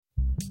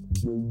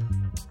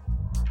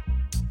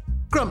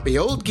Grumpy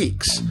Old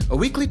Geeks, a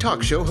weekly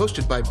talk show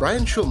hosted by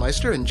Brian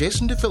Schulmeister and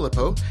Jason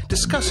DeFilippo,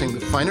 discussing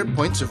the finer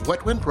points of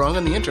what went wrong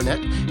on the internet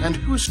and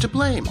who's to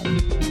blame.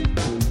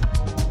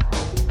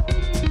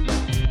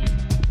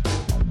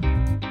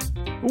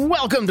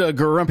 Welcome to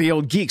Grumpy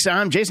Old Geeks.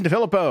 I'm Jason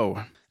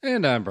DeFilippo.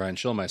 And I'm Brian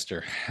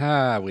Schulmeister.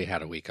 We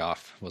had a week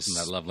off. Wasn't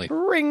that lovely?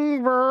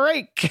 Spring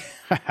break.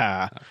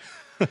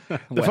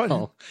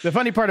 The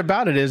funny part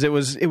about it is it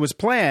was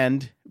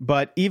planned,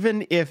 but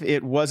even if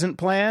it wasn't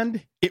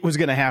planned, it was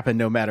going to happen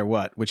no matter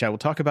what, which I will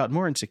talk about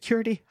more in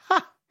security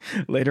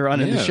later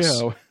on in the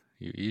show.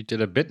 You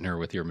did a Bittner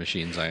with your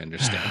machines, I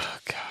understand. Oh,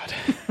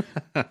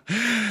 God.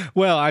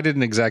 Well, I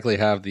didn't exactly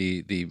have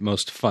the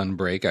most fun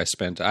break.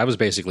 I was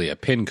basically a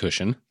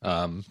pincushion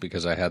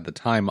because I had the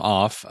time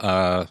off.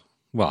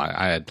 Well,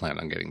 I had planned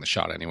on getting the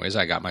shot anyways.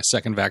 I got my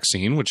second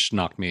vaccine, which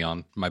knocked me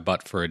on my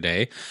butt for a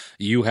day.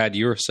 You had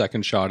your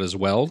second shot as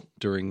well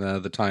during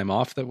the time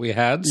off that we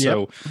had.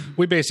 So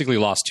we basically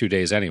lost 2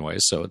 days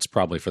anyways. So it's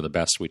probably for the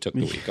best we took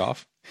the week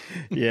off.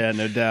 Yeah,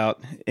 no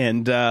doubt.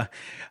 And I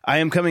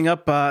am coming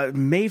up.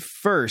 May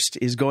 1st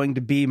is going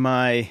to be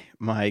my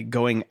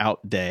going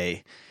out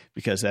day.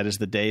 Because that is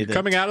the day that...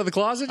 Coming out of the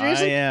closet,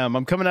 Jason? I am.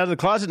 I'm coming out of the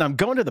closet and I'm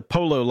going to the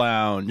Polo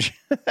Lounge.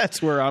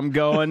 That's where I'm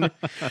going.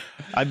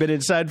 I've been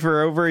inside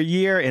for over a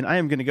year and I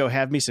am going to go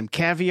have me some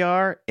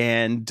caviar.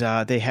 And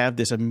they have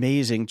this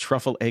amazing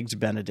truffle eggs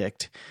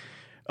Benedict.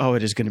 Oh,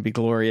 it is going to be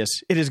glorious.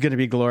 It is going to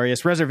be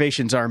glorious.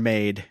 Reservations are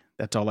made.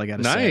 That's all I got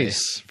to say.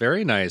 Nice.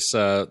 Very nice.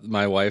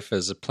 My wife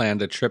has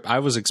planned a trip. I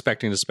was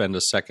expecting to spend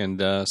a second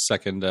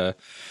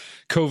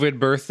COVID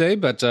birthday,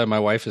 but my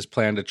wife has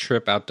planned a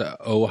trip out to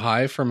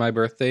Ojai for my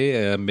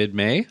birthday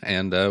mid-May,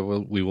 and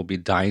we will be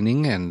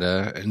dining and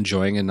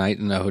enjoying a night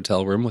in a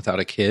hotel room without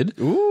a kid.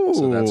 Ooh.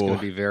 So that's going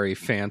to be very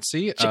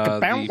fancy.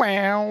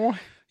 Wow.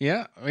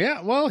 Yeah.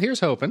 Well, here's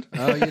hoping.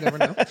 You never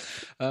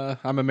know.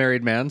 I'm a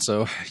married man,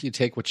 so you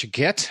take what you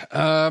get.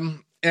 So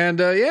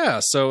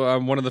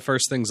one of the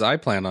first things I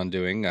plan on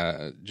doing,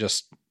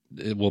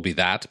 it will be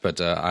that, but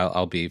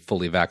I'll be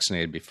fully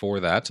vaccinated before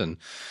that. And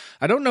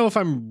I don't know if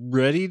I'm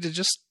ready to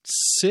just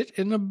sit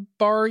in a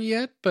bar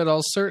yet, but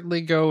I'll certainly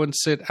go and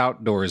sit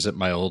outdoors at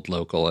my old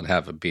local and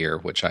have a beer,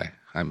 which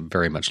I'm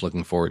very much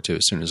looking forward to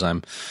as soon as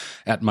I'm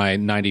at my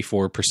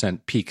 94%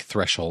 peak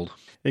threshold.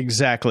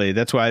 Exactly.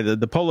 That's why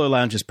the Polo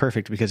Lounge is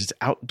perfect because it's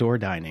outdoor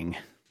dining.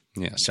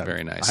 Yes, so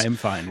very nice. I am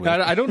fine with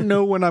it. I don't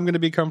know when I'm going to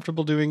be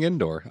comfortable doing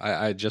indoor.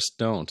 I just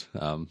don't.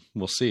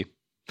 We'll see.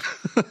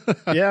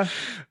 Yeah.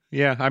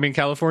 Yeah, I mean,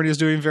 California is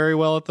doing very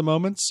well at the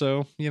moment,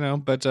 so,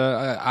 but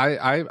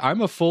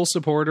I'm a full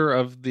supporter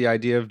of the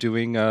idea of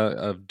doing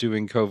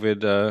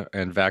COVID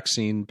and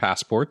vaccine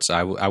passports.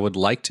 I would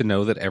like to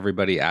know that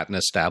everybody at an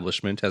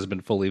establishment has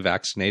been fully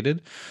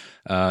vaccinated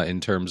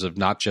in terms of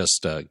not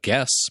just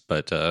guests,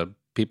 but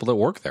people that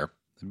work there.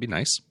 It'd be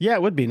nice. Yeah,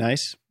 it would be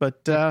nice,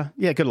 but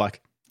good luck.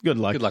 Good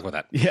luck. Good luck with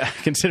that. Yeah,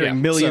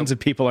 considering millions of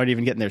people aren't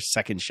even getting their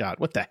second shot.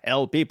 What the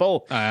hell,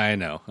 people? I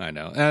know.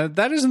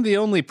 That isn't the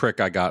only prick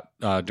I got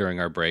during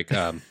our break.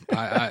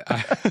 I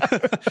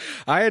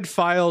had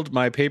filed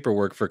my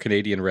paperwork for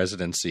Canadian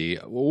residency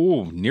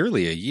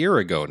nearly a year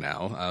ago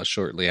now.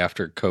 Shortly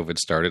after COVID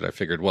started, I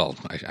figured, well,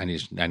 I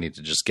need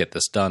to just get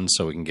this done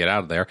so we can get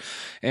out of there.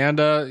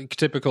 And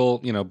typical,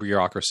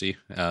 bureaucracy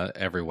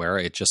everywhere.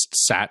 It just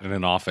sat in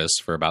an office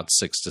for about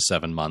 6 to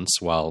 7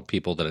 months while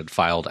people that had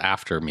filed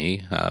after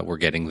me were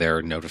getting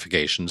their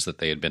notifications that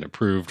they had been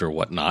approved or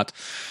whatnot.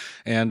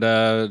 And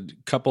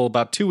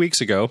about 2 weeks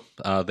ago,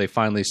 they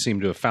finally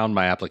seemed to have found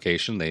my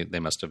application. They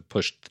must have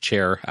pushed the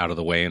chair out of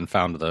the way and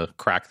found the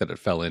crack that it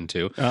fell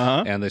into.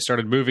 Uh-huh. And they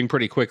started moving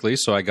pretty quickly.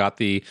 So I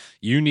got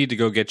you need to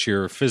go get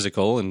your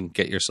physical and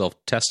get yourself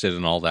tested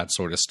and all that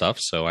sort of stuff.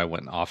 So I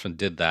went off and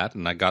did that.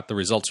 And I got the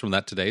results from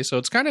that today. So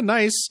it's kind of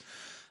nice.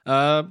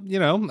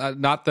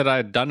 Not that I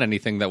had done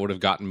anything that would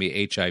have gotten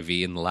me HIV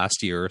in the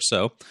last year or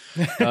so.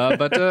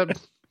 But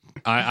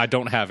I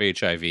don't have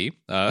HIV,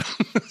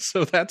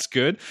 so that's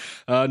good.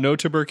 No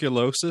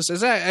tuberculosis.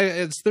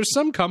 There's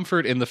some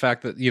comfort in the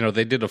fact that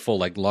they did a full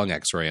lung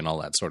X-ray and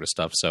all that sort of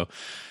stuff. So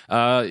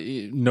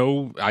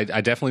no, I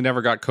definitely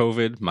never got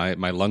COVID.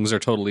 My lungs are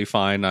totally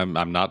fine.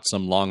 I'm not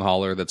some long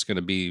hauler that's going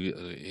to be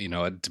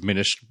a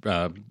diminished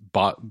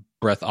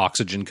breath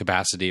oxygen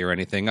capacity or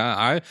anything.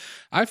 I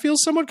feel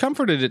somewhat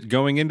comforted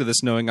going into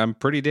this knowing I'm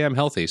pretty damn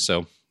healthy.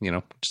 So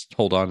just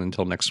hold on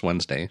until next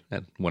Wednesday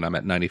when I'm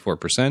at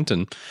 94%,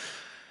 and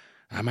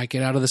I might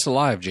get out of this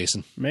alive,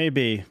 Jason.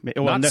 Maybe.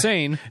 Well, not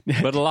sane,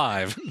 but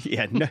alive.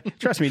 Yeah,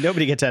 trust me,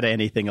 nobody gets out of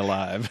anything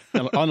alive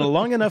on a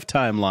long enough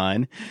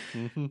timeline.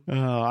 Mm-hmm.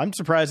 I'm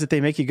surprised that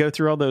they make you go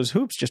through all those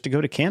hoops just to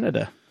go to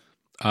Canada.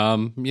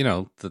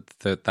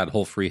 That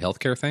whole free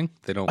healthcare thing.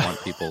 They don't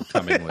want people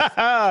coming with.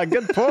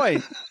 Good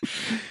point.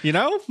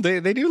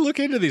 They do look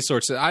into these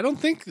sorts of.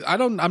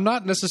 I'm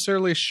not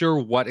necessarily sure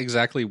what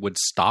exactly would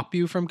stop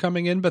you from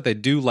coming in, but they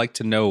do like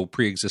to know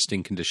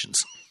pre-existing conditions.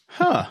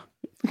 Huh.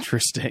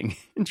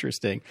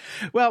 Interesting.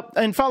 Well,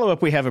 in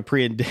follow-up, we have a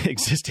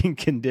pre-existing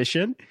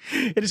condition.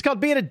 It is called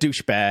being a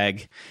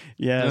douchebag.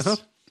 Yes. Uh-huh.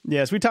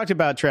 Yes, we talked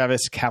about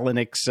Travis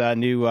Kalanick's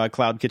new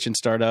cloud kitchen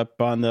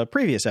startup on the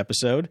previous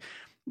episode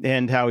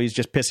and how he's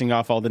just pissing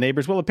off all the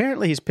neighbors. Well,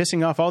 apparently he's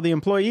pissing off all the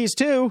employees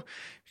too,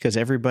 because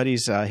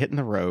everybody's hitting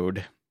the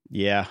road.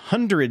 Yeah,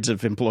 hundreds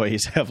of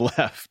employees have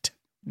left.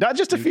 Not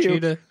just a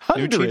few.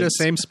 Hundreds. New cheetah,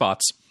 same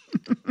spots.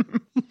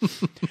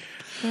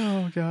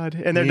 Oh, God.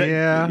 And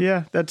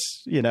they're,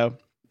 that's,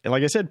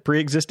 like I said,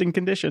 pre-existing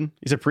condition.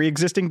 He's a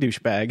pre-existing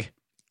douchebag.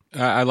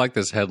 I like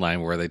this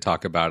headline where they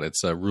talk about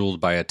it's ruled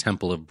by a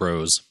temple of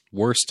bros.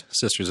 Worst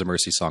Sisters of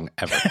Mercy song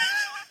ever.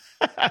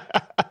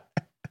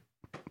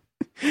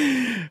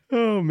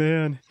 Oh,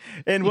 man.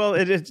 And, well,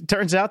 it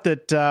turns out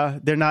that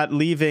they're not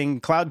leaving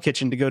Cloud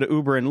Kitchen to go to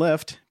Uber and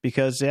Lyft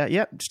because,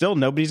 still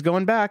nobody's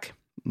going back.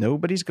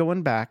 Nobody's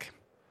going back.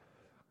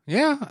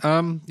 Yeah,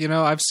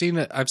 I've seen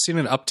an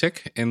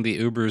uptick in the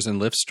Ubers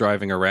and Lyfts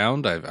driving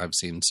around. I've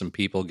seen some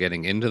people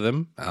getting into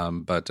them,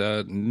 but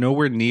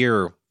nowhere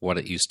near what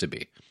it used to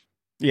be.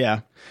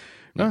 Yeah,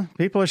 well,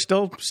 people are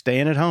still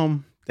staying at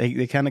home.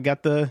 They kind of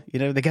got the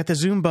they got the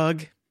Zoom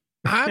bug.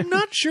 I'm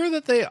not sure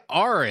that they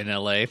are in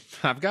LA.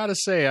 I've got to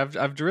say,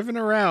 I've driven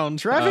around.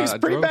 Traffic's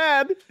pretty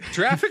bad.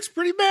 Traffic's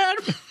pretty bad.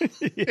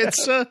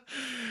 Yeah.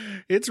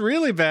 It's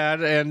really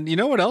bad. And you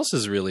know what else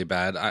is really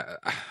bad?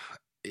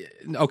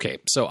 Okay,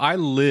 so I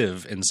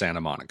live in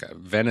Santa Monica.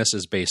 Venice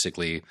is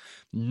basically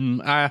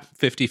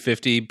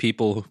 50-50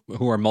 people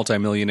who are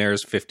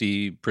multimillionaires,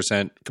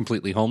 50%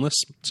 completely homeless.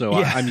 So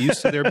I'm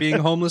used to there being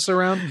homeless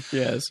around.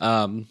 Yes.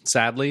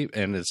 Sadly,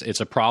 and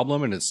it's a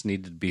problem, and it's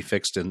needed to be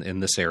fixed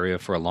in this area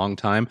for a long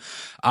time.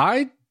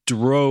 I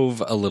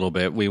drove a little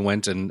bit. We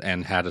went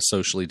and had a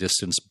socially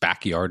distanced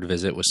backyard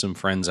visit with some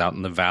friends out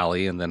in the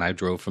valley, and then I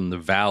drove from the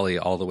valley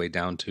all the way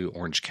down to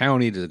Orange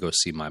County to go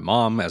see my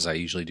mom, as I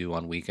usually do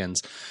on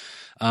weekends.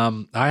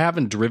 I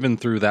haven't driven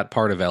through that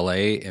part of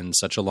LA in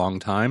such a long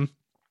time.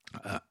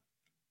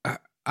 I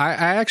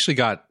actually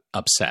got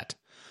upset.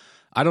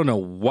 I don't know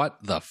what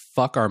the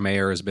fuck our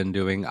mayor has been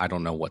doing. I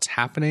don't know what's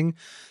happening.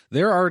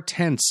 There are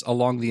tents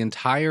along the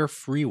entire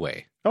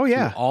freeway. Oh,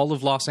 yeah. All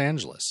of Los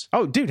Angeles.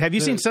 Oh, dude, have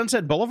you seen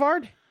Sunset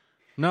Boulevard?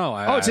 No.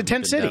 It's a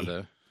tent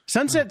city.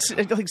 Sunset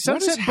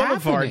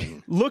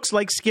Boulevard looks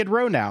like Skid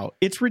Row now.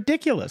 It's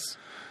ridiculous.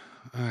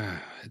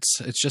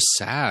 It's just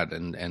sad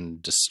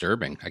and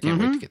disturbing. I can't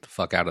wait to get the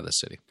fuck out of the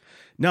city.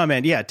 No,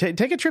 man. Yeah.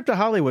 Take a trip to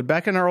Hollywood,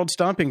 back in our old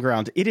stomping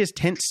grounds. It is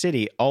tent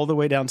city all the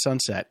way down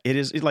Sunset. It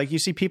is like you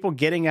see people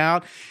getting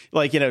out,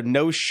 like,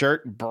 no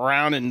shirt,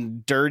 brown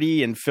and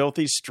dirty and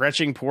filthy,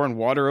 stretching, pouring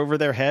water over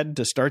their head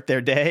to start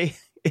their day.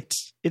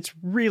 It's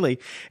really,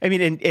 I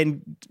mean,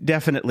 and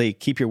definitely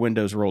keep your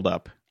windows rolled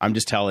up. I'm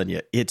just telling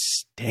you, it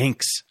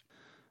stinks.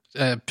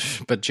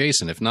 But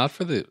Jason, if not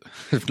for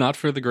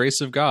the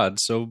grace of God,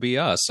 so be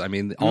us. I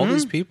mean, all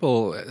these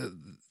people,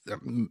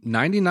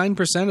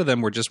 99% of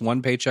them were just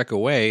one paycheck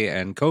away,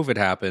 and COVID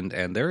happened,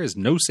 and there is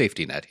no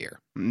safety net here.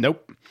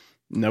 Nope.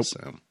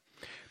 So.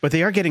 But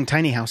they are getting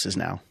tiny houses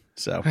now.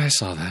 So I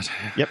saw that.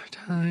 Yep.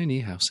 Tiny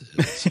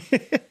houses.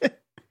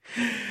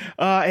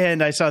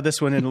 And I saw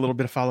this one in a little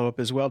bit of follow-up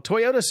as well.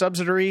 Toyota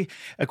subsidiary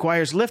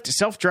acquires Lyft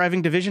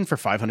self-driving division for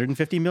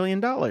 $550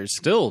 million.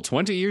 Still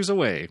 20 years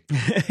away.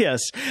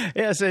 Yes.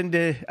 And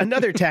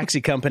another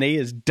taxi company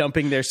is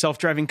dumping their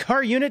self-driving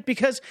car unit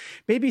because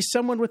maybe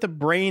someone with a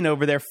brain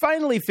over there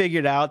finally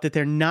figured out that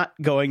they're not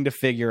going to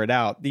figure it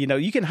out.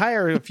 You can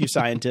hire a few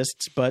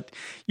scientists, but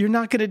you're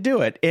not going to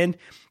do it. And,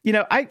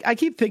 I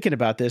keep thinking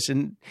about this,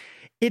 and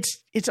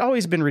it's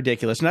always been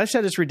ridiculous. And I've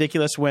said it's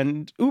ridiculous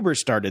when Uber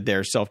started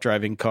their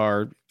self-driving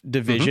car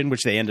division,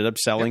 which they ended up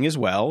selling as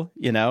well,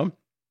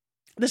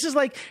 This is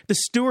like the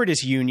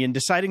stewardess union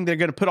deciding they're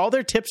going to put all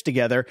their tips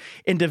together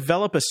and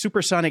develop a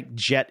supersonic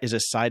jet as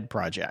a side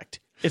project.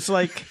 It's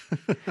like,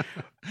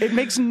 it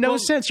makes no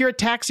sense. You're a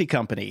taxi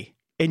company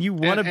and you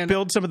want to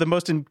build some of the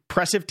most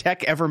impressive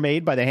tech ever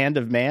made by the hand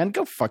of man.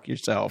 Go fuck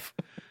yourself.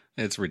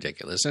 It's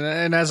ridiculous.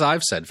 And as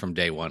I've said from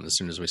day one, as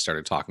soon as we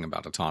started talking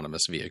about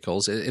autonomous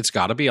vehicles, it's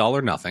got to be all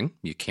or nothing.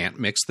 You can't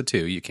mix the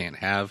two. You can't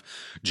have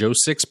Joe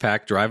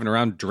Sixpack driving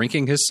around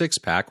drinking his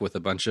six-pack with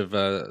a bunch of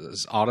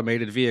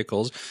automated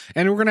vehicles.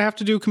 And we're going to have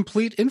to do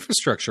complete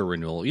infrastructure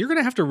renewal. You're going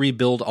to have to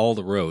rebuild all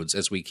the roads,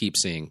 as we keep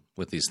seeing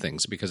with these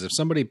things, because if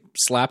somebody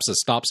slaps a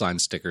stop sign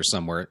sticker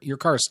somewhere, your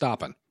car's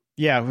stopping.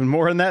 Yeah,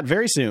 more on that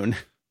very soon.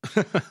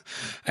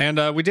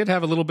 And we did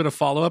have a little bit of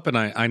follow-up, and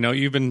I know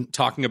you've been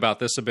talking about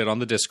this a bit on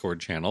the Discord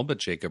channel, but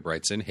Jacob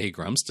writes in, "Hey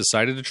Grumps,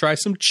 decided to try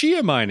some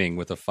Chia mining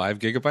with a 5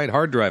 gigabyte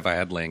hard drive I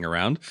had laying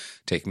around.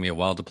 Taking me a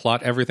while to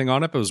plot everything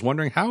on it, but was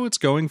wondering how it's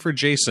going for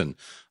Jason.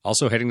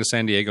 Also heading to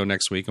San Diego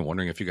next week and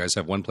wondering if you guys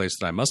have one place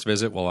that I must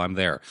visit while I'm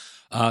there.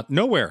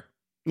 Nowhere.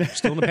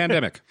 Still in the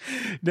pandemic."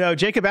 No,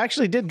 Jacob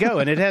actually did go,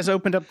 and it has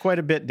opened up quite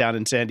a bit down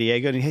in San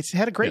Diego, and he's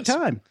had a great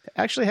time.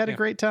 Actually had a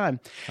great time.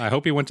 I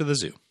hope he went to the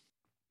zoo.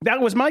 That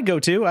was my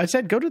go-to. I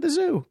said, go to the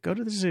zoo. Go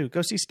to the zoo.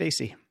 Go see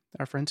Stacy,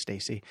 our friend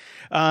Stacy.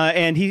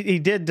 And he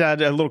did a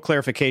little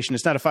clarification.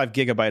 It's not a 5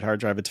 gigabyte hard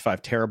drive. It's a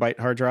 5 terabyte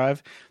hard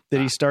drive that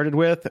he started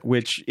with,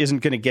 which isn't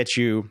going to get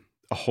you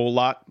a whole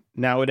lot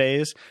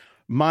nowadays.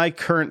 My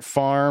current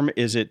farm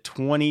is at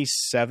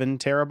 27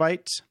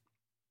 terabytes.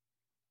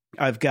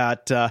 I've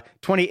got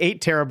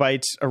 28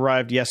 terabytes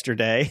arrived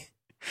yesterday.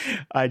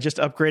 I just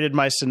upgraded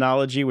my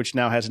Synology, which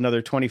now has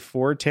another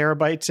 24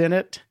 terabytes in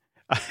it.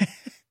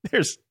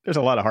 There's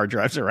a lot of hard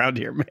drives around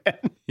here, man.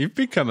 You've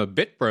become a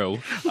bit bro.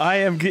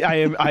 I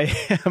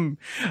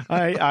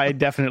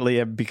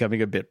definitely am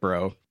becoming a bit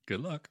bro.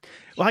 Good luck.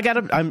 Well,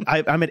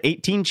 I'm at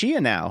 18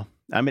 Chia now.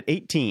 I'm at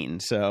 18.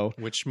 So,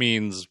 which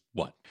means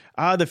what?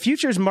 The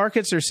futures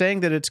markets are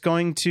saying that it's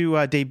going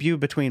to debut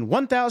between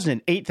 $1,000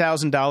 and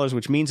 $8,000,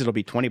 which means it'll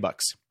be $20.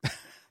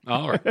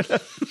 All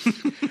right.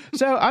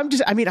 So I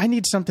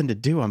need something to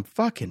do. I'm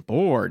fucking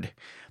bored.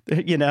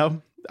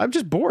 I'm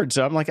just bored.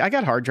 So I'm like, I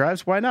got hard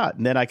drives. Why not?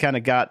 And then I kind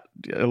of got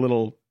a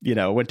little,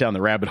 went down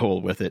the rabbit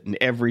hole with it. And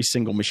every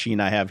single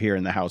machine I have here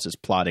in the house is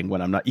plotting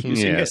when I'm not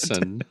using it.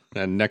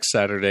 And next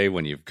Saturday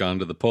when you've gone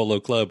to the Polo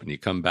Club and you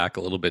come back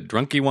a little bit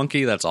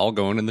drunky-wonky, that's all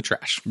going in the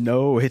trash.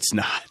 No, it's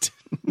not.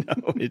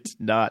 No, it's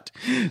not.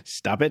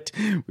 Stop it.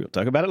 We'll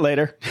talk about it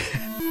later.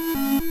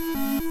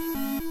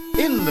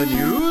 In the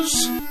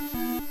news...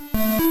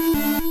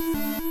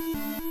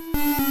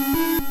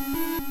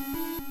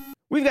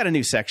 We've got a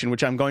new section,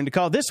 which I'm going to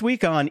call This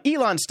Week on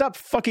Elon Stop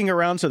Fucking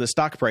Around So the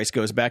Stock Price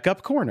Goes Back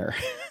Up Corner.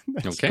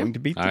 That's okay. Going to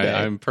be today.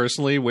 I'm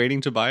personally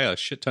waiting to buy a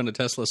shit ton of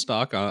Tesla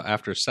stock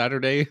after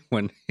Saturday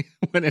when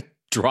it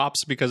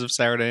drops because of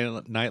Saturday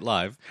Night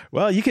Live.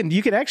 Well, you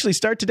can actually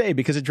start today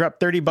because it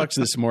dropped $30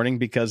 this morning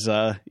because,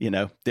 the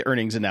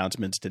earnings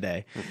announcements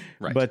today.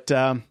 Right. But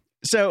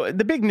so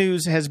the big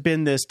news has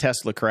been this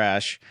Tesla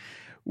crash,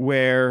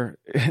 where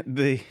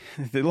the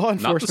law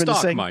enforcement not the stock,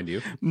 is saying, mind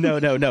you. No,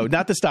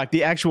 not the stock,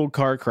 the actual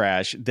car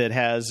crash that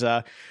has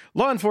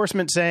law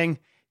enforcement saying,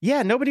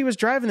 yeah, nobody was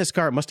driving this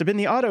car. It must have been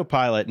the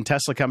autopilot. And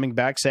Tesla coming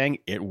back saying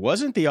it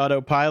wasn't the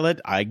autopilot.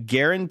 I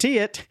guarantee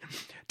it.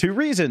 2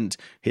 reasons.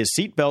 His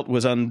seatbelt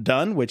was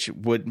undone, which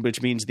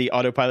means the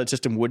autopilot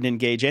system wouldn't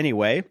engage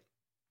anyway.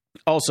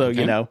 Also,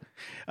 okay.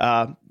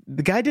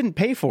 The guy didn't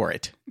pay for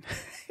it.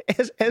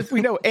 As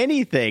we know,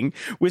 anything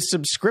with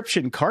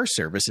subscription car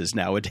services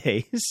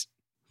nowadays,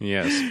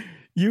 yes,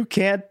 you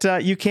can't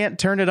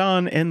turn it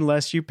on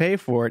unless you pay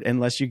for it,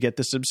 unless you get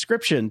the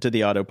subscription to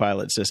the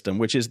autopilot system,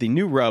 which is the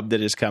new rub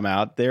that has come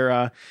out.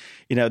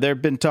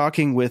 They've been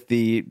talking with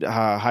the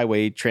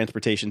highway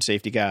transportation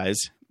safety guys.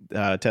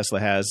 Tesla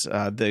has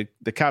the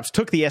cops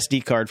took the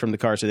SD card from the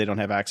car, so they don't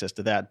have access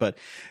to that. But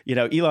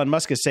Elon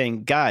Musk is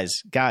saying, guys,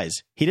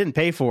 he didn't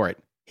pay for it.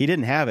 He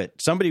didn't have it.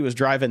 Somebody was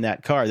driving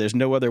that car. There's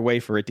no other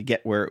way for it to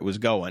get where it was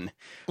going.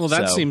 Well,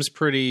 that seems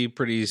pretty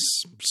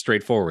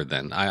straightforward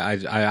then. I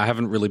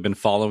haven't really been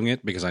following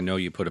it because I know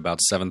you put about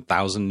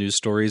 7,000 news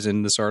stories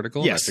in this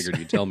article. Yes. I figured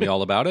you'd tell me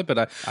all about it.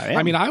 But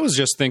I was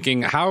just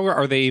thinking, how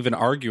are they even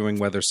arguing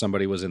whether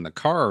somebody was in the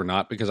car or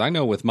not? Because I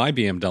know with my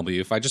BMW,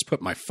 if I just put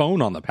my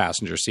phone on the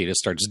passenger seat, it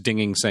starts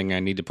dinging saying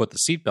I need to put the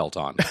seatbelt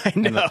on.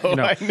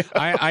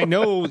 I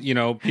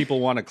know,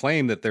 people want to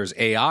claim that there's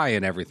AI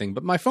and everything,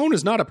 but my phone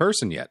is not a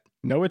person yet.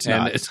 No, it's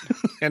not.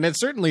 And it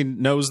certainly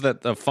knows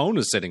that the phone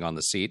is sitting on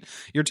the seat.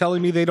 You're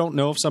telling me they don't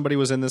know if somebody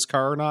was in this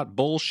car or not?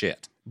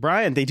 Bullshit.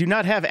 Brian, they do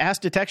not have ass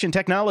detection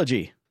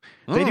technology.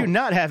 They do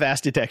not have ass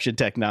detection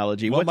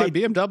technology. Well, my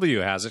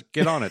BMW has it.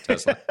 Get on it,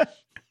 Tesla.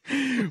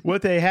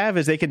 What they have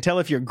is they can tell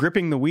if you're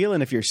gripping the wheel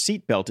and if your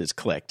seatbelt is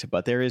clicked,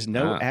 but there is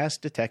no ass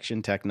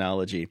detection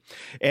technology.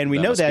 And we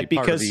know that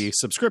because part of the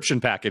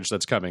subscription package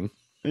that's coming.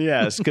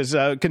 Yes, because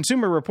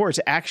Consumer Reports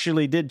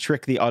actually did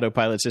trick the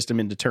autopilot system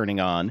into turning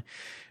on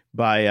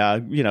by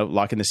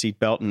locking the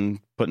seatbelt and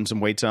putting some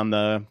weights on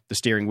the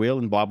steering wheel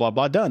and blah blah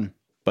blah, done.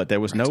 But there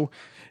was no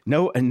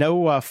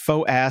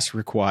faux ass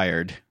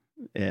required.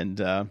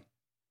 And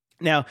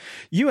now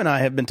you and I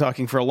have been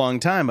talking for a long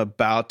time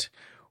about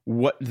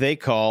what they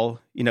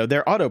call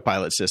their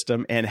autopilot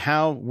system and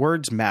how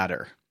words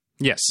matter.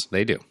 Yes,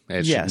 they do.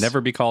 It should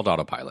never be called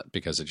autopilot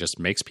because it just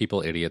makes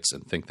people idiots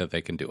and think that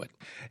they can do it.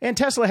 And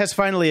Tesla has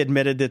finally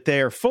admitted that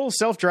their full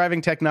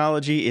self-driving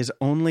technology is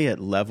only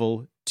at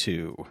level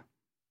 2.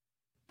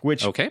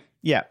 Which,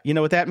 yeah, you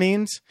know what that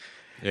means?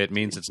 It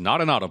means it's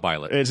not an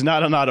autopilot. It's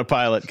not an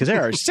autopilot because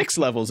there are 6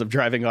 levels of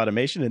driving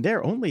automation and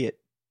they're only at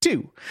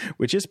 2,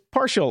 which is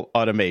partial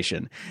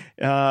automation.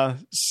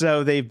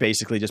 So they've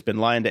basically just been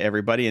lying to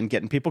everybody and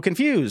getting people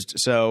confused.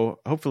 So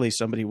hopefully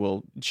somebody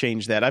will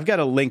change that. I've got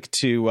a link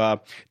to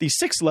the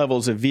 6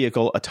 levels of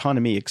vehicle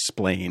autonomy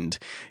explained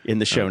in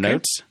the show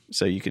notes.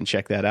 So you can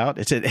check that out.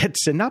 It's at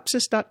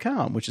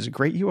synopsis.com, which is a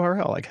great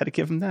URL. I got to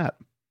give them that.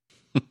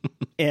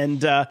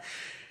 And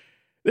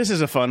this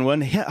is a fun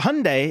one.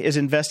 Hyundai is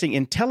investing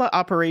in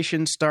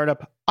teleoperation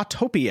startup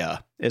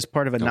Autopia as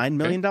part of a $9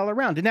 million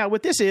round. And now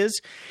what this is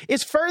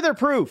further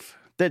proof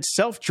that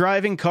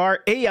self-driving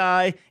car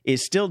AI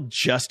is still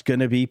just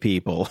going to be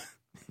people.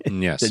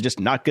 Yes. They're just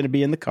not going to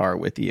be in the car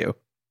with you.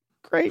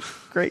 Great.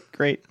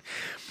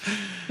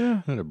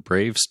 What a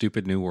brave,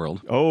 stupid new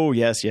world. Oh,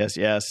 yes.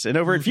 And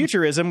over at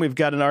Futurism, we've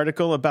got an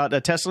article about a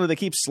Tesla that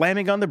keeps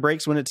slamming on the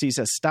brakes when it sees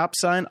a stop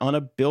sign on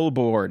a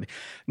billboard.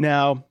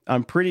 Now,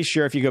 I'm pretty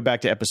sure if you go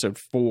back to episode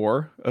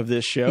 4 of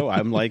this show,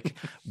 I'm like,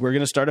 we're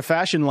going to start a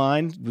fashion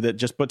line that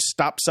just puts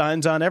stop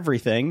signs on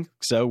everything.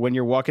 So when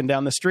you're walking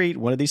down the street,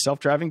 one of these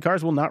self-driving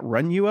cars will not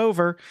run you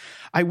over.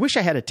 I wish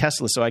I had a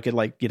Tesla so I could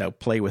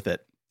play with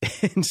it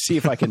and see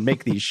if I can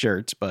make these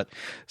shirts. But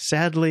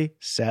sadly,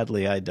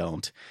 I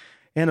don't.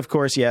 And of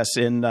course, yes,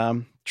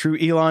 in true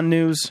Elon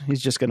news,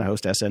 he's just going to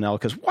host SNL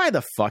because why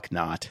the fuck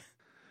not?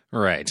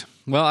 Right.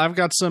 Well, I've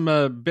got some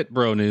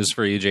BitBro news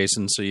for you,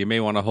 Jason, so you may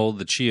want to hold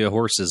the Chia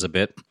horses a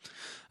bit.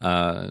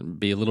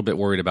 Be a little bit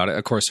worried about it.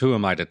 Of course, who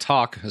am I to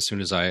talk? As soon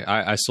as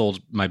I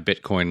sold my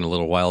Bitcoin a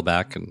little while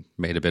back and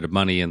made a bit of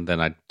money, and then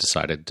I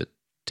decided to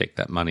take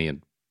that money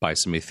and buy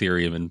some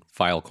Ethereum and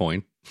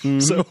Filecoin.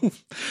 Mm-hmm. So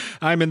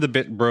I'm in the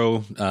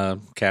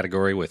BitBro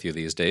category with you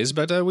these days,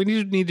 but we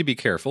need to be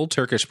careful.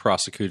 Turkish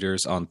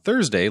prosecutors on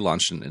Thursday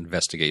launched an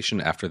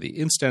investigation after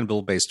the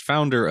Istanbul-based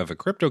founder of a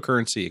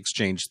cryptocurrency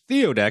exchange,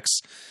 Theodex,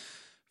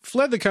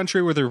 fled the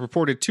country with a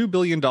reported $2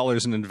 billion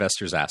in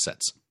investors'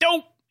 assets.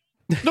 Nope.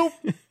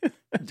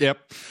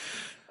 Yep.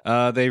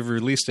 They've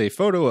released a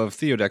photo of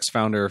Theodex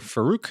founder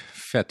Farouk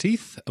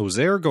Fatih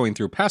Ozer going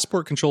through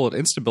passport control at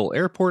Istanbul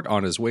airport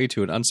on his way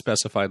to an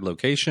unspecified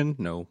location.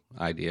 No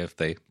idea if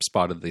they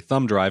spotted the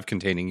thumb drive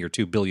containing your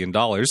 $2 billion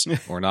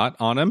or not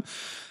on him.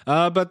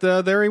 But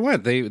there he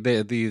went.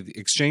 The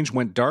exchange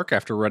went dark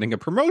after running a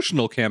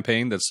promotional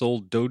campaign that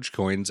sold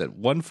Dogecoins at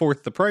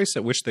 1/4 the price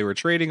at which they were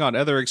trading on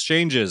other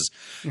exchanges.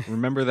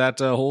 Remember that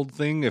whole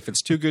thing? If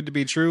it's too good to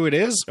be true, it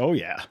is? Oh,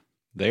 yeah.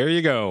 There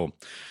you go.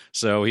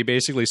 So he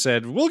basically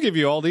said, we'll give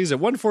you all these at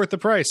 1/4 the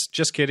price.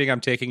 Just kidding. I'm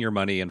taking your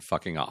money and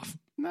fucking off.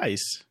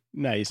 Nice.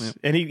 Yep.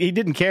 And he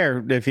didn't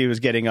care if he was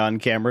getting on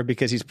camera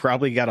because he's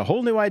probably got a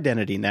whole new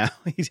identity now.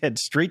 He's head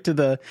straight to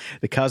the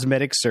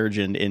cosmetic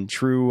surgeon in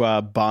true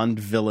Bond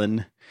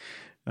villain.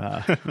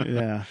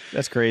 Yeah,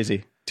 that's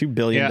crazy. $2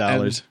 billion.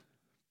 Yeah,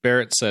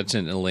 Barrett sent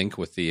in a link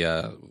with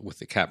the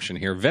caption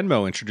here.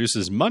 Venmo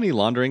introduces money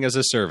laundering as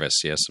a service.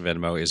 Yes,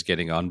 Venmo is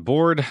getting on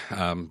board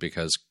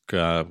because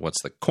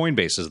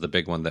Coinbase is the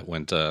big one that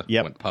went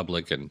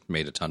public and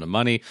made a ton of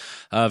money.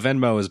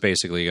 Venmo is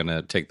basically going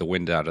to take the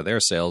wind out of their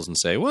sails and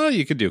say, well,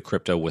 you could do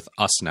crypto with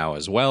us now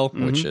as well,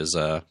 which is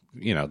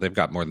they've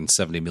got more than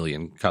 70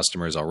 million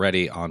customers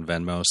already on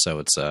Venmo. So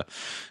it's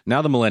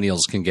now the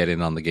millennials can get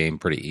in on the game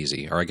pretty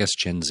easy, or I guess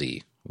Gen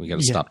Z. We got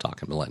to stop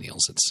talking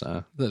millennials. It's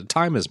the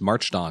time has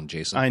marched on,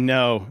 Jason. I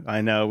know.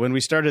 When we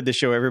started the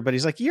show,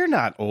 everybody's like, "You're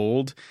not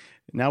old."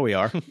 Now we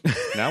are.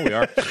 Now we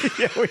are.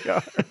 Yeah, we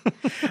are.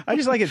 I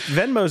just like it.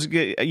 Venmo's,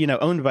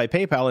 owned by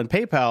PayPal, and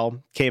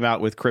PayPal came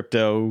out with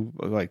crypto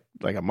like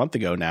a month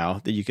ago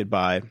now that you could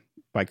buy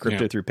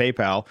crypto through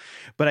PayPal.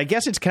 But I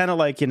guess it's kind of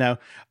like,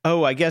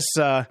 it's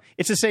the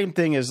same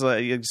thing as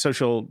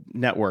social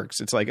networks.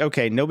 It's like,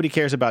 okay, nobody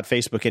cares about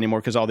Facebook anymore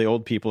because all the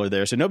old people are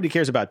there. So nobody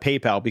cares about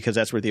PayPal because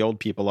that's where the old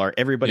people are.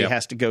 Everybody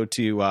has to go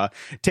to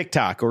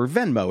TikTok or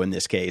Venmo in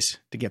this case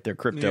to get their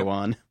crypto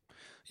on.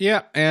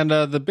 Yeah, and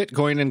the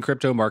Bitcoin and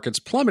crypto markets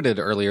plummeted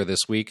earlier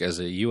this week as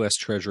a U.S.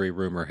 Treasury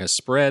rumor has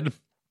spread.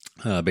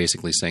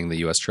 Basically saying the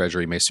U.S.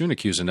 Treasury may soon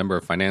accuse a number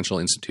of financial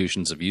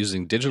institutions of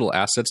using digital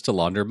assets to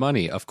launder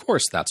money. Of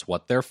course, that's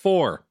what they're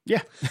for.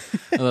 Yeah.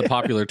 The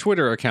popular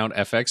Twitter account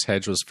FX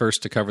Hedge was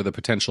first to cover the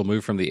potential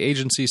move from the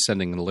agency,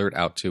 sending an alert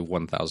out to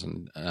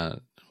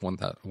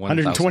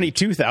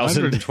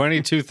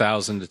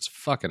 122,000. It's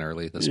fucking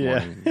early this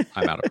morning.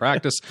 I'm out of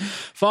practice.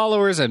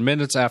 Followers, and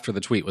minutes after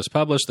the tweet was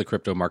published, the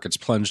crypto markets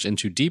plunged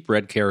into deep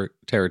red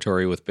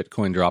territory, with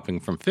Bitcoin dropping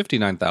from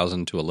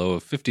 59,000 to a low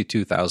of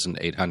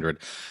 52,800.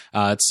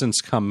 It's since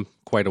come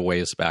quite a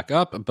ways back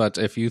up, but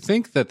if you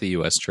think that the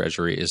U.S.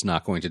 Treasury is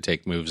not going to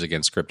take moves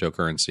against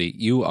cryptocurrency,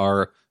 you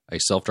are a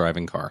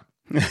self-driving car.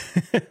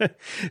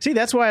 See,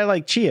 that's why I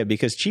like Chia,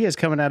 because Chia is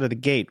coming out of the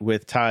gate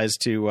with ties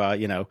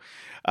to,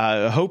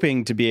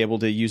 hoping to be able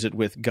to use it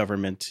with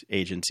government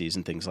agencies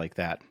and things like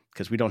that,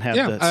 because we don't have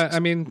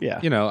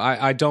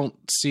I don't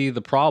see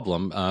the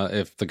problem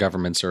if the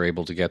governments are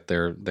able to get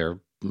their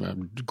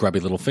grubby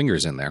little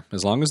fingers in there.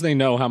 As long as they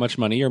know how much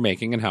money you're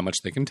making and how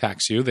much they can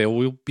tax you, they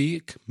will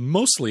be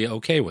mostly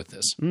okay with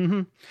this.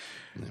 Mm-hmm.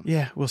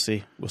 Yeah, we'll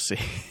see. Here's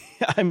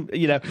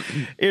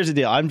the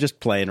deal. I'm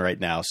just playing right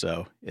now,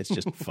 so it's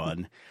just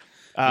fun.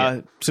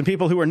 Some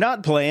people who are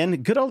not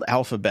playing, good old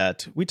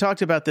Alphabet. We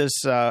talked about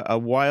this a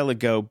while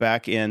ago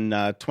back in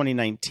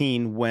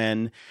 2019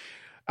 when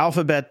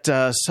Alphabet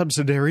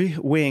subsidiary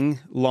Wing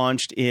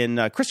launched in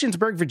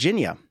Christiansburg,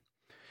 Virginia.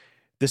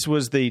 This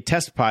was the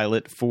test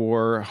pilot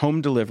for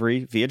home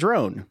delivery via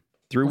drone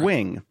through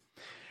Wing.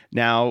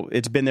 Now,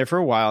 it's been there for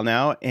a while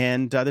now,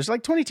 and there's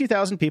like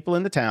 22,000 people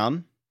in the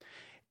town.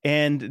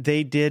 And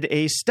they did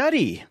a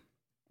study,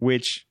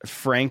 which,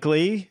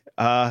 frankly,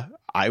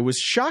 I was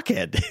shocked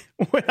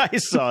when I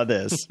saw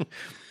this.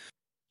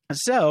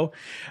 So,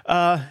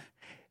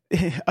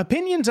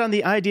 opinions on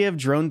the idea of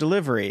drone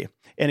delivery.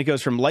 And it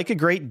goes from like a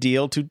great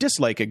deal to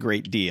dislike a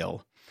great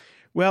deal.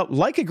 Well,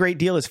 like a great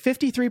deal is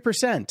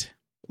 53%.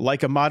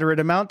 Like a moderate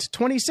amount,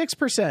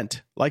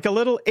 26%. Like a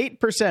little,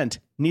 8%.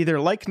 Neither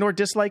like nor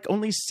dislike,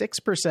 only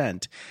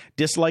 6%.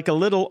 Dislike a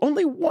little,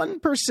 only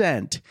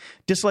 1%.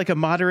 Dislike a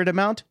moderate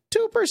amount,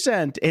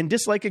 2%. And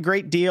dislike a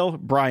great deal,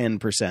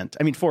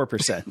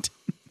 4%.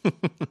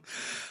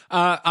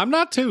 I'm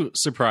not too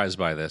surprised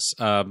by this.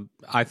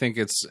 I think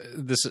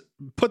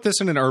put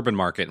this in an urban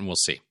market and we'll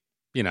see.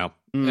 Run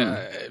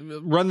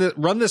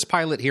this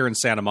pilot here in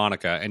Santa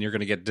Monica and you're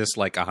going to get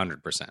dislike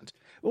 100%.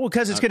 Well,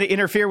 because it's going to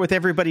interfere with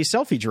everybody's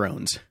selfie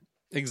drones.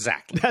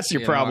 Exactly. That's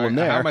your problem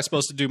there. How am I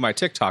supposed to do my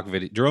TikTok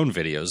drone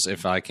videos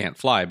if I can't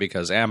fly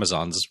because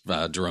Amazon's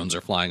drones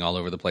are flying all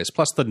over the place,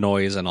 plus the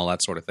noise and all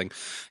that sort of thing?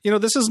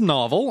 This is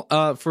novel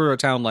for a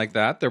town like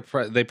that.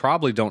 They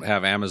probably don't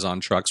have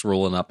Amazon trucks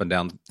rolling up and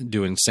down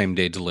doing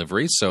same-day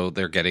delivery, so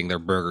they're getting their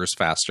burgers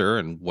faster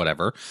and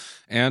whatever.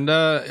 And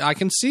I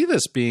can see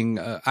this being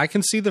I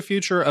can see the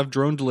future of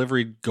drone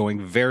delivery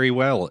going very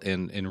well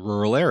in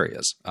rural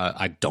areas.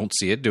 I don't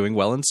see it doing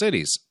well in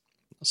cities,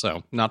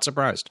 so not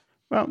surprised.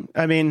 Well,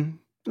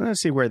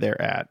 let's see where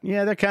they're at.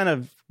 Yeah, they're kind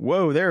of,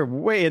 they're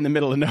way in the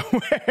middle of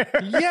nowhere.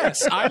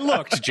 Yes, I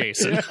looked,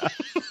 Jason.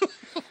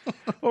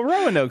 Well,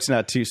 Roanoke's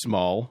not too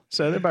small,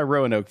 so they're by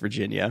Roanoke,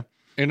 Virginia.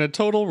 In a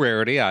total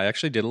rarity, I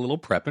actually did a little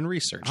prep and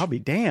research. I'll be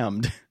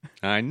damned.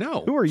 I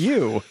know. Who are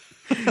you?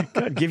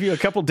 God, give you a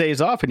couple days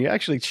off and you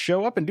actually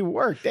show up and do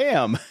work.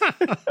 Damn.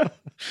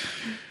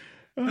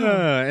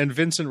 And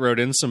Vincent wrote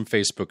in some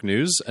Facebook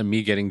news,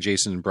 me getting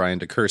Jason and Brian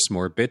to curse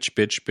more, bitch,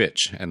 bitch,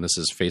 bitch. And this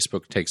is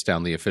Facebook takes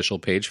down the official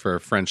page for a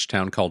French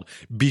town called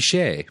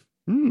Bichat.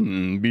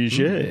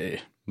 Bichat.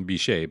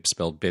 Bichat,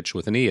 spelled bitch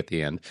with an E at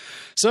the end.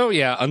 So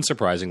yeah,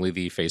 unsurprisingly,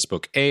 the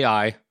Facebook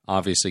AI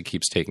obviously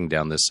keeps taking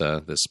down this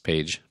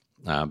page.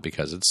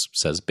 Because it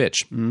says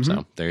bitch. Mm-hmm.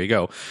 So there you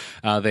go.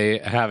 They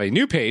have a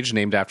new page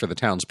named after the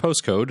town's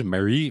postcode,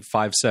 Marie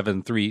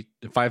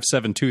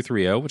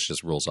 57230, which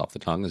just rolls off the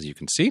tongue, as you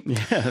can see.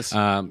 Yes.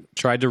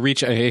 Tried to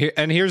reach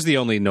and here's the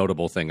only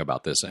notable thing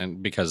about this,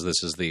 and because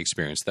this is the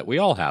experience that we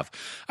all have.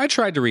 I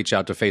tried to reach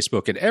out to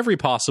Facebook in every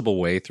possible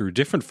way through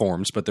different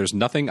forms, but there's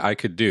nothing I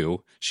could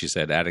do, she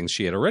said, adding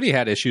she had already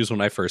had issues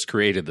when I first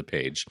created the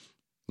page.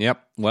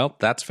 Yep. Well,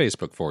 that's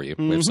Facebook for you.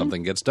 Mm-hmm. If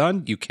something gets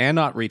done, you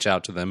cannot reach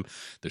out to them.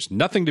 There's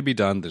nothing to be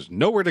done. There's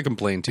nowhere to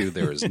complain to.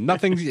 There is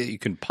nothing that you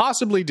can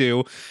possibly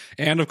do.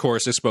 And of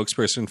course, a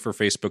spokesperson for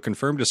Facebook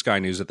confirmed to Sky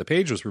News that the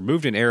page was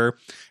removed in error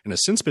and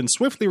has since been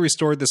swiftly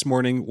restored this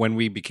morning when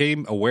we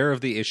became aware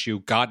of the issue.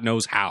 God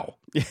knows how,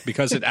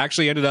 because it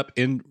actually ended up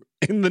in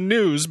the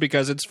news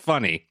because it's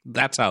funny.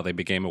 That's how they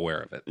became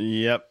aware of it.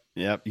 Yep.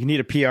 You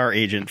need a PR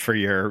agent for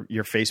your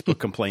Facebook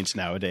complaints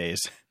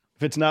nowadays.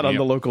 If it's not on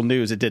the local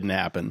news, it didn't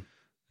happen.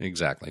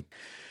 Exactly.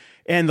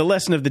 And the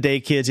lesson of the day,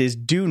 kids, is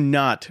do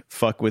not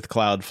fuck with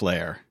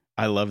Cloudflare.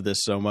 I love this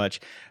so much.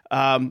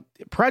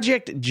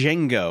 Project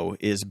Django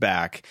is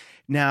back.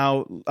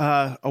 Now,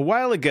 a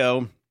while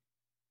ago,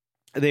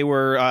 they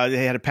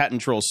had a patent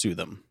troll sue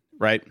them,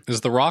 right?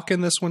 Is The Rock in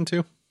this one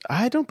too?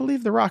 I don't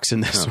believe The Rock's in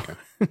this one.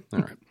 All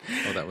right.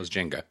 Oh, that was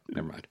Jenga.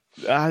 Never mind.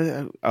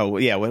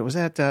 What was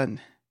that?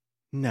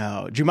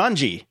 No,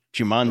 Jumanji.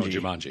 Oh,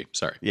 Jumanji.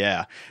 Sorry.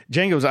 Yeah.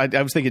 Django's, I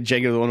was thinking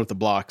Django, the one with the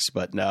blocks,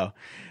 but no.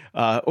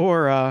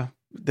 Or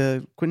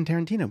the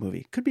Quentin Tarantino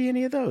movie. Could be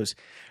any of those.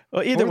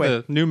 Well, either way.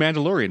 The new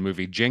Mandalorian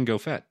movie, Jango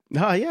Fett.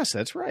 Yes,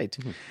 that's right.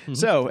 Mm-hmm.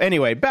 So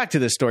anyway, back to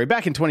this story.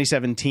 Back in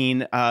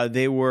 2017,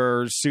 they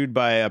were sued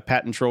by a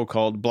patent troll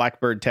called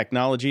Blackbird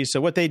Technologies. So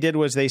what they did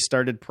was they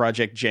started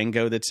Project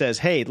Django that says,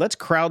 hey, let's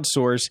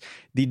crowdsource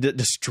the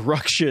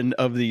destruction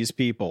of these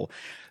people.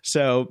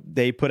 So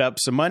they put up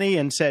some money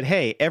and said,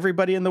 hey,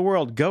 everybody in the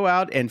world, go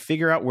out and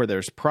figure out where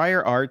there's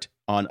prior art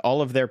on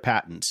all of their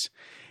patents.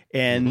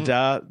 And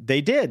they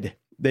did.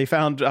 They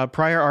found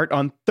prior art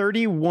on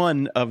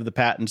 31 of the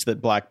patents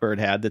that Blackbird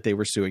had that they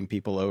were suing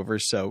people over.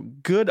 So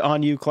good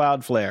on you,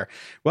 Cloudflare.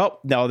 Well,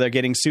 now they're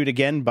getting sued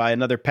again by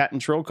another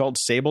patent troll called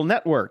Sable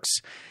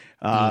Networks.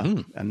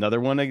 Another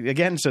one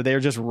again. So they're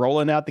just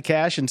rolling out the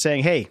cash and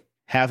saying, hey,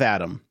 have at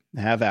them,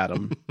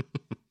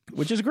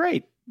 which is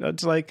great.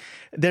 It's like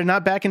they're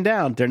not backing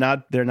down. They're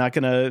not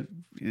going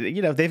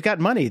to, they've got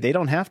money. They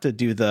don't have to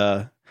do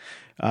the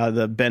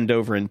bend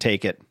over and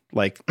take it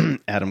like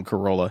Adam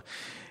Carolla.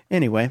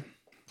 Anyway.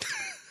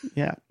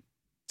 Yeah.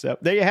 So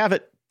there you have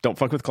it. Don't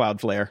fuck with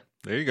Cloudflare.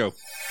 There you go.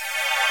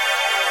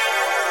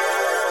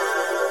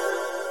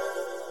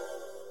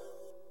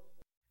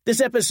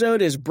 This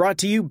episode is brought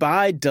to you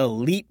by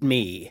Delete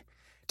Me.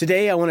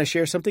 Today, I want to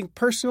share something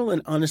personal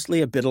and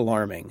honestly a bit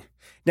alarming.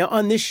 Now,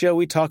 on this show,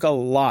 we talk a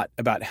lot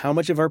about how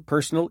much of our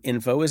personal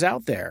info is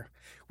out there.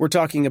 We're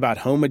talking about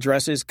home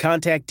addresses,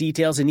 contact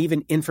details, and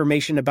even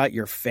information about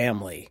your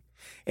family.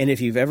 And if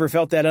you've ever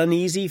felt that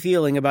uneasy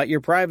feeling about your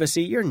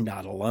privacy, you're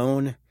not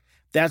alone.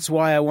 That's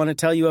why I want to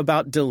tell you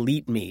about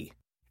Delete Me.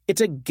 It's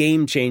a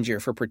game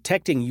changer for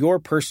protecting your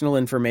personal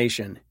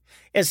information.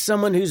 As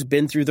someone who's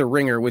been through the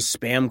ringer with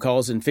spam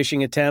calls and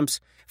phishing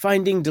attempts,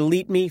 finding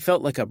Delete Me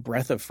felt like a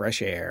breath of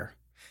fresh air.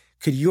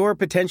 Could your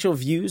potential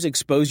views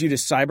expose you to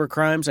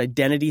cybercrimes,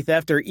 identity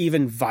theft, or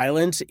even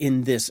violence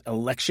in this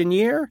election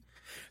year?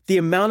 The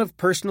amount of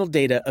personal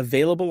data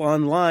available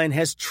online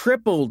has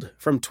tripled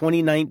from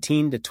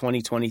 2019 to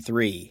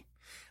 2023.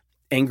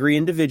 Angry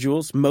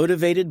individuals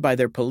motivated by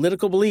their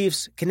political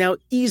beliefs can now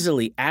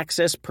easily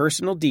access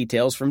personal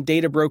details from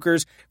data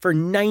brokers for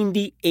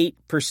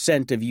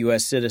 98% of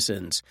U.S.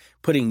 citizens,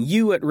 putting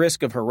you at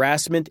risk of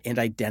harassment and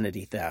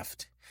identity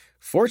theft.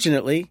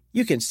 Fortunately,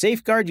 you can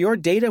safeguard your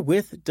data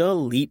with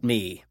Delete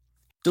Me.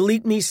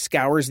 Delete Me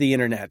scours the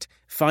internet,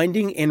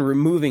 finding and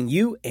removing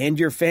you and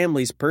your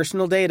family's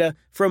personal data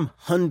from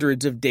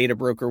hundreds of data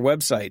broker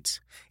websites.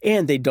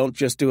 And they don't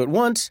just do it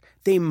once,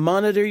 they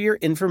monitor your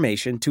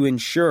information to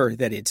ensure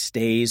that it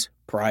stays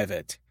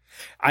private.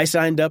 I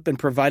signed up and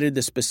provided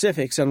the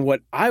specifics on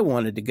what I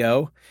wanted to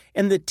go,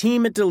 and the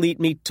team at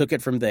Delete Me took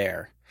it from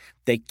there.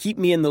 They keep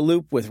me in the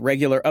loop with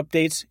regular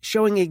updates,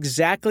 showing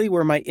exactly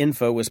where my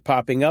info was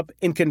popping up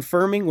and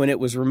confirming when it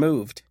was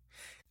removed.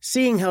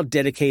 Seeing how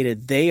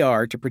dedicated they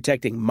are to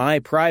protecting my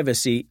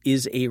privacy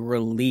is a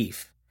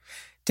relief.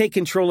 Take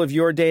control of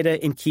your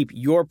data and keep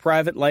your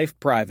private life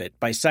private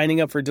by signing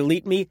up for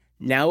Delete Me,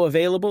 now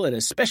available at a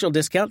special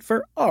discount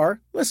for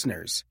our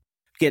listeners.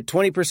 Get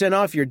 20%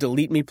 off your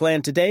Delete Me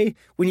plan today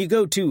when you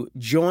go to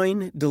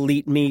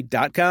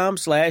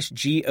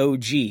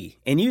joindeleteme.com/GOG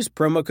and use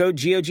promo code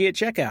GOG at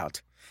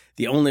checkout.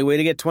 The only way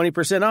to get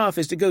 20% off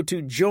is to go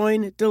to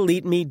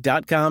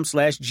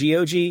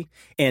joindeleteme.com/GOG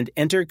and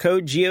enter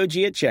code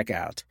GOG at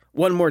checkout.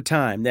 One more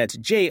time, that's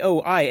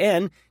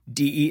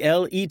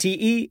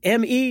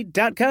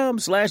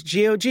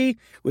joindeleteme.com/GOG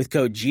with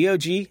code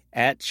GOG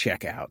at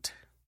checkout.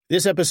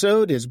 This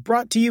episode is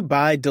brought to you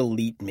by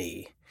Delete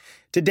Me.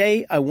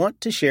 Today, I want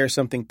to share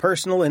something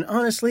personal and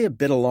honestly a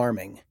bit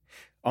alarming.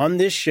 On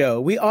this show,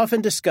 we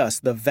often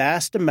discuss the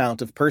vast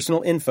amount of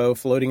personal info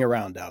floating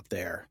around out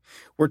there.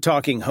 We're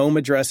talking home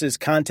addresses,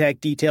 contact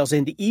details,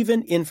 and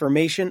even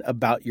information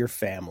about your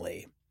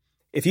family.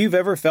 If you've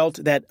ever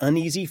felt that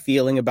uneasy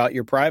feeling about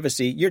your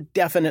privacy, you're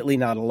definitely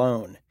not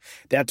alone.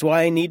 That's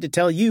why I need to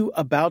tell you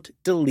about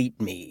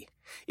Delete Me.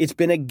 It's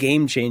been a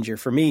game changer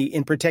for me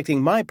in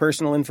protecting my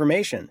personal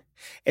information.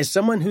 As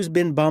someone who's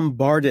been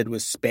bombarded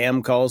with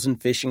spam calls and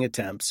phishing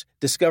attempts,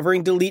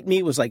 discovering Delete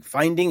Me was like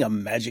finding a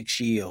magic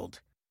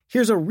shield.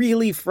 Here's a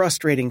really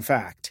frustrating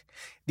fact.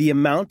 The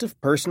amount of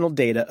personal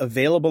data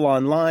available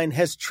online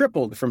has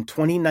tripled from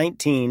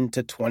 2019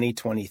 to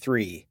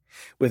 2023.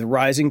 With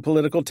rising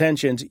political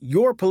tensions,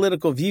 your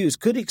political views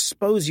could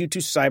expose you to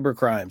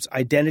cybercrimes,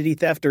 identity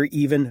theft, or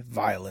even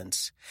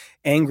violence.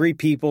 Angry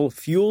people,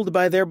 fueled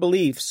by their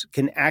beliefs,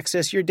 can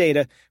access your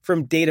data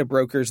from data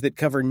brokers that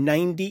cover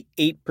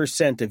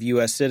 98% of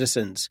U.S.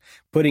 citizens,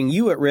 putting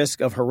you at risk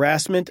of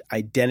harassment,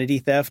 identity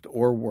theft,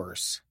 or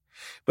worse.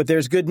 But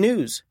there's good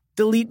news.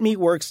 Delete Me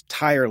works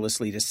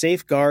tirelessly to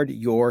safeguard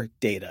your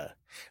data.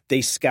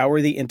 They scour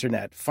the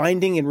internet,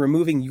 finding and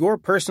removing your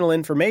personal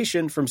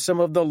information from some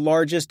of the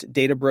largest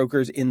data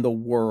brokers in the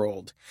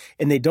world.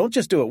 And they don't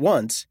just do it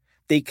once,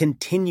 they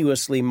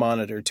continuously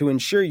monitor to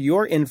ensure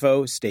your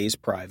info stays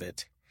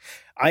private.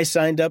 I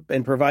signed up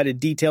and provided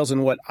details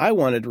on what I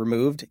wanted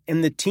removed,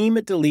 and the team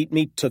at Delete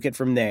Me took it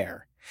from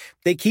there.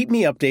 They keep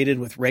me updated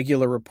with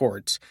regular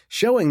reports,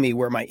 showing me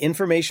where my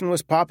information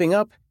was popping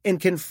up and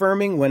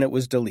confirming when it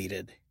was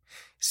deleted.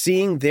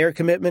 Seeing their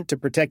commitment to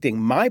protecting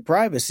my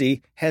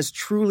privacy has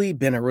truly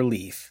been a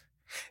relief.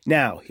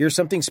 Now, here's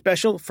something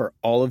special for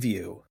all of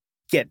you.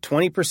 Get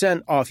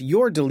 20% off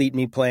your Delete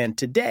Me plan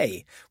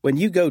today when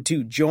you go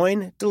to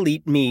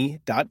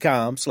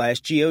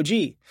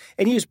joindeleteme.com/GOG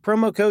and use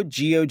promo code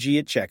GOG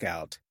at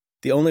checkout.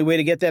 The only way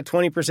to get that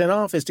 20%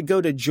 off is to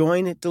go to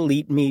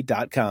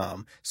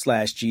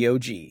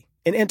joindeleteme.com/GOG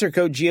and enter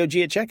code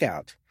GOG at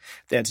checkout.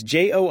 That's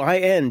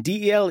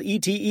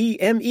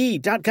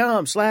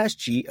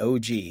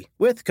joindeleteme.com/GOG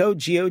with code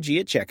GOG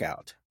at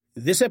checkout.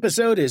 This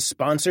episode is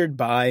sponsored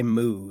by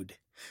Mood.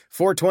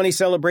 420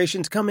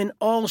 celebrations come in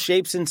all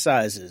shapes and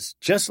sizes,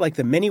 just like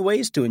the many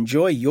ways to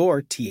enjoy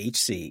your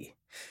THC.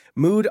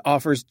 Mood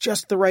offers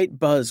just the right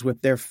buzz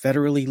with their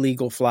federally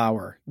legal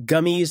flower,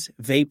 gummies,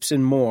 vapes,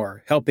 and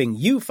more, helping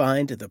you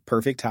find the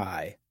perfect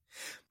high.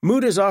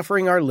 Mood is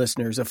offering our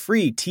listeners a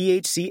free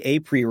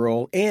THCA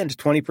pre-roll and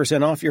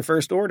 20% off your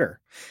first order.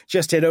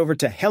 Just head over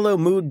to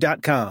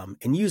HelloMood.com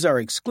and use our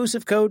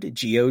exclusive code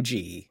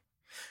GOG.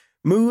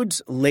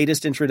 Mood's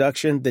latest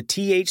introduction, the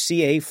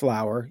THCA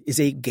flower, is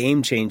a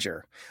game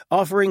changer,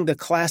 offering the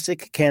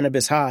classic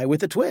cannabis high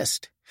with a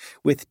twist.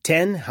 With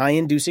 10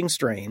 high-inducing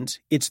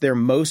strains, it's their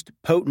most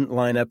potent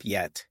lineup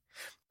yet.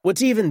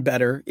 What's even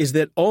better is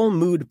that all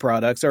Mood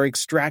products are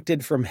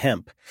extracted from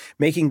hemp,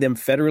 making them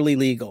federally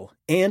legal,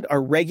 and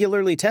are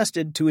regularly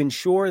tested to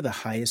ensure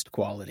the highest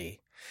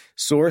quality.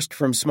 Sourced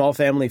from small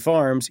family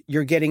farms,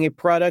 you're getting a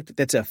product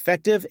that's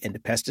effective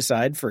and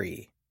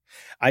pesticide-free.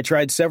 I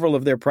tried several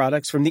of their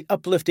products, from the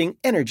uplifting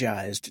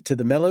Energized to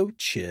the mellow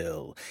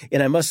Chill,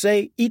 and I must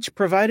say, each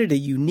provided a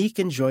unique,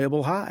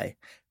 enjoyable high.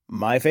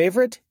 My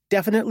favorite?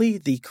 definitely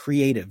the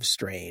creative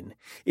strain.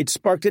 It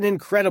sparked an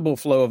incredible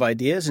flow of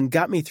ideas and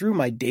got me through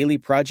my daily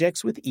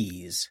projects with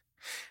ease.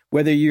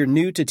 Whether you're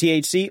new to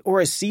THC or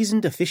a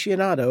seasoned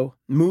aficionado,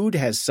 Mood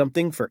has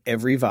something for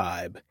every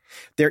vibe.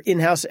 Their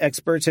in-house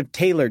experts have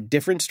tailored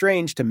different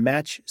strains to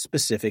match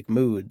specific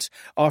moods,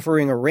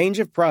 offering a range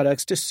of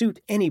products to suit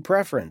any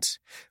preference.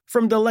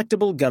 From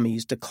delectable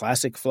gummies to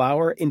classic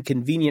flower and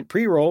convenient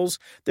pre-rolls,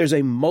 there's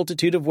a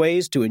multitude of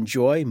ways to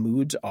enjoy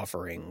Mood's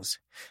offerings.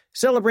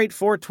 Celebrate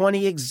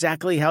 420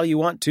 exactly how you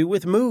want to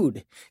with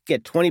Mood.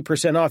 Get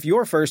 20% off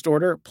your first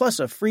order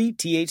plus a free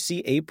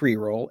THCA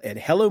pre-roll at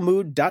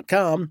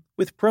HelloMood.com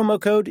with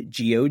promo code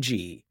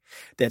GOG.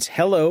 That's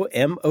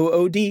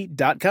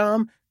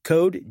HelloMood.com,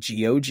 code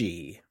GOG.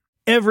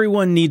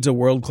 Everyone needs a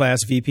world-class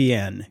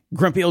VPN.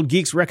 Grumpy Old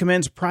Geeks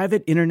recommends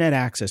private internet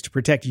access to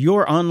protect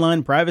your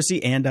online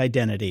privacy and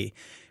identity.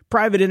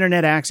 Private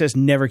internet access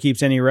never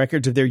keeps any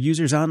records of their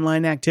users'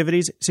 online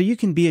activities, so you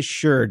can be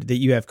assured that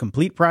you have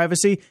complete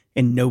privacy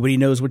and nobody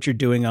knows what you're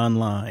doing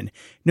online.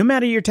 No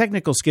matter your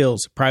technical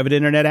skills, private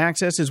internet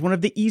access is one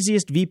of the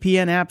easiest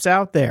VPN apps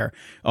out there.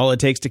 All it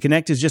takes to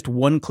connect is just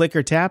one click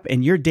or tap,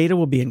 and your data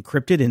will be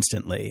encrypted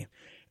instantly.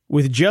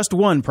 With just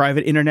one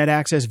private internet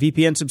access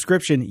VPN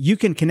subscription, you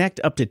can connect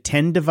up to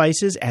 10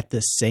 devices at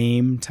the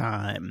same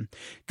time.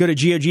 Go to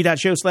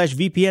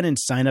GOG.show/VPN and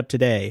sign up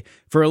today.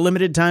 For a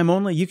limited time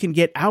only, you can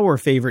get our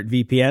favorite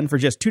VPN for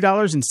just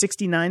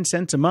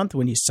 $2.69 a month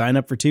when you sign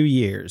up for 2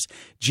 years.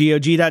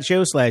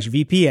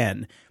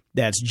 GOG.show/VPN.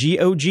 That's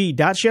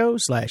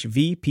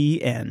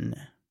GOG.show/VPN.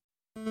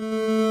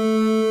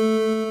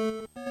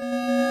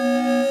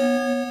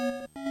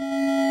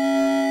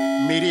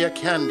 Media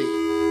Candy.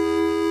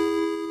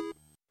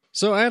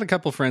 So I had a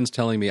couple friends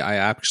telling me I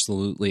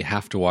absolutely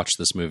have to watch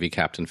this movie,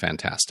 Captain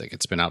Fantastic.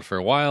 It's been out for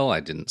a while. I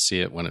didn't see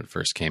it when it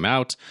first came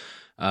out.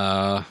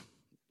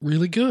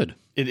 Really good.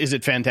 Is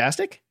it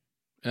fantastic?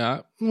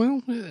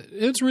 Well,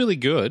 it's really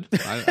good.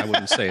 I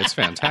wouldn't say it's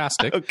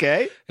fantastic.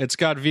 Okay. It's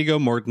got Viggo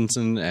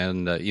Mortensen,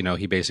 and,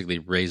 he basically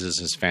raises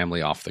his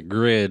family off the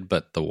grid,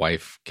 but the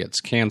wife gets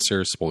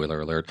cancer,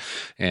 spoiler alert,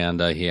 and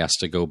he has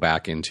to go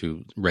back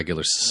into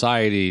regular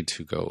society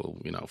to go,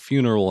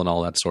 funeral and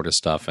all that sort of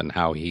stuff, and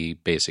how he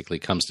basically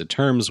comes to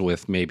terms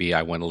with maybe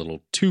I went a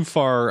little too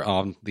far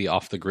on the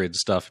off-the-grid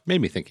stuff.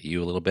 Made me think of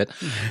you a little bit,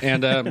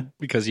 and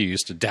because you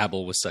used to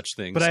dabble with such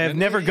things. But I have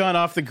never gone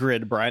off the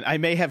grid, Brian. I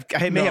may have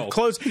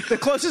closed. The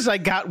closest I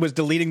got was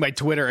deleting my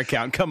Twitter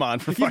account. Come on,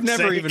 for fuck's sake. You've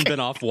never even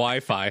been off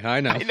Wi-Fi. I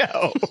know. I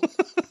know.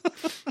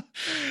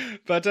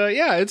 But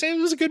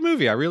it was a good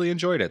movie. I really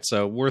enjoyed it.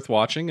 So worth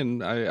watching.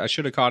 And I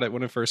should have caught it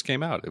when it first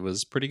came out. It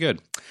was pretty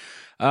good.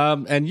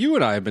 And you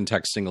and I have been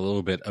texting a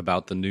little bit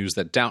about the news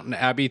that Downton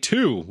Abbey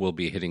 2 will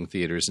be hitting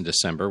theaters in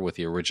December with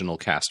the original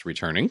cast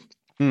returning.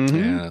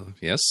 Mm-hmm.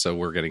 Yes, so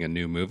we're getting a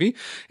new movie.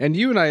 And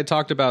you and I had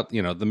talked about,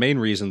 the main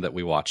reason that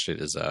we watched it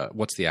is,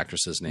 what's the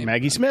actress's name?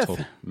 Maggie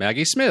Smith.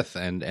 Maggie Smith.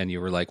 And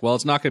you were like, well,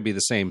 it's not going to be the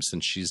same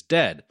since she's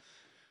dead.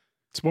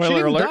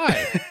 Spoiler alert.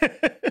 Die.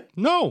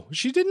 No,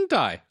 she didn't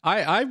die.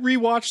 I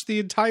rewatched the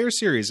entire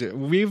series.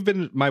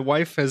 My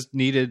wife has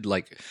needed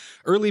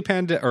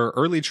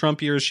early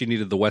Trump years. She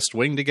needed The West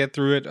Wing to get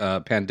through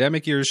it.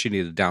 Pandemic years, she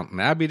needed Downton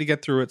Abbey to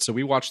get through it. So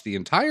we watched the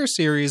entire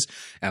series.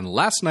 And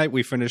last night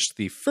we finished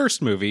the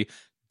first movie.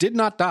 Did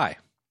not die.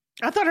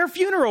 I thought her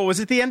funeral was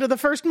at the end of the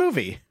first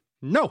movie.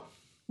 No.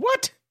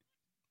 What?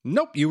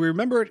 Nope. You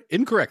remember it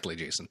incorrectly,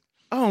 Jason.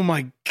 Oh,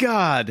 my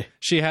God.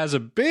 She has a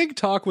big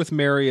talk with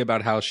Mary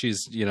about how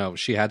she's,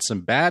 she had some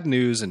bad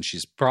news and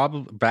she's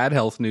probably bad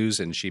health news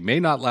and she may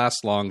not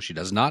last long. She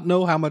does not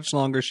know how much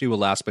longer she will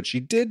last, but she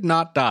did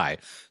not die.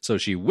 So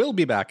she will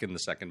be back in the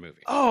second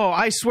movie. Oh,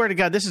 I swear to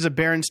God, this is a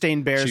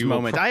Berenstain Bears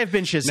moment. I have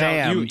been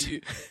Shazammed. Now,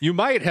 you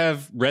might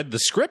have read the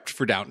script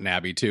for Downton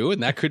Abbey 2,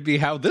 and that could be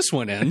how this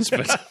one ends.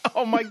 But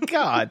oh, my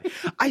God.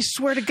 I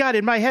swear to God,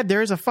 in my head,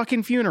 there is a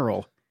fucking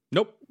funeral.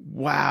 Nope.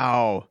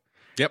 Wow.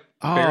 Yep.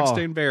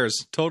 Berenstain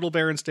Bears. Total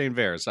Berenstain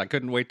Bears. I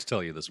couldn't wait to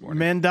tell you this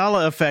morning.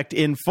 Mandela effect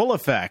in full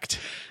effect.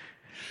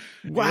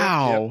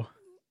 Wow.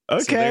 Yep.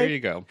 Okay. So there you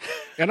go.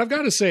 And I've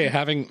got to say,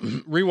 having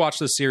rewatched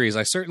the series,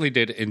 I certainly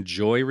did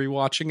enjoy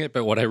rewatching it.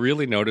 But what I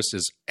really noticed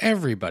is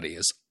everybody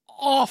is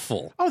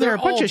awful. Oh, they're a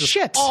bunch of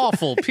shits.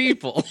 Awful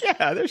people.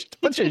 Yeah, they're just a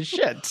bunch of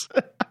shits.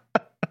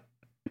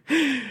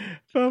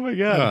 Oh, my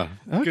God.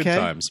 Okay. Good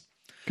times.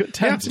 Good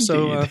times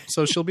indeed.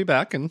 So she'll be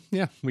back, and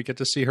we get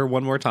to see her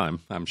one more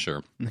time, I'm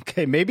sure.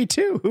 Okay, maybe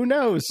two. Who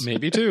knows?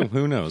 Maybe two.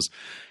 Who knows?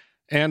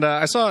 And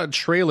I saw a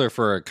trailer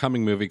for a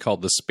coming movie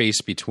called The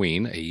Space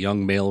Between. A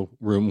young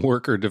mailroom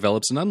worker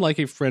develops an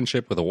unlikely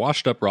friendship with a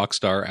washed-up rock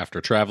star after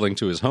traveling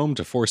to his home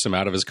to force him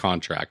out of his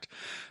contract.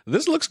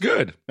 This looks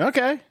good.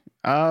 Okay,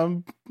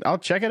 I'll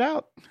check it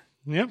out.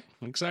 Yep,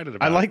 I'm excited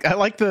about it. I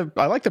like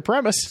the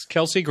premise.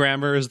 Kelsey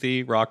Grammer is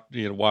the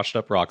washed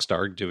up rock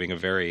star doing a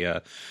very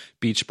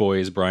Beach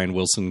Boys, Brian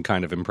Wilson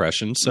kind of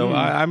impression. So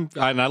I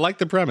like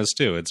the premise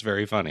too. It's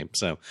very funny.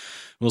 So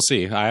we'll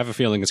see. I have a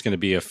feeling it's going to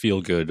be a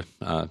feel good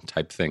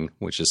type thing,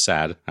 which is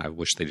sad. I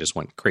wish they just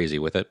went crazy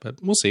with it,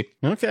 but we'll see.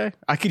 Okay,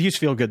 I could use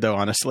feel good though,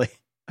 honestly.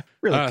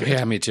 Really good.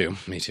 Yeah, me too.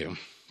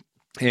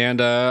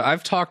 And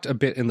I've talked a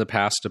bit in the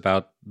past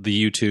about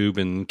the YouTube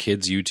and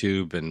kids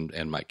YouTube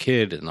and my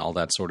kid and all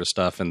that sort of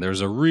stuff. And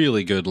there's a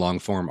really good long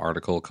form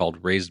article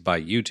called Raised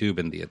by YouTube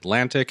in The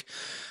Atlantic.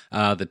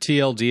 The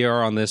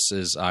TLDR on this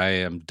is I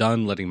am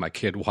done letting my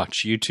kid watch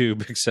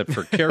YouTube except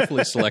for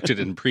carefully selected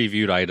and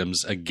previewed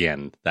items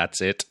again.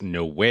 That's it.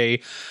 No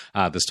way.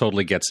 This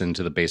totally gets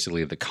into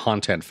basically the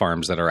content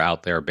farms that are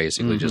out there,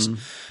 basically just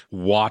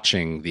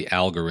watching the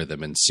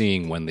algorithm and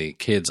seeing when the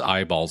kid's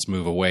eyeballs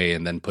move away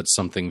and then put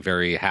something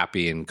very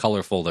happy and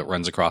colorful that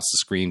runs across the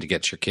screen to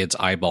get your kid's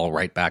eyeball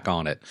right back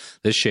on it.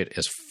 This shit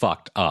is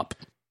fucked up.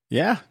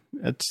 Yeah,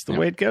 that's the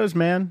way it goes,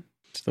 man.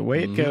 It's the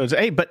way it goes.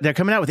 Hey, but they're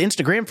coming out with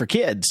Instagram for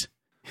kids.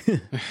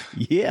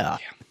 Yeah.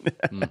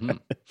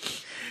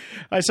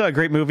 I saw a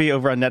great movie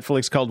over on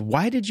Netflix called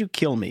Why Did You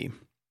Kill Me?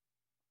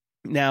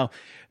 Now,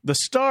 the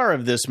star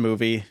of this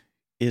movie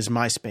is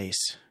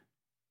MySpace.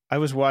 I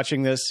was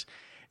watching this,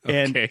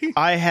 and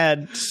I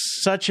had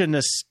such a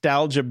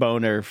nostalgia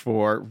boner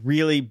for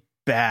really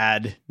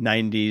bad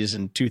 90s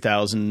and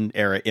 2000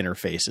 era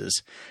interfaces.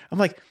 I'm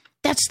like,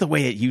 that's the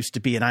way it used to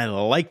be, and I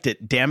liked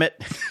it, damn it.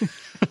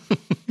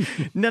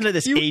 None of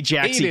this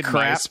Ajaxy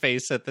crap.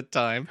 MySpace at the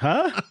time.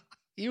 Huh?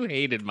 You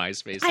hated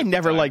MySpace. I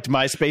never liked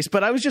MySpace,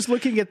 but I was just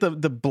looking at the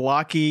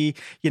blocky,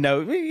 you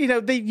know,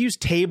 they use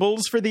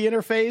tables for the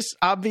interface,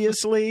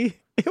 obviously.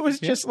 It was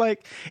just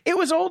like, it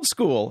was old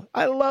school.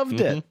 I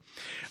loved it.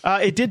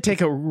 It did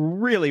take a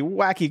really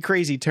wacky,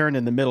 crazy turn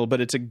in the middle,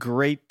 but it's a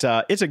great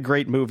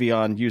movie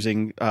on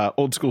using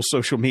old school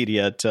social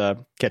media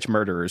to catch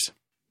murderers.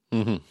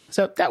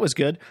 So that was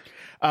good.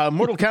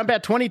 Mortal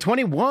Kombat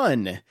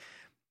 2021.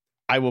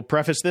 I will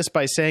preface this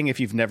by saying if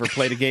you've never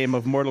played a game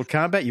of Mortal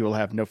Kombat, you will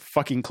have no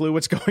fucking clue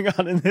what's going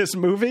on in this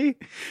movie.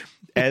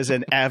 As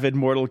an avid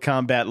Mortal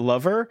Kombat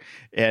lover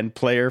and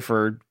player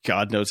for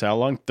God knows how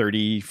long,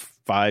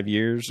 35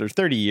 years or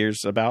 30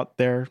 years about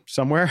there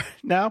somewhere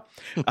now.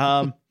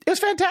 It was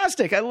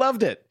fantastic. I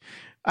loved it.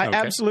 I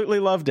absolutely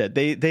loved it.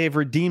 They've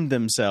redeemed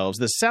themselves.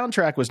 The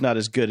soundtrack was not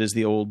as good as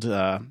the old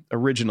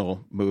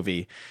original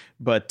movie,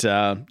 but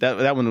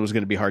that one was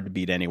going to be hard to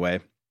beat anyway.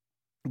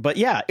 But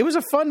yeah, it was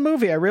a fun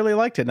movie. I really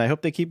liked it, and I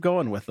hope they keep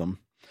going with them.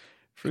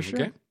 For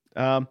sure.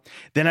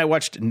 Then I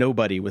watched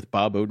Nobody with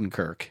Bob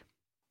Odenkirk.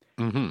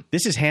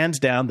 This is hands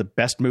down the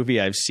best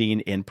movie I've seen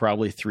in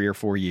probably 3 or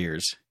 4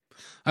 years.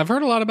 I've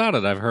heard a lot about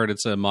it. I've heard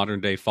it's a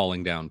modern day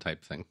Falling Down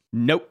type thing.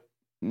 Nope.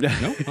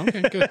 No?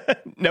 Okay, good.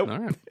 Nope. All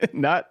right.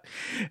 Not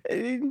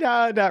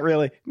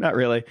really. Not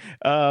really.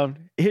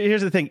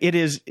 Here's the thing. It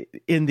is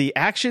in the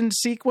action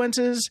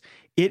sequences.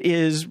 It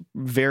is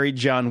very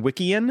John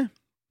Wickian.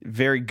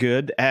 Very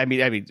good. I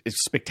mean,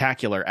 it's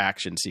spectacular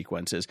action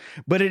sequences,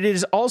 but it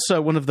is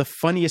also one of the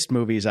funniest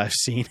movies I've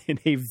seen in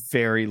a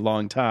very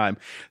long time.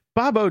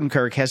 Bob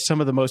Odenkirk has some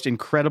of the most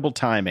incredible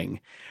timing.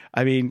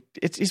 I mean,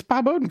 it's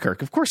Bob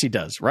Odenkirk. Of course he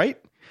does, right?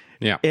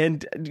 Yeah.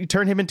 And you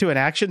turn him into an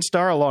action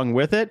star along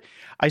with it.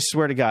 I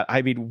swear to God.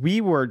 I mean,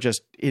 we were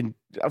just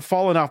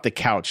falling off the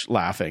couch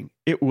laughing.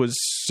 It was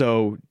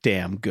so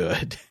damn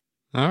good.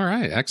 All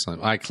right,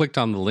 excellent. I clicked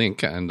on the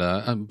link, and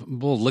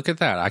well, look at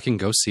that. I can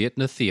go see it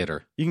in a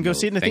theater. You can go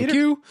see it in a theater? Thank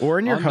you. Or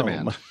in your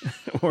home.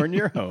 Or in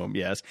your home,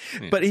 yes.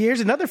 Yeah. But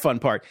here's another fun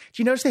part.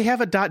 Do you notice they have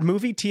a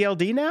 .movie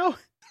TLD now?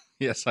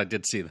 Yes, I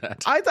did see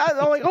that. I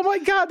thought, like, oh my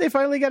God, they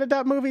finally got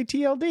a .movie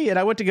TLD. And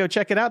I went to go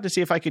check it out to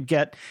see if I could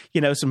get,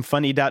 some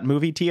funny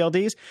 .movie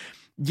TLDs.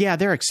 Yeah,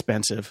 they're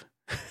expensive.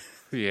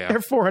 Yeah. They're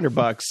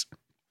 $400.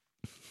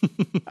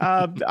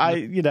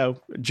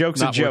 Joke's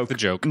not a joke. Worth the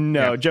joke.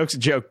 No, joke's a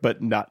joke,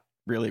 but not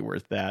really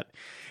worth that.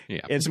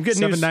 Yeah. And some good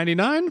news.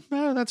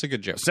 $7.99? That's a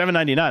good joke.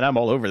 $7.99. I'm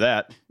all over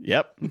that.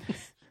 Yep.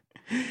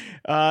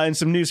 And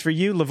some news for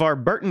you.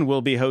 LeVar Burton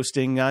will be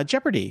hosting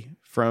Jeopardy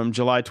from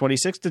July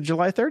 26th to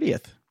July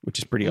 30th, which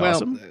is pretty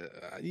awesome.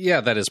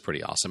 Yeah, that is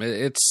pretty awesome.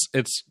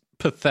 It's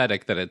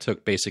pathetic that it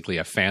took basically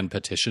a fan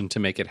petition to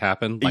make it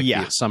happen.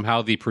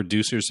 Somehow the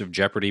producers of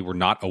Jeopardy were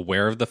not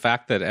aware of the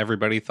fact that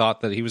everybody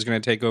thought that he was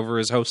going to take over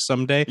as host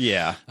someday.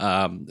 Yeah.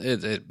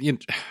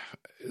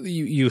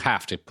 You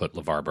have to put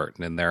LeVar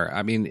Burton in there.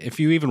 I mean, if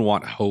you even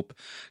want hope,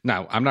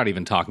 now I'm not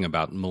even talking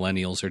about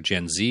millennials or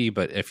Gen Z,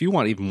 but if you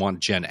even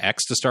want Gen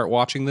X to start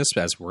watching this,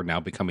 as we're now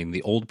becoming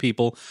the old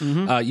people,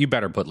 you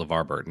better put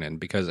LeVar Burton in,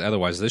 because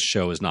otherwise this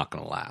show is not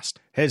going to last.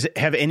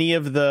 Have any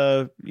of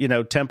the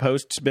temp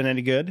hosts been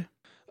any good?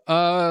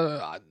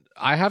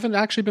 I haven't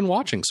actually been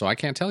watching, so I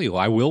can't tell you.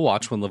 I will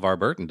watch when LeVar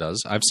Burton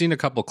does. I've seen a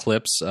couple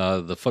clips.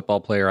 The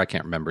football player, I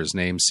can't remember his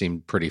name,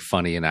 seemed pretty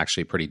funny and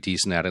actually pretty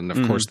decent at it. And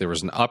of course, there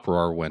was an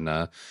uproar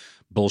when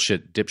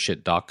bullshit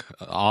dipshit Doc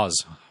Oz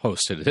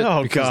hosted it.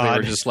 Oh, because God. they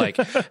were just like,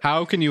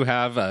 how can you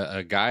have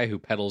a guy who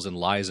peddles in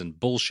lies and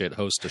bullshit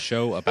host a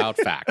show about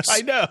facts?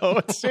 I know.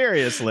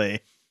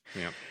 Seriously.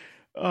 Yeah.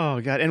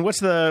 Oh, God. And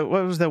what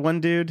was the one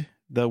dude?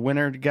 The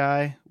winner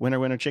guy,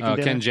 winner chicken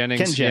dinner? Ken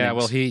Jennings. Yeah,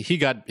 well, he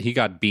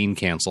got Bean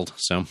canceled.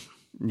 So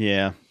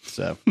yeah.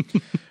 So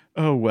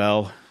oh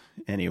well.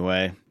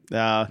 Anyway,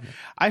 I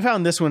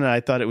found this one and I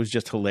thought it was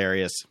just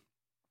hilarious.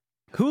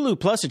 Hulu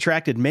Plus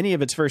attracted many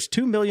of its first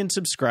 2 million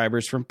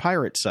subscribers from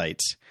pirate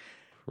sites.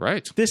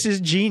 Right. This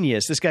is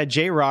genius. This guy,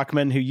 Jay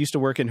Rockman, who used to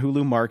work in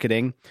Hulu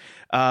marketing,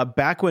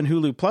 back when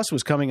Hulu Plus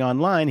was coming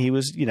online, he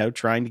was,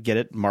 trying to get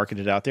it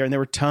marketed out there. And there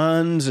were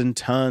tons and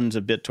tons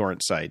of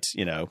BitTorrent sites,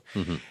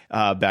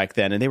 back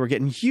then. And they were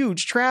getting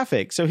huge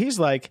traffic. So he's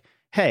like,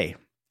 hey,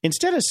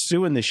 instead of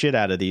suing the shit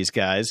out of these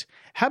guys,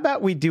 how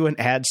about we do an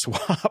ad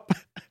swap?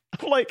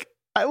 I'm like,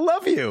 I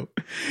love you.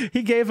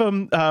 He gave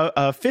him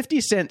a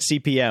 50-cent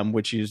CPM,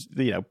 which is,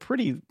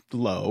 pretty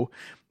low.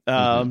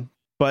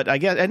 But I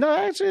guess, and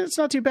no, it's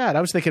not too bad.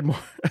 I was thinking more,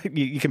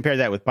 you compare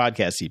that with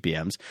podcast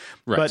CPMs,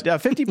 right.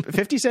 But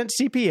 50 cent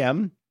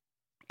CPM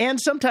and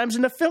sometimes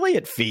an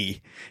affiliate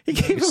fee. He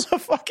gave him a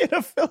fucking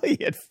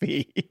affiliate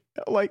fee.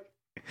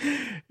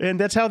 And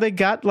that's how they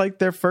got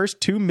their first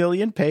 2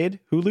 million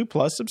paid Hulu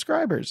Plus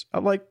subscribers.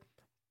 I'm like,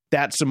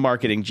 that's some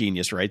marketing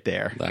genius right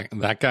there.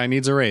 That guy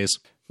needs a raise.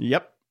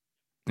 Yep.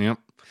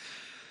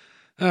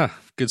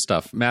 Good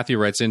stuff. Matthew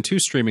writes in, 2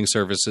 streaming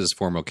services,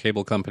 former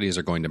cable companies,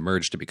 are going to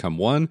merge to become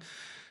one.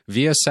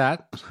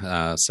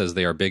 Viasat says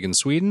they are big in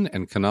Sweden,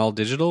 and Canal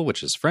Digital,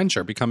 which is French,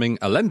 are becoming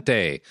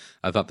Allente.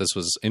 I thought this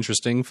was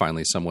interesting.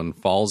 Finally, someone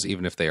falls,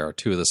 even if they are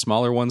 2 of the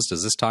smaller ones.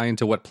 Does this tie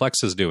into what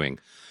Plex is doing?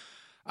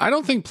 I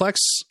don't think Plex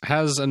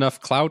has enough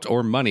clout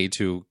or money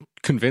to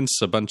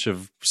convince a bunch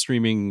of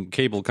streaming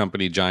cable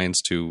company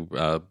giants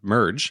to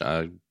merge.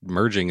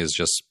 Merging is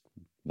just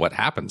what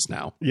happens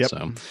now. Yep.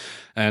 So,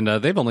 and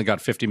they've only got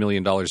 $50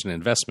 million in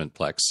investment,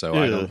 Plex. So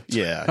I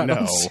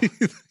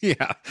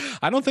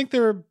don't think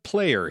they're a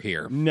player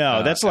here.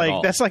 No, that's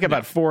like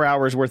about 4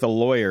 hours worth of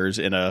lawyers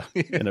in a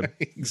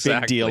exactly.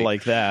 big deal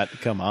like that.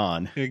 Come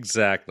on.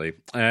 Exactly.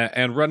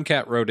 And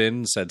Runcat wrote in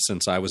and said,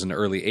 since I was an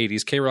early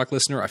 80s K-Rock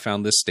listener, I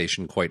found this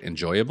station quite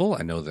enjoyable.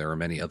 I know there are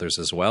many others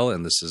as well.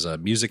 And this is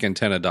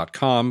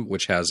musicantenna.com,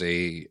 which has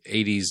a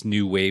 80s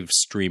new wave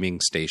streaming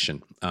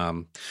station.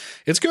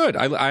 It's good.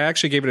 I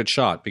actually gave it a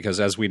shot because,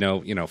 as we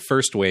know,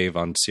 first wave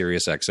on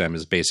Sirius XM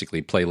is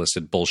basically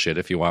playlisted bullshit.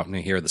 If you want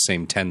to hear the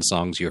same 10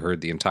 songs you heard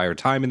the entire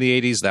time in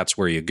the 80s, that's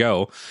where you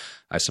go.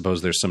 I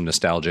suppose there's some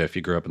nostalgia if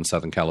you grew up in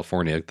Southern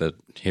California,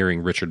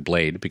 hearing Richard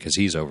Blade because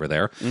he's over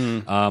there.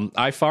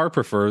 I far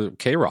prefer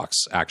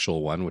K-Rock's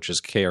actual one, which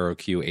is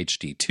KROQ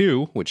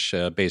HD2, which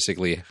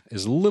basically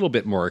is a little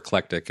bit more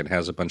eclectic and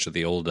has a bunch of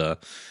the old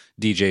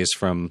DJs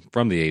from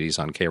the 80s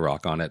on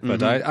K-Rock on it.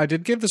 But I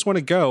did give this one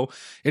a go.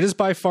 It is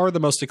by far the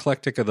most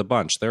eclectic of the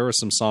bunch. There are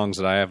some songs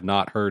that I have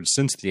not heard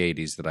since the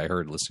 80s that I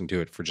heard listening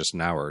to it for just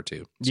an hour or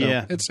two.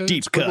 So it's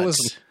deep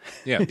cuts.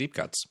 Yeah, deep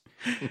cuts.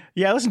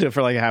 Yeah, I listened to it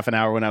for like a half an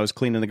hour when I was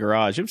cleaning the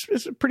garage.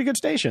 It's a pretty good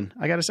station,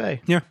 I got to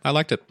say. Yeah, I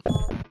liked it.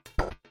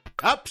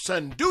 Ups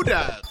and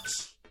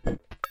doodads.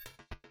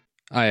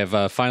 I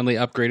have finally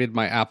upgraded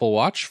my Apple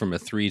Watch from a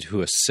 3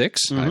 to a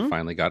 6. I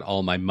finally got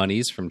all my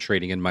monies from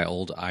trading in my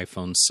old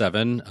iPhone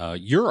 7,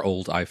 your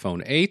old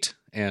iPhone 8,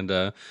 and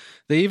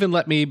they even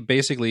let me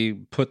basically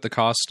put the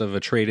cost of a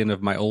trade-in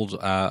of my old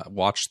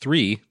Watch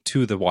 3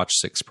 to the Watch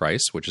 6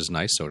 price, which is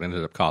nice. So it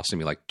ended up costing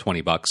me like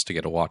 $20 to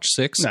get a Watch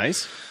 6.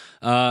 Nice.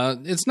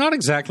 It's not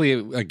exactly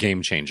a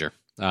game changer.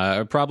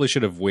 I probably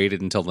should have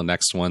waited until the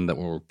next one that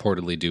will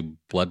reportedly do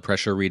blood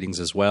pressure readings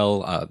as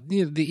well.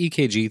 The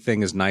EKG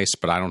thing is nice,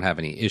 but I don't have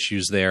any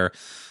issues there.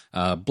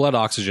 Blood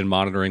oxygen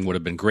monitoring would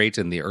have been great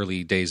in the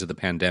early days of the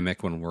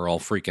pandemic when we're all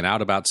freaking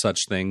out about such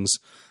things.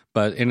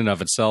 But in and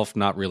of itself,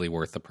 not really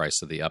worth the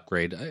price of the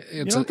upgrade.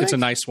 It's a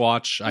nice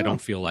watch. I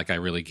don't feel like I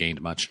really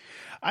gained much.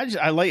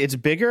 I like it's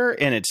bigger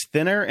and it's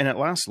thinner and it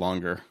lasts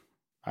longer.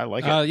 I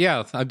like it.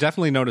 Yeah, I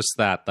definitely noticed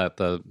that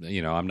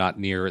I'm not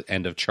near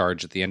end of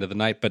charge at the end of the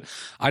night, but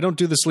I don't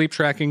do the sleep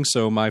tracking,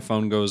 so my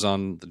phone goes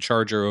on the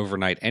charger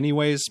overnight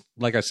anyways.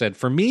 Like I said,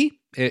 for me,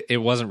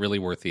 it wasn't really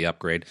worth the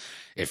upgrade.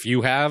 If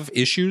you have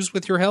issues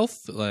with your health,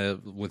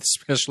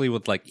 especially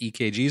with like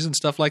EKGs and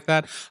stuff like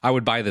that, I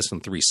would buy this in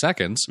 3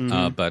 seconds.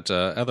 But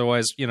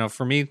otherwise,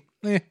 for me,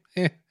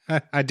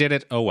 I did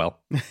it. Oh, well.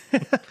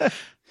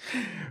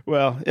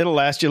 Well, it'll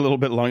last you a little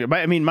bit longer.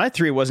 But I mean, my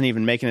 3 wasn't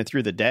even making it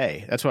through the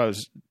day. That's why I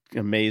was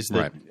amazed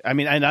that. Right. I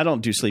mean, and I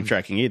don't do sleep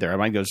tracking either.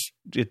 Mine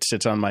it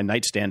sits on my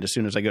nightstand as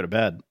soon as I go to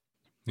bed.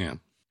 Yeah.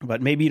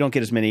 But maybe you don't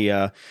get as many.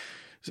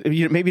 Maybe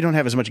you don't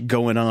have as much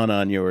going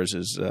on yours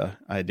as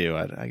I do.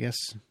 I guess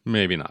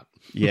maybe not.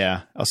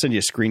 Yeah, I'll send you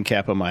a screen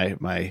cap of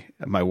my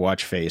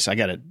watch face. I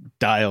got it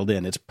dialed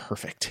in. It's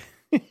perfect.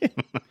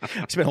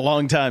 It's been a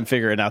long time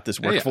figuring out this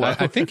workflow.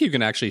 I think you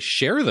can actually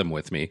share them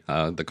with me,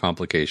 the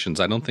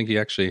complications. I don't think you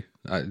actually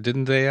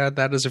didn't they add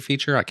that as a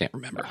feature? I can't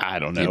remember. I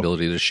don't know. The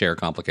ability to share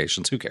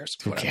complications. Who cares?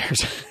 Who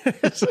cares?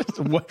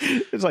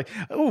 It's like,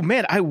 oh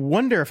man, I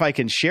wonder if I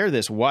can share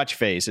this watch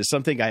face. Is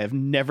something I have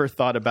never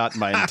thought about in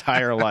my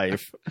entire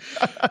life.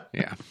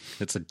 Yeah,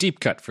 it's a deep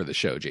cut for the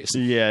show,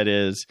 Jason. Yeah, it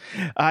is.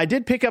 I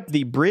did pick up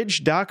the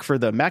bridge dock for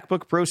the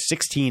MacBook Pro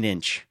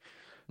 16-inch.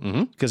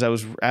 Because I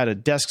was at a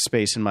desk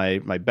space in my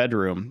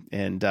bedroom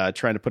and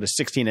trying to put a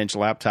 16-inch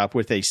laptop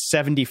with a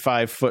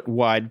 75-foot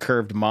wide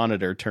curved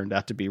monitor turned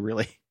out to be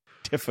really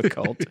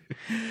difficult.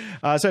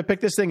 So I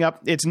picked this thing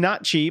up. It's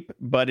not cheap,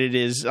 but it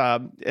is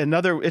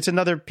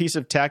another piece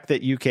of tech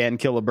that you can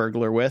kill a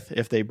burglar with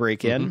if they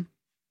break in.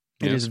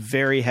 It is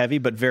very heavy,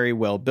 but very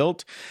well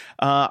built.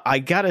 I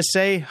gotta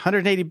say,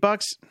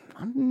 $180.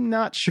 I'm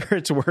not sure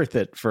it's worth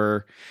it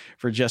for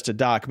just a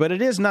dock, but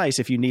it is nice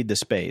if you need the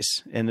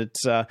space. And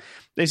it's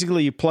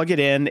basically you plug it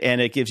in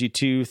and it gives you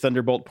 2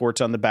 Thunderbolt ports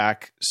on the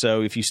back.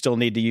 So if you still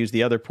need to use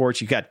the other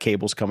ports, you got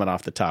cables coming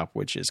off the top,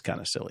 which is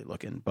kind of silly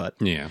looking, but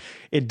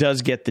it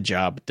does get the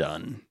job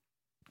done.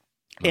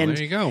 Well, and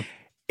there you go.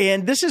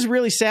 And this is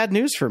really sad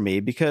news for me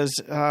because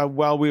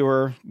while we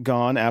were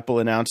gone, Apple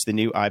announced the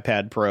new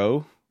iPad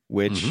Pro,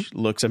 which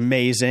looks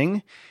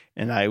amazing.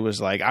 And I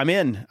was like, I'm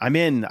in,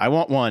 I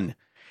want one.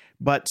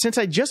 But since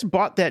I just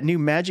bought that new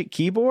Magic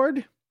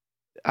Keyboard,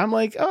 I'm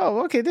like,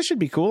 oh, okay, this should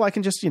be cool. I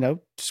can just,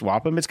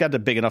 swap them. It's got the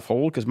big enough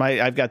hole because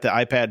I've got the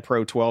iPad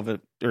Pro 12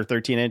 or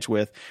 13 inch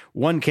with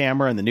 1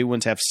 camera, and the new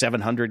ones have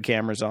 700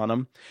 cameras on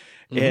them.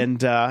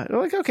 And I'm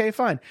like, okay,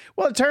 fine.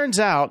 Well, it turns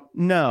out,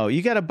 no,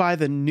 you got to buy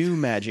the new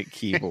Magic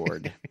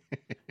Keyboard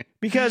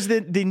because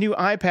the new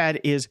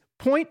iPad is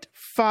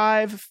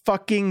 0.5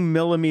 fucking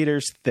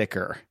millimeters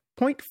thicker.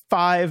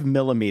 0.5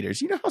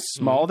 millimeters. You know how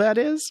small that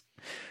is?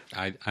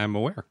 I'm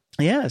aware.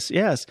 Yes.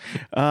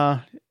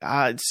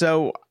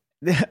 So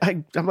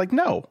I'm like,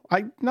 no,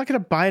 I'm not going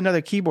to buy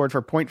another keyboard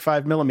for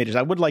 0.5 millimeters.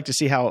 I would like to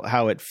see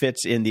how it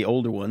fits in the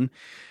older one.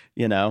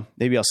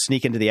 Maybe I'll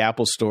sneak into the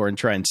Apple store and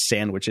try and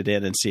sandwich it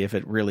in and see if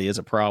it really is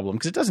a problem,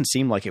 because it doesn't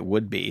seem like it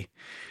would be.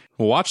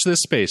 Watch this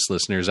space,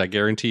 listeners. I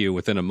guarantee you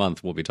within a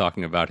month we'll be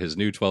talking about his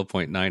new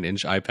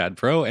 12.9-inch iPad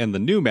Pro and the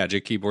new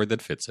Magic Keyboard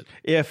that fits it.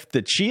 If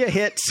the Chia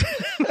hits,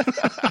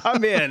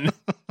 I'm in.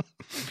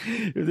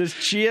 If this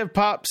Chia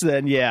pops,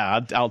 then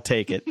I'll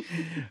take it.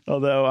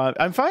 Although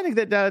I'm finding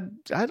that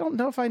I don't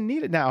know if I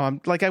need it now.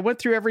 I'm like, I went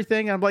through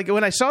everything. I'm like,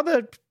 when I saw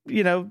the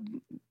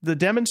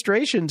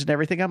demonstrations and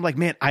everything, I'm like,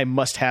 man, I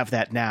must have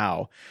that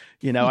now.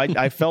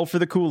 I fell for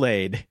the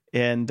Kool-Aid.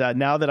 And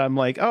now that I'm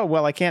like, oh,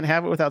 well, I can't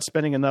have it without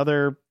spending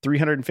another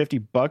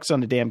 $350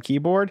 on a damn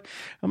keyboard.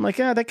 I'm like,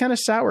 that kind of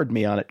soured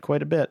me on it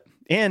quite a bit.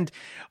 And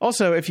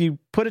also, if you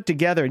put it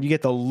together and you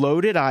get the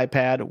loaded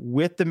iPad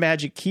with the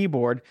Magic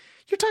Keyboard,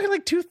 you're talking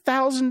like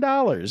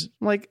 $2,000.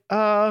 Like,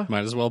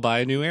 might as well buy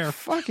a new Air.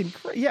 Fucking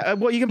yeah.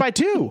 Well, you can buy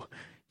 2. You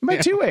can buy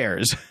 2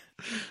 Airs.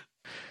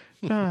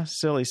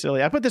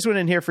 Silly. I put this one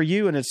in here for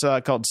you, and it's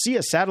called See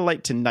a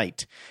Satellite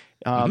Tonight.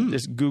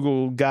 This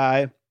Google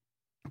guy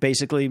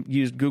basically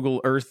used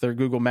Google Earth or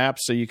Google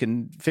Maps so you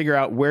can figure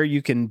out where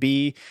you can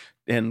be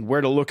and where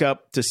to look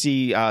up to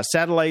see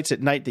satellites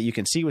at night that you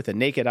can see with the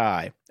naked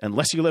eye,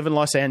 unless you live in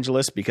Los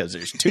Angeles because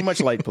there's too much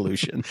light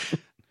pollution.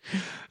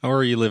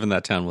 Or you live in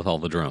that town with all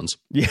the drones.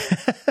 Yeah,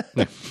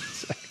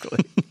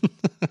 exactly.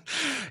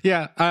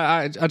 Yeah,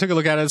 I took a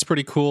look at it. It's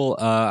pretty cool.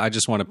 I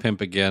just want to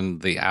pimp again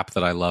the app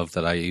that I love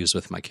that I use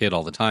with my kid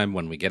all the time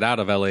when we get out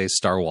of LA,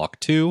 Star Walk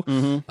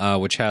 2,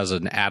 which has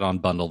an add-on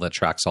bundle that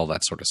tracks all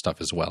that sort of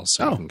stuff as well.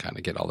 So you can kind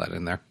of get all that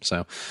in there.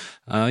 So,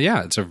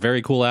 it's a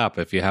very cool app.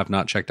 If you have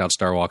not checked out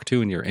Star Walk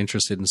 2 and you're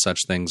interested in such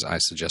things, I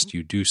suggest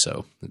you do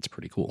so. It's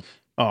pretty cool.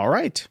 All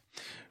right.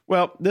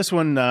 Well, this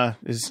one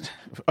is,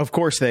 of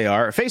course they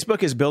are.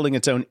 Facebook is building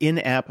its own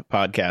in-app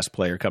podcast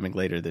player coming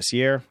later this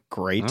year.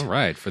 Great. All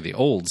right, for the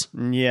olds.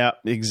 Yeah,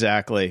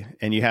 exactly.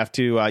 And you have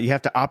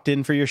to opt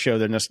in for your show.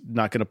 They're just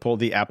not going to pull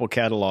the Apple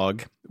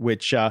catalog,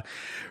 which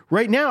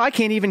right now I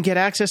can't even get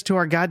access to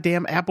our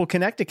goddamn Apple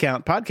Connect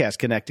account, Podcast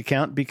Connect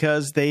account,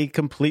 because they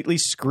completely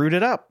screwed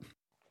it up.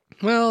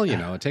 Well,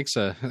 it takes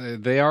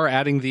they are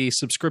adding the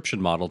subscription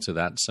model to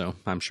that, so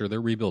I'm sure they're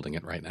rebuilding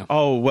it right now.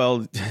 Oh,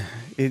 well,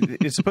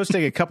 it's supposed to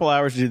take a couple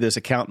hours to do this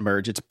account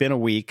merge. It's been a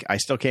week. I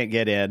still can't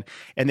get in.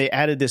 And they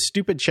added this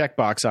stupid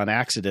checkbox on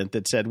accident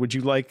that said, would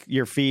you like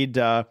your feed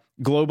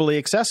globally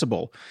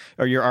accessible,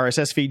 or your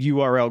RSS feed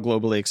URL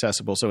globally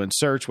accessible? So in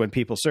search, when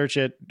people search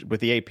it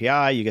with the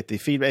API, you get the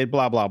feed,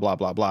 blah, blah, blah,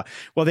 blah, blah.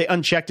 Well, they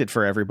unchecked it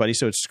for everybody,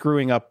 so it's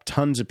screwing up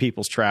tons of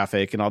people's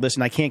traffic and all this.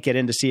 And I can't get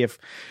in to see if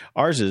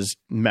ours is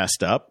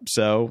messed up.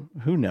 So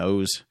who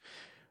knows?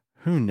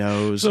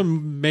 So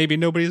maybe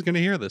nobody's going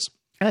to hear this.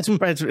 That's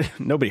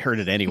nobody heard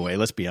it anyway.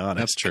 Let's be honest.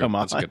 That's true. Come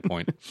on. That's a good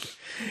point.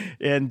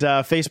 And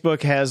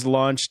Facebook has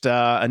launched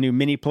a new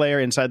mini player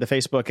inside the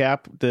Facebook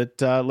app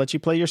that lets you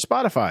play your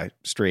Spotify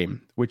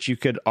stream, which you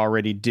could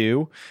already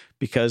do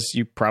because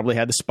you probably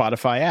had the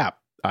Spotify app.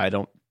 I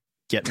don't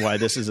get why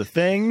this is a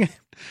thing.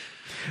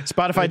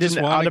 Spotify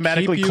didn't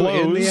automatically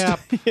close in the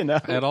app,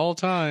 at all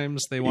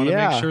times. They want to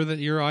make sure that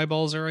your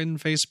eyeballs are in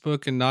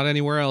Facebook and not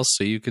anywhere else,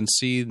 so you can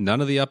see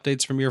none of the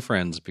updates from your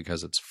friends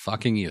because it's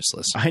fucking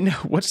useless. I know.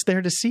 What's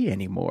there to see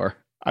anymore?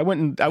 I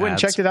went and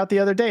checked it out the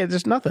other day.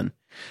 There's nothing.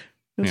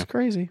 It's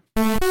crazy.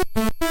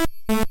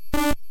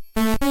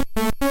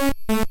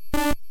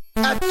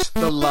 At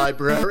the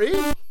library.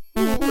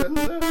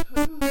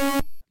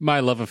 my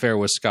love affair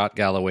with Scott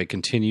Galloway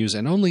continues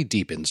and only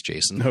deepens,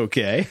 Jason.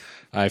 Okay.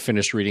 I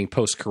finished reading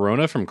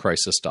Post-Corona From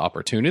Crisis to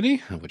Opportunity,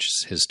 which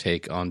is his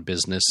take on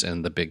business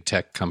and the big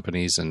tech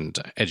companies and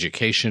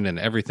education and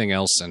everything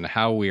else, and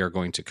how we are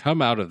going to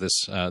come out of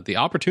this, the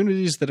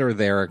opportunities that are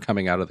there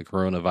coming out of the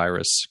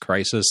coronavirus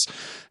crisis,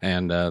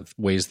 and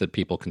ways that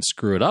people can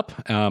screw it up.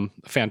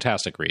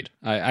 Fantastic read.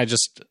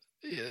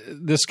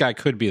 This guy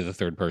could be the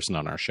third person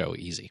on our show,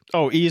 easy.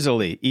 Oh,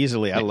 easily.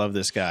 I love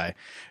this guy.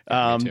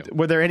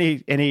 Were there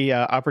any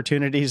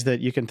opportunities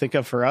that you can think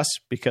of for us?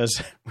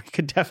 Because we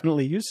could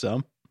definitely use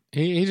some.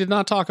 He did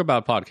not talk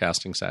about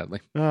podcasting,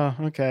 sadly. Oh,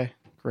 okay.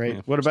 Great.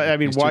 Yeah, what about,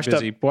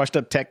 washed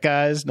up tech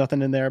guys?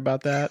 Nothing in there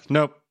about that?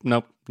 Nope.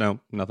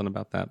 Nothing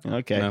about that.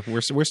 Okay. No,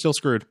 we're still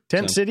screwed.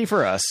 Tent City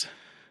for us.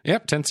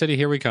 Yep, Tent City,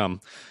 here we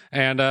come.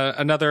 And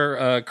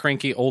another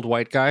cranky old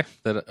white guy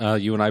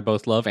that you and I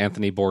both love,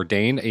 Anthony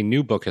Bourdain. A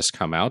new book has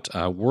come out,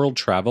 World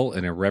Travel,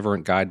 an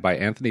Irreverent Guide by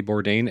Anthony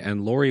Bourdain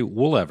and Laurie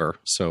Woolever.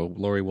 So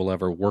Laurie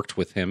Woolever worked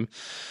with him.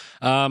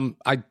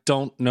 I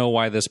don't know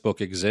why this book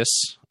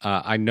exists.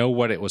 I know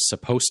what it was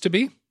supposed to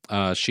be.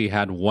 She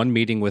had one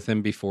meeting with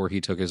him before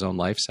he took his own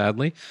life,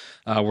 sadly,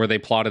 where they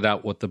plotted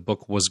out what the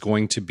book was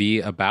going to be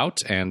about.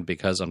 And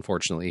because,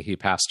 unfortunately, he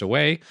passed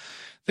away,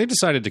 they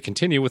decided to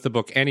continue with the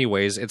book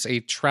anyways. It's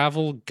a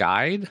travel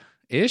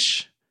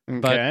guide-ish,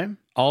 but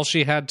all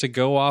she had to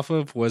go off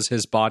of was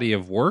his body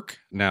of work.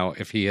 Now,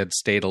 if he had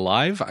stayed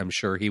alive, I'm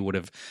sure he would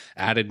have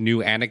added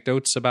new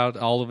anecdotes about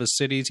all of his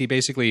cities. He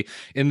basically,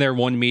 in their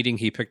one meeting,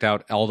 he picked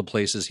out all the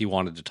places he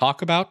wanted to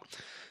talk about.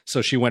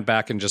 So she went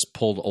back and just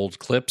pulled old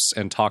clips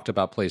and talked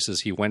about places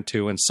he went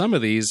to. And some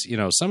of these,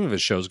 some of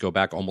his shows go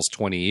back almost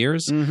 20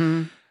 years.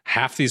 Mm-hmm.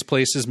 Half these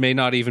places may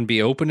not even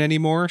be open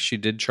anymore. She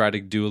did try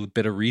to do a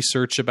bit of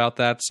research about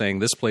that, saying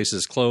this place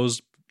is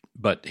closed,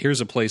 but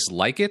here's a place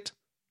like it.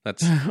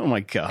 That's oh my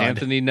God.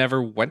 Anthony never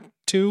went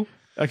to.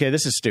 Okay,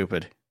 this is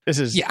stupid. This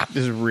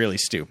is really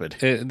stupid.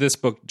 This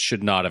book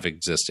should not have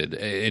existed.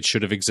 It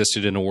should have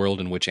existed in a world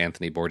in which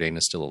Anthony Bourdain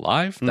is still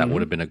alive. That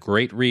would have been a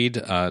great read.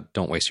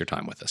 Don't waste your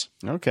time with this.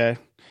 Okay.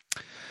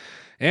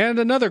 And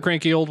another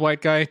cranky old white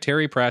guy,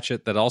 Terry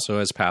Pratchett, that also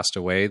has passed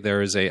away.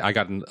 I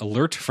got an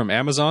alert from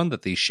Amazon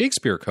that the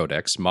Shakespeare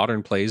Codex,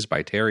 Modern Plays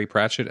by Terry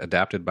Pratchett,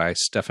 adapted by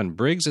Stephen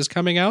Briggs, is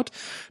coming out,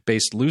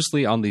 based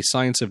loosely on the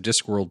Science of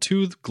Discworld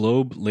 2,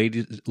 Globe,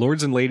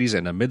 Lords and Ladies,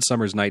 and A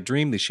Midsummer's Night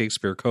Dream. The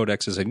Shakespeare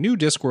Codex is a new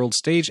Discworld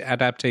stage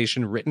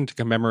adaptation written to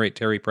commemorate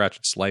Terry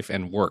Pratchett's life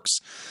and works.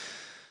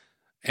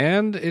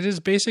 And it is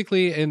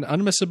basically an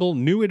unmissable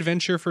new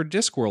adventure for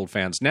Discworld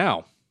fans.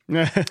 Now,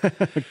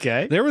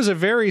 okay. There was a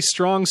very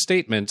strong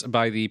statement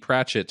by the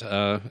Pratchett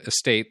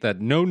estate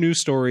that no new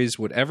stories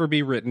would ever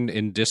be written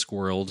in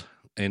Discworld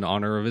in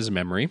honor of his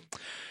memory.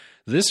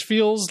 This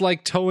feels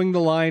like towing the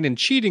line and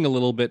cheating a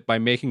little bit by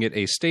making it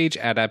a stage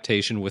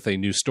adaptation with a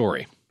new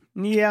story.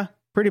 Yeah,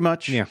 pretty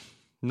much. Yeah,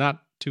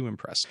 not too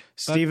impressed.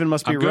 Stephen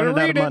must be running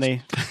out of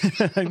money.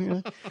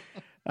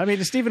 I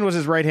mean, Stephen was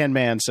his right-hand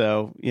man,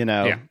 so,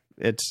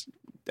 it's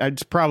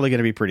probably going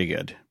to be pretty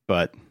good,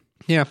 but...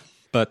 Yeah.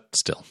 But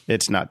still.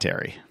 It's not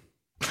Terry.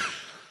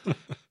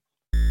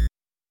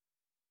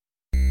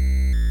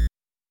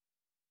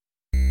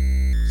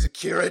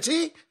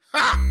 Security?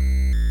 Ha!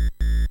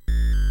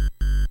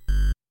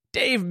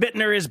 Dave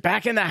Bittner is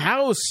back in the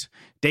house.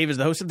 Dave is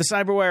the host of the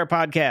Cyberwire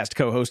podcast,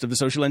 co-host of the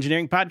social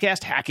engineering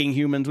podcast, Hacking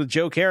Humans with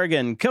Joe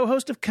Kerrigan,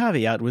 co-host of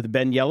Caveat with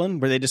Ben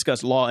Yellen, where they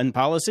discuss law and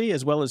policy,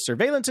 as well as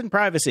surveillance and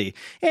privacy.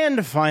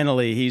 And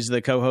finally, he's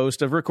the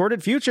co-host of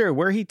Recorded Future,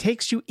 where he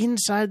takes you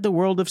inside the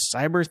world of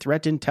cyber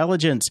threat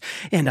intelligence.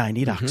 And I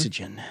Need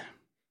Oxygen.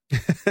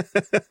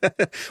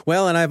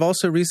 Well, and I've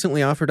also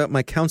recently offered up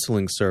my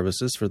counseling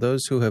services for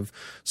those who have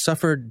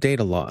suffered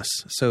data loss.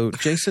 So,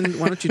 Jason,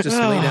 why don't you just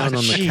lay down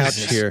on the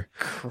couch here?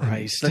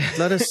 Christ.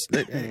 Let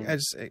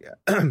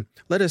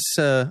us.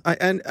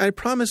 I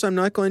promise I'm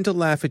not going to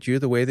laugh at you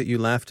the way that you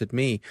laughed at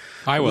me.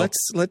 I will.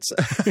 Let's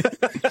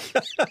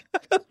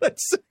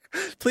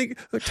please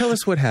tell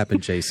us what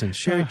happened, Jason.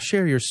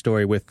 Share your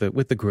story with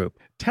the group.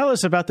 Tell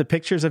us about the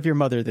pictures of your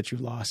mother that you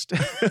lost.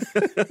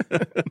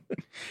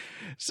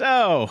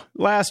 So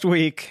last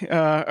week,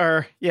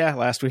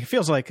 last week, it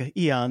feels like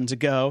eons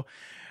ago,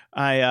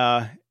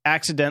 I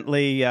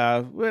accidentally, I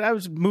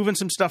was moving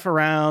some stuff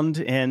around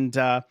and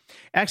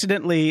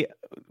accidentally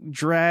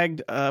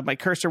dragged my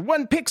cursor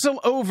 1 pixel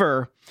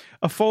over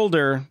a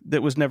folder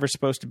that was never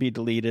supposed to be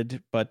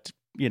deleted, but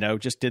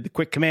just did the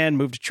quick command,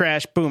 move to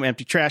trash, boom,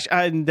 empty trash.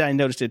 I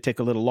noticed it take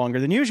a little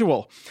longer than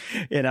usual.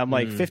 And I'm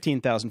like,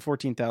 15,000,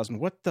 14,000.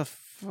 What the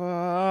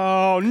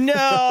oh,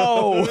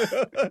 no.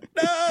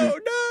 No.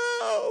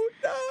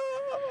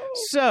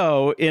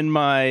 So in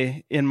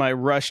my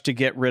rush to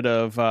get rid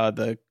of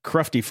the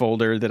crufty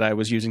folder that I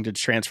was using to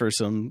transfer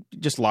some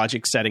just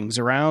logic settings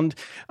around,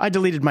 I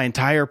deleted my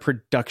entire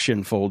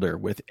production folder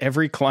with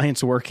every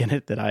client's work in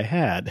it that I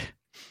had.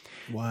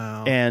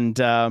 Wow. And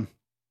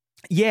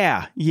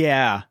yeah.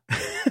 That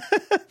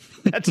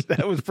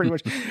was pretty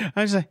much.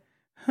 I was like,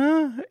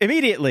 huh?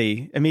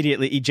 Immediately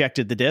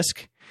ejected the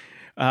disk,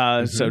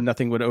 so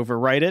nothing would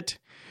overwrite it.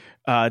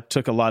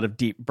 took a lot of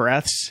deep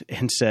breaths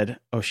and said,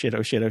 oh shit,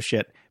 oh shit, oh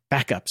shit.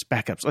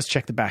 Backups. Let's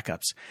check the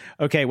backups.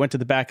 Okay, went to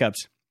the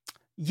backups.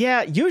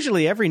 Yeah,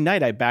 usually every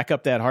night I back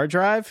up that hard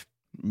drive.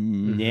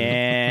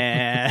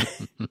 Nah.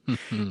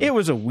 It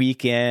was a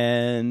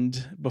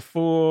weekend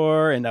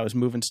before, and I was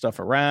moving stuff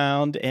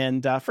around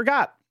and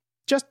forgot.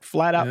 Just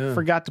flat out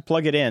forgot to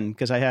plug it in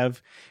because I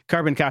have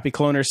Carbon Copy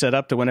Cloner set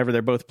up to whenever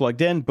they're both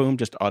plugged in, boom,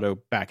 just auto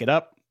back it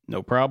up.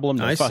 No problem.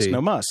 No fuss,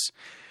 no muss.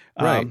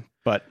 Right.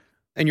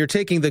 And you're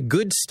taking the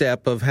good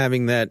step of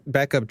having that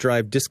backup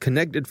drive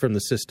disconnected from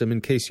the system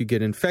in case you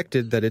get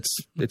infected, that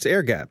it's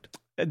air gapped.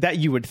 That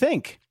you would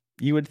think.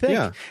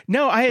 Yeah.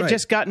 No, I had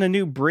just gotten a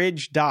new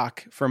bridge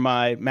dock for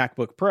my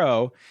MacBook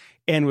Pro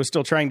and was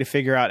still trying to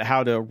figure out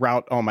how to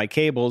route all my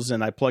cables.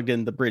 And I plugged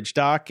in the bridge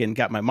dock and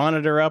got my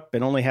monitor up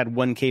and only had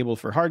one cable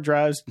for hard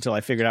drives until I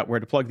figured out where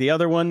to plug the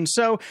other one.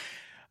 So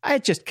I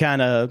just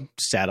kind of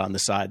sat on the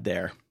side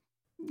there.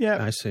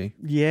 Yeah. I see.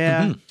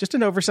 Yeah. Just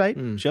an oversight.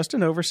 Just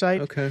an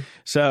oversight. Okay.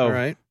 So all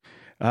right.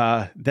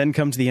 Then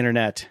comes the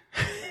internet.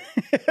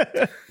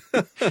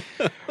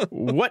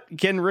 What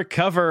can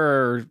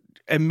recover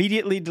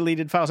immediately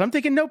deleted files? I'm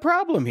thinking no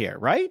problem here,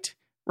 right?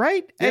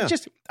 Yeah.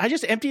 I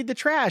just emptied the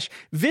trash.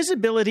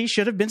 Visibility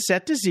should have been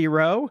set to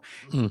 0.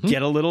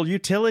 Get a little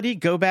utility,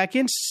 go back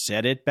in,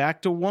 set it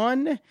back to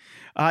 1.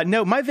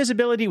 No, my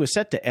visibility was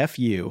set to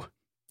FU.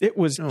 It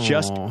was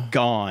just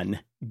gone.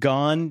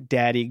 Gone,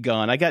 daddy,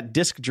 gone. I got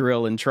Disk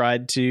Drill and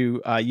tried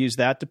to use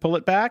that to pull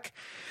it back.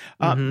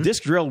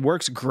 Disk Drill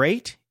works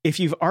great if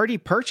you've already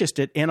purchased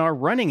it and are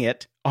running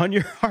it on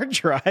your hard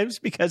drives,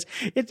 because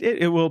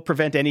it will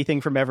prevent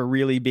anything from ever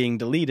really being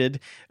deleted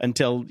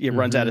until it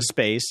runs out of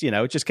space. You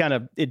know, it just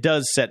it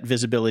does set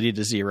visibility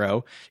to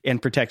 0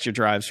 and protects your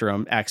drives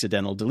from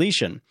accidental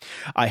deletion.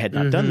 I had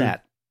not done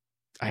that.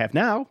 I have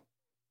now.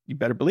 You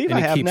better believe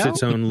I have now. It keeps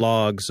its own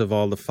logs of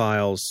all the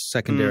files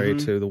secondary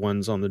to the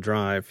ones on the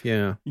drive.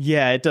 Yeah.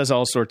 Yeah, it does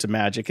all sorts of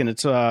magic, and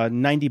it's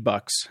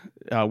 $90.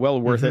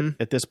 Well worth it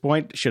at this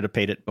point. Should have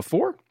paid it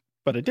before,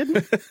 but I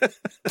didn't.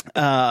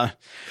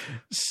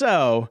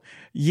 So,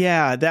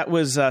 yeah, that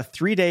was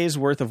 3 days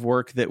worth of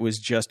work that was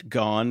just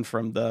gone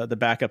from the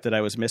backup that I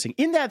was missing.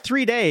 In that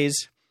 3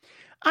 days,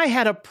 I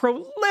had a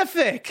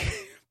prolific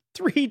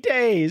 3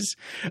 days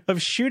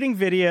of shooting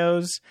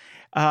videos,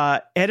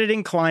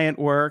 editing client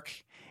work,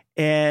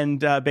 and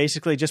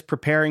basically just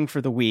preparing for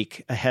the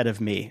week ahead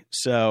of me.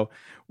 So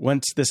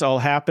once this all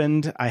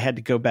happened, I had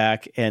to go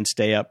back and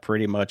stay up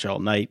pretty much all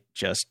night,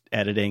 just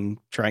editing,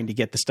 trying to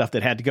get the stuff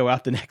that had to go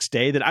out the next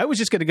day that I was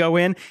just going to go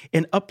in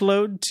and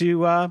upload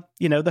to,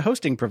 the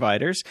hosting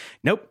providers.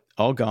 Nope,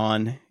 all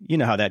gone. You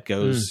know how that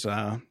goes.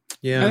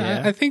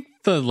 Yeah. I think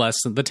the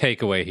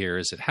takeaway here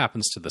is it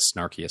happens to the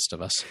snarkiest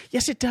of us.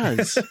 Yes, it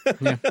does.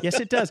 Yes,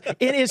 it does.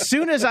 And as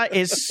soon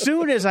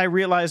as I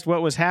realized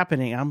what was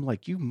happening, I'm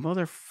like, you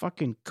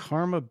motherfucking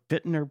Karma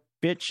Bittner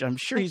bitch. I'm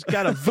sure he's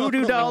got a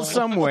voodoo doll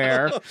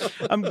somewhere. What?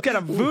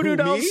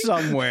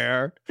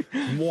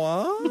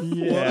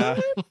 Yeah.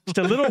 What? Just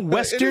a little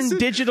Western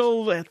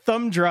Digital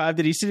thumb drive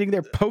that he's sitting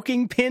there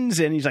poking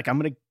pins in. He's like, I'm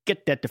going to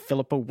get that to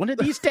Filippo one of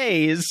these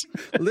days.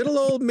 Little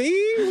old me?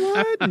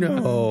 What?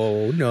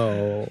 No.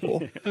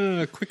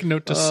 Quick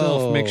note to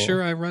self. Make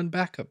sure I run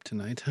backup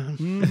tonight.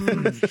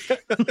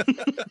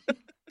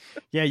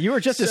 Yeah, you are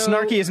just as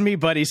snarky as me,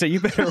 buddy, so you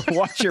better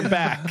watch your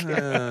back.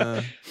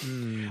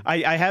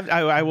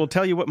 I will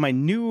tell you what my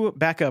new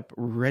backup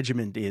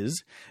regimen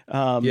is.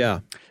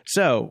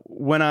 So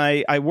when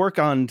I work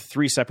on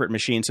 3 separate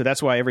machines, so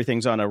that's why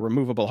everything's on a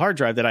removable hard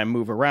drive that I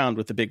move around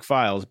with the big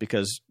files,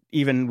 because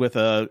even with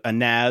a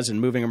NAS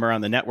and moving them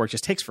around the network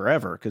just takes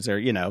forever because they're,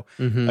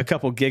 a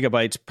couple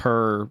gigabytes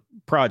per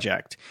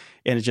project.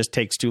 And it just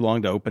takes too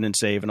long to open and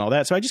save and all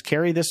that. So I just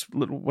carry this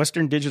little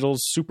Western Digital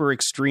super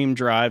extreme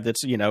drive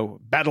that's,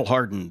 battle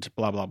hardened,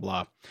 blah, blah,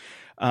 blah.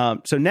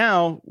 So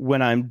now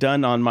when I'm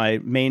done on my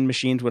main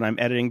machines, when I'm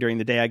editing during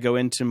the day, I go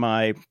into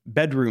my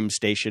bedroom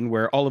station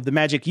where all of the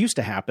magic used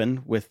to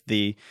happen with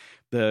the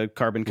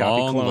Carbon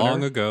Copy Cloner.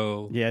 Long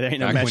ago. Yeah, there ain't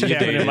no magic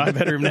happening in my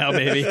bedroom now,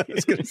 baby. I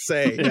was going to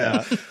say.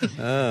 Yeah.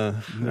 All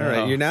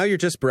right. You're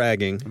just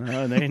bragging.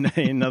 There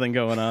ain't nothing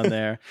going on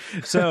there.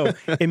 So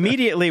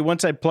immediately,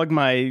 once I plug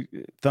my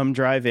thumb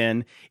drive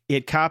in,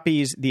 it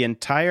copies the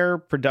entire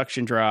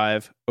production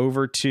drive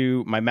over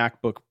to my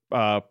MacBook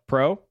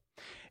Pro.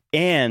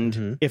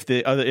 And if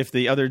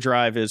the other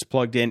drive is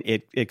plugged in,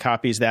 it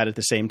copies that at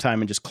the same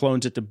time and just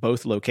clones it to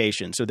both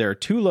locations. So there are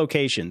 2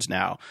 locations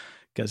now.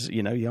 Because,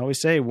 you always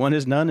say 1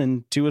 is none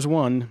and 2 is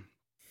 1.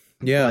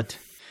 Yeah. But,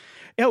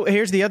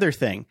 here's the other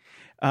thing.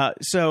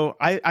 So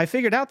I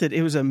figured out that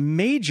it was a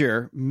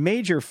major,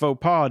 major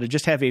faux pas to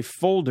just have a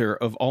folder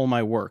of all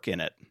my work in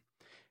it.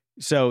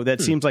 So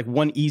that seems like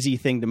one easy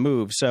thing to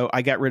move. So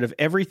I got rid of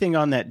everything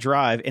on that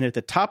drive. And at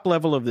the top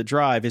level of the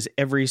drive is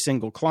every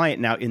single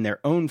client now in their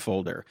own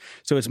folder.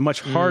 So it's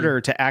much harder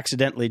to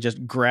accidentally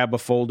just grab a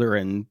folder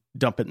and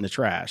dump it in the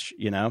trash,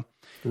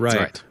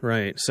 Right.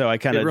 So I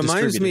kind of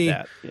distributed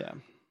that. Yeah.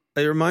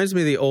 It reminds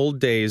me of the old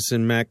days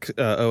in Mac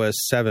OS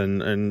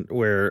 7, and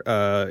where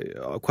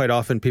quite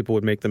often people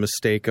would make the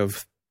mistake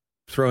of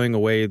throwing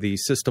away the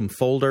system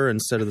folder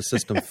instead of the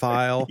system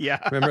file. Yeah.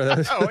 Remember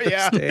those,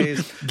 those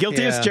days?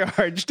 Guilty as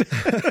charged.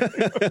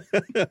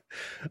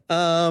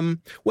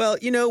 Well,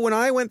 when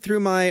I went through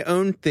my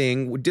own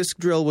thing, Disk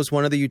Drill was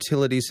one of the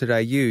utilities that I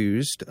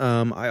used.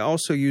 I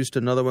also used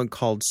another one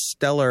called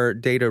Stellar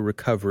Data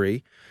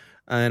Recovery.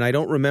 And I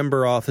don't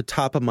remember off the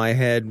top of my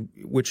head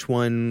which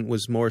one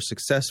was more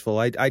successful.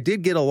 I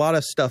did get a lot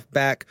of stuff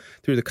back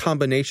through the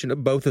combination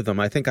of both of them.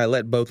 I think I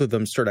let both of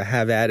them sort of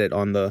have at it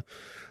on the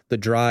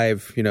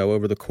drive,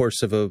 over the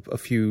course of a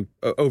few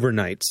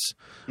overnights.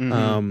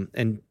 Mm-hmm.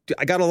 And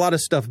I got a lot of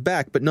stuff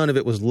back, but none of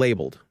it was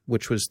labeled,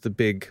 which was the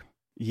big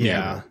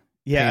pain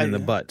in the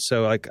butt.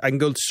 So I can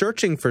go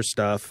searching for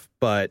stuff,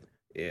 but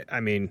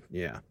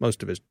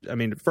most of it,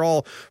 for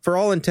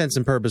all intents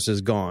and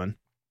purposes, gone.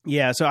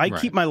 Yeah, so I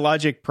keep my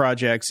Logic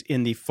projects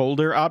in the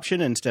folder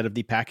option instead of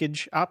the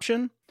package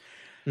option.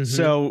 Mm-hmm.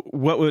 So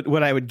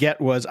what I would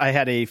get was I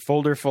had a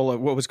folder full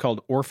of what was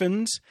called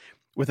orphans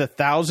with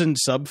 1,000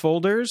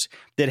 subfolders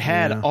that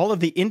had all of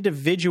the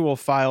individual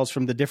files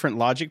from the different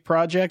Logic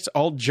projects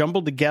all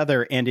jumbled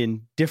together and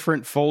in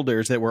different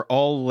folders that were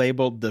all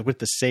labeled with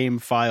the same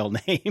file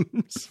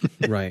names.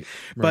 Right.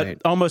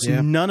 But almost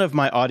none of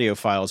my audio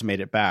files made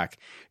it back,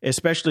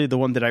 especially the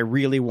one that I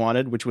really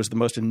wanted, which was the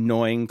most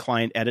annoying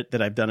client edit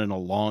that I've done in a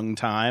long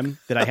time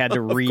that I had to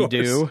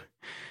redo.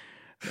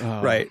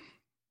 Right.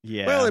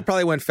 Yeah. Well, it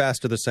probably went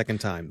faster the second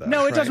time, though.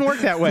 No, it doesn't work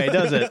that way,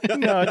 does it?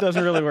 No, it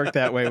doesn't really work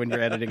that way when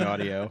you're editing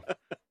audio.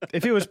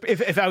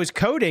 If I was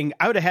coding,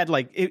 I would have had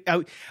I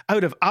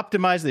would have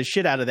optimized the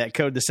shit out of that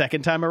code the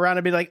second time around.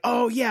 I'd be like,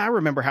 oh yeah, I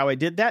remember how I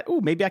did that.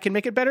 Oh, maybe I can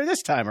make it better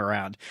this time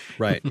around.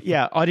 Right.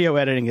 Yeah. Audio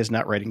editing is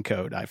not writing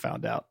code. I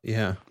found out.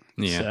 Yeah.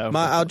 Yeah. So,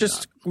 I'll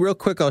just real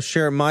quick. I'll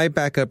share my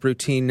backup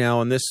routine now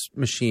on this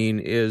machine.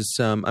 Is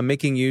I'm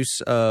making use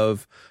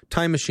of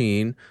Time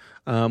Machine.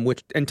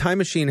 And Time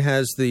Machine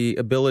has the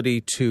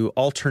ability to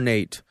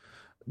alternate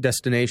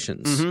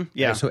destinations. Mm-hmm,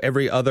 yeah. So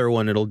every other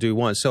one it'll do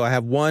one. So I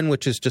have one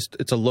which is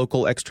it's a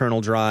local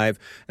external drive,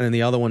 and then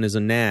the other one is a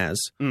NAS.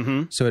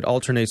 Mm-hmm. So it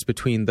alternates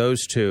between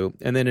those two.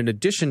 And then in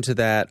addition to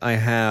that, I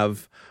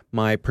have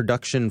my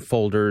production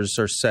folders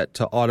are set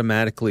to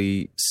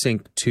automatically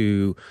sync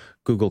to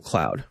Google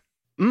Cloud.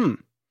 There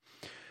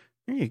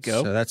you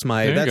go. So that's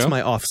my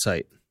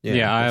offsite.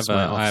 Yeah,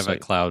 I have a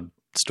cloud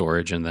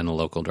storage and then a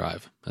local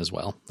drive as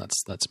well.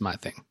 That's my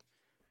thing.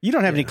 You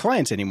don't have any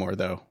clients anymore,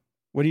 though.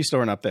 What are you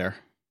storing up there?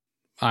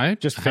 I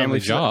Just have family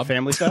a job,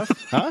 family stuff,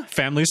 huh?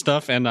 Family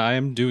stuff, and I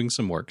am doing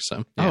some work.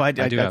 So I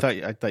thought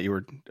you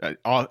were.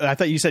 I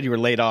thought you said you were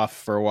laid off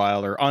for a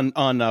while or on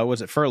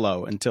was it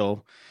furlough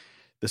until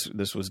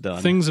this was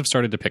done. Things have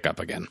started to pick up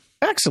again.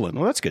 Excellent.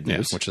 Well, that's good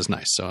news. Which is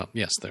nice. So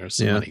yes, there's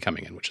some money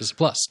coming in, which is a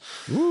plus.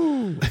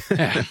 Ooh.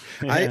 Yeah.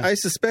 I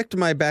suspect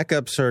my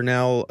backups are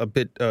now a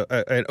bit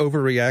an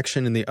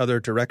overreaction in the other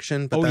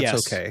direction, but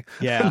that's okay.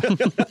 Yeah.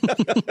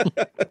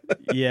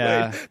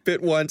 Yeah. Right.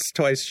 Bit once,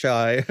 twice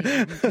shy.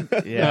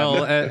 Yeah.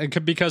 Well,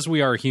 because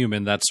we are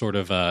human, that sort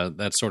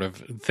of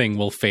thing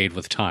will fade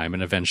with time,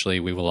 and eventually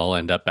we will all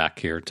end up back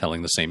here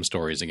telling the same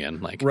stories again.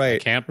 Like, I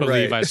can't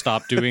believe I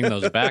stopped doing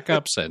those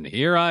backups, and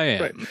here I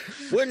am. Right.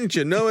 Wouldn't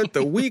you know it?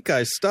 The week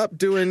I stopped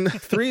doing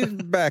 3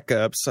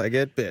 backups, I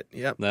get bit.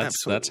 Yep,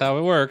 that's how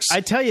it works. I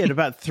tell you, at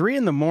about 3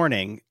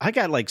 a.m, I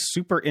got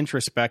super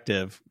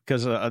introspective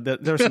because there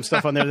was some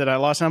stuff on there that I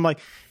lost, and I'm like,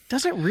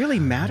 does it really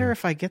matter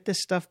if I get this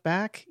stuff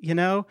back?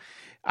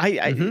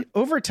 I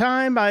over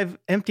time I've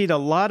emptied a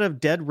lot of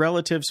dead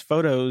relatives'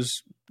 photos,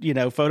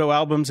 photo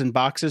albums and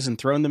boxes, and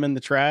thrown them in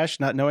the trash,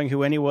 not knowing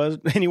who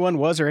anyone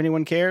was or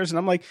anyone cares. And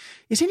I'm like,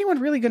 is anyone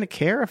really going to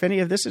care if any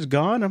of this is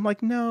gone? I'm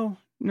like, no.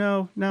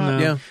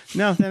 Yeah.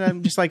 No. Then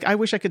I'm just like, I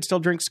wish I could still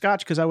drink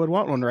scotch because I would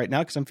want one right now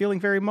because I'm feeling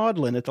very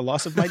maudlin at the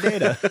loss of my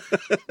data.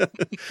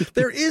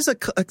 There is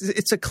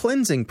it's a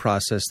cleansing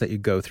process that you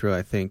go through.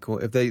 I think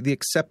the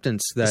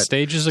acceptance that the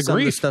stages of some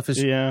grief. Of the stuff is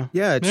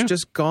it's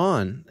just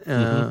gone.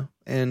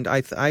 And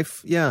I've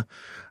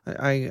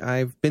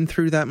been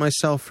through that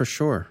myself for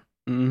sure.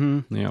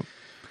 Mm-hmm. Yep.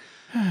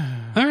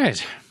 All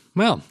right.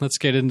 Well, let's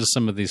get into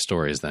some of these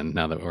stories then.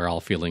 Now that we're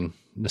all feeling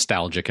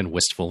nostalgic and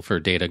wistful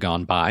for data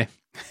gone by.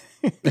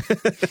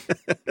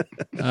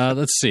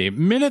 Let's see.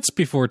 Minutes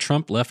before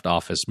Trump left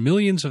office,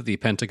 millions of the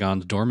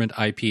Pentagon's dormant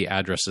IP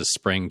addresses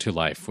sprang to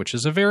life, which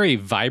is a very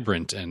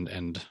vibrant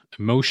and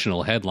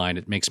emotional headline.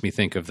 It makes me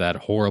think of that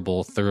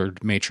horrible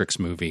third Matrix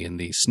movie, and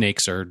the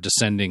snakes are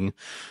descending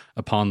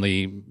upon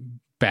the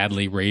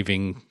badly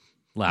raving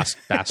last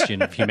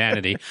bastion of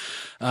humanity.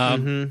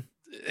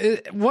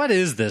 What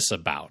is this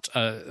about?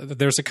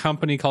 There's a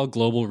company called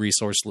Global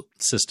Resource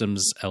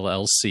Systems,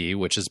 LLC,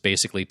 which has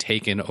basically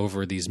taken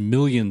over these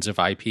millions of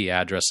IP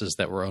addresses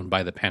that were owned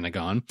by the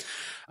Pentagon.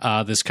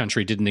 This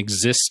country didn't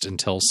exist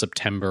until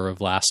September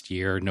of last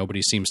year.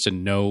 Nobody seems to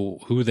know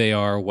who they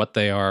are, what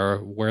they are,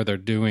 where they're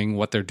doing,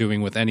 what they're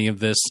doing with any of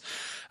this.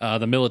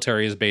 The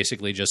military has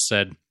basically just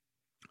said,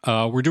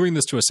 We're doing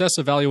this to assess,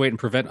 evaluate, and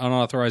prevent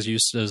unauthorized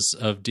uses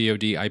of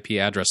DoD IP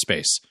address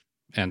space.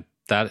 And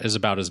that is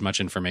about as much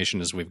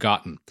information as we've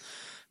gotten.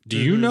 Do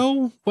you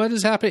know what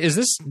is happening? Is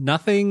this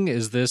nothing?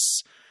 Is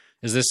this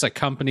a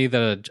company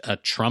that a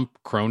Trump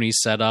crony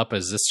set up?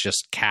 Is this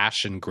just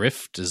cash and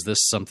grift? Is this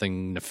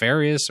something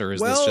nefarious, or is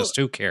this just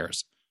who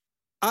cares?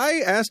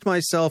 I asked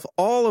myself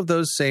all of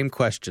those same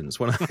questions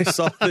when I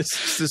saw this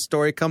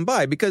story come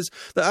by, because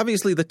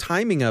obviously the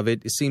timing of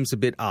it seems a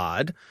bit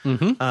odd.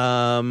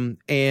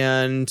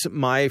 And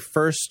my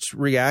first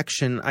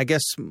reaction, I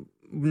guess,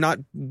 not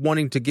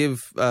wanting to give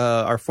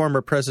our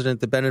former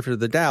president the benefit of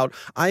the doubt,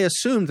 I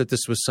assumed that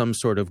this was some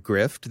sort of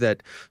grift,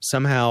 that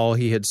somehow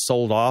he had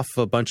sold off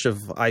a bunch of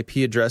IP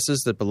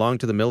addresses that belonged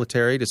to the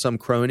military to some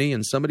crony,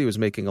 and somebody was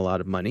making a lot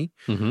of money.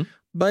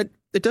 But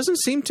it doesn't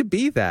seem to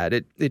be that.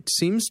 It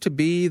seems to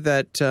be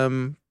that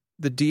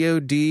the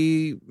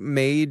DoD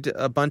made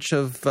a bunch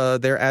of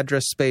their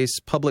address space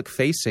public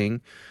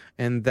facing,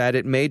 and that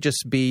it may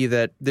just be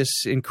that this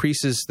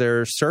increases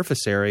their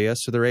surface area,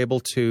 so they're able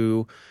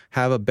to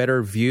have a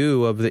better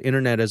view of the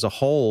internet as a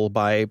whole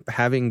by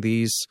having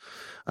these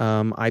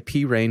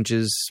IP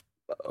ranges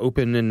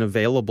open and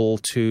available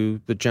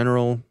to the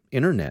general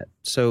internet.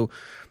 So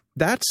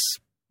that's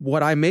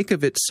what I make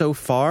of it so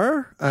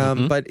far.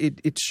 But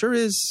it sure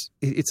is,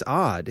 it's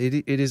odd.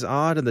 It is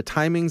odd, and the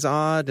timing's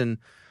odd. And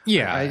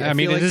yeah, I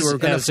mean, like it is we're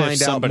going to as if find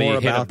somebody out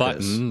more hit a about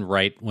button this.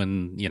 right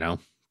when,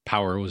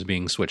 power was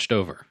being switched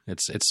over.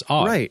 It's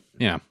odd. Right.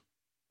 Yeah.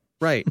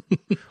 Right.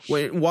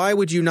 Why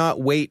would you not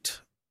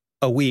wait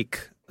a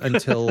week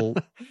until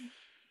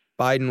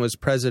Biden was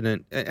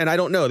president? And I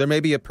don't know. There may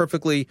be a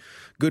perfectly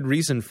good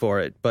reason for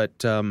it, but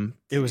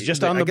It was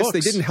just on the books. I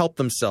guess they didn't help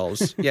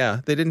themselves.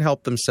 Yeah, they didn't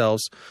help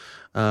themselves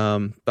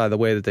by the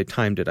way that they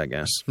timed it, I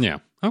guess. Yeah.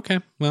 Okay.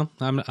 Well,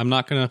 I'm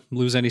not going to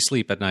lose any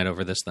sleep at night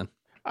over this then.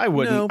 I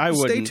wouldn't. No, I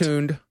wouldn't. Stay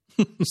tuned.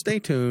 Stay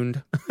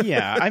tuned.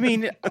 Yeah, I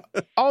mean,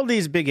 all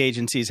these big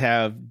agencies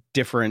have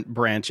different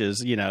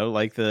branches,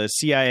 like the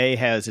CIA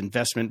has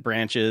investment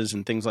branches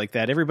and things like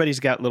that.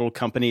 Everybody's got little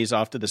companies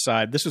off to the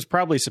side. This was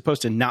probably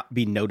supposed to not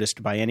be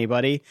noticed by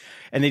anybody,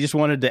 and they just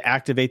wanted to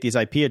activate these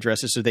IP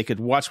addresses so they could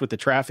watch what the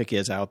traffic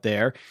is out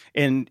there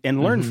and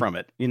learn from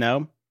it,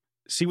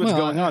 see what's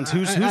going on.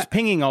 Who's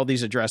pinging all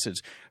these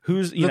addresses?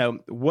 Who's,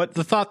 what?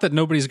 The thought that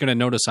nobody's going to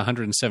notice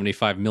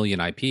 175 million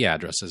IP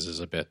addresses is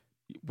a bit.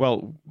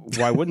 Well,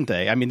 why wouldn't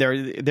they? I mean,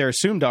 they're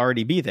assumed to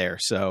already be there.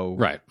 So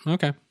Right.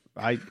 Okay.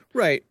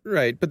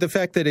 Right. But the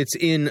fact that it's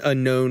in a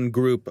known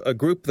group, a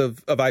group of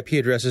IP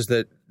addresses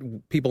that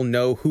people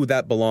know who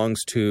that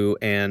belongs to,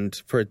 and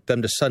for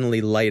them to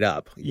suddenly light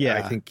up,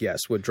 I think,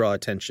 yes, would draw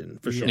attention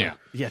for sure.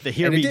 Yeah, the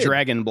Hear Me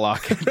Dragon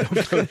block.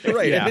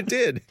 Right, and it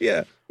did.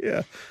 Yeah.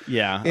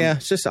 Yeah,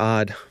 it's just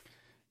odd.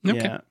 Okay.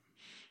 Yeah.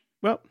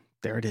 Well,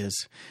 there it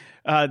is.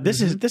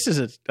 This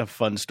is a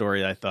fun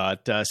story, I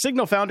thought.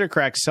 Signal founder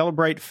cracks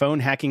Celebrite phone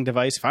hacking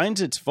device,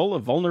 finds it's full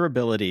of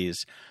vulnerabilities.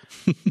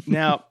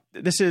 Now,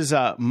 this is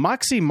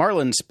Moxie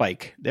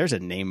Marlinspike. There's a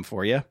name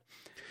for you.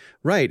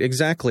 Right,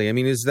 exactly. I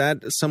mean, is that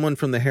someone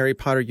from the Harry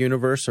Potter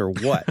universe or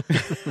what?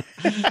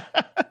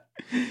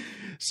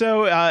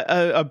 So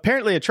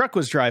apparently a truck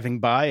was driving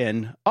by,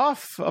 and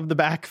off of the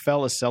back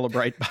fell a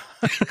Celebrite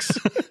box.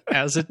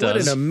 As it does.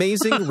 What an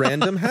amazing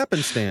random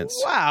happenstance.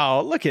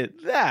 Wow, look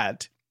at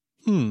that.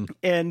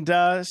 And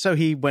so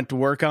he went to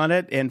work on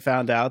it and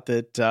found out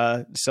that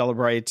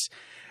Celebrite's,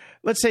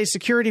 let's say,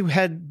 security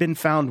had been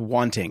found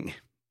wanting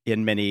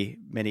in many,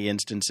 many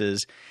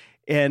instances.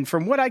 And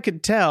from what I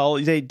could tell,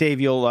 Dave,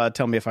 you'll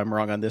tell me if I'm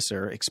wrong on this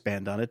or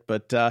expand on it,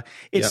 but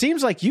it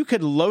seems like you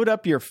could load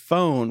up your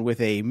phone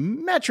with a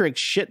metric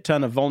shit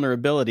ton of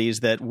vulnerabilities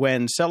that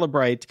when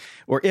Celebrite,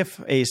 or if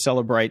a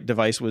Celebrite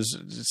device was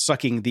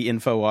sucking the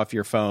info off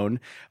your phone,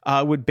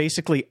 would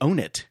basically own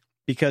it.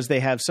 Because they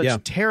have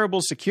such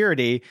terrible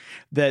security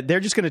that they're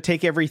just going to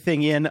take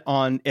everything in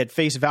at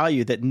face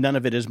value that none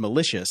of it is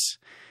malicious,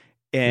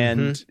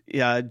 and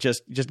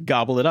just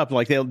gobble it up.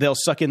 Like they'll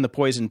suck in the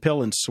poison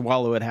pill and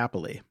swallow it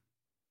happily.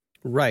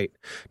 Right.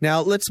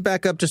 Now, let's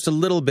back up just a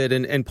little bit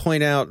and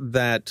point out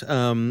that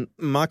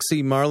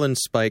Moxie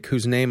Marlinspike,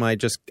 whose name I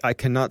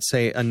cannot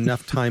say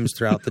enough times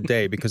throughout the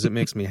day because it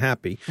makes me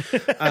happy.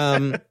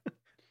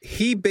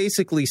 He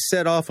basically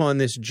set off on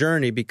this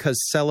journey because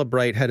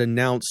Celebrite had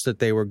announced that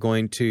they were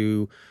going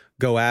to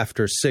go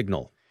after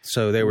Signal.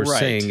 So they were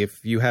saying, if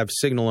you have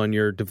Signal on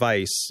your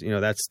device,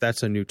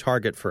 that's a new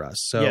target for us.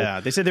 So yeah,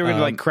 they said they were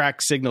going to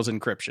crack Signal's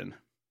encryption.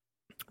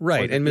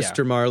 Right. And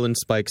Mr.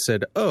 Marlinspike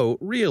said, oh,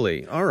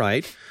 really? All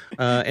right.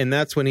 And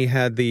that's when he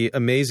had the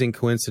amazing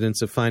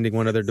coincidence of finding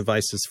one of their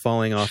devices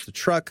falling off the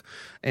truck.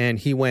 And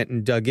he went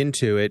and dug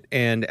into it.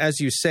 And as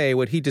you say,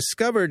 what he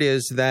discovered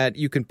is that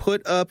you can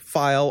put a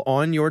file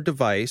on your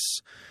device.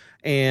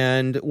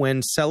 And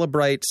when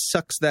Celebrite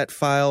sucks that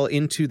file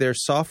into their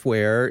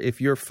software,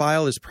 if your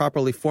file is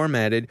properly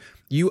formatted,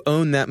 you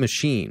own that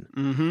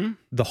machine,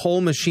 the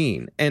whole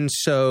machine. And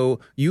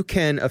so you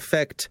can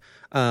affect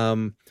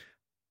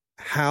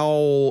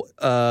how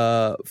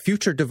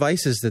future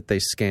devices that they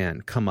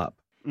scan come up.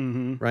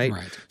 right?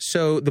 Right.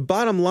 So the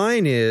bottom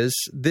line is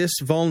this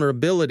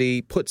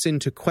vulnerability puts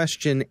into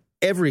question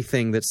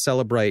everything that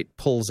Cellebrite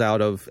pulls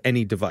out of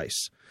any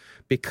device,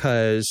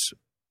 because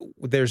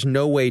there's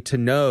no way to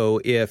know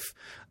if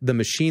the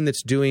machine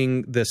that's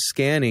doing the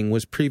scanning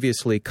was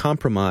previously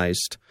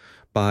compromised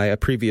by a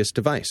previous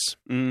device.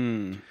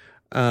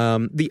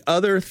 The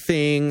other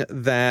thing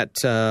that,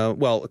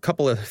 a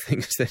couple of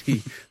things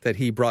that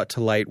he brought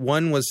to light.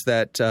 One was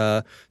that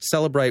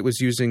Cellebrite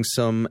was using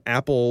some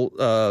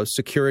Apple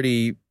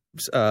security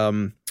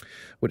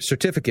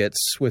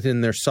certificates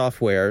within their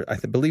software. I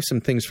believe some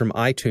things from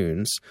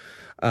iTunes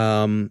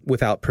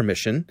without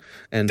permission,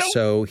 and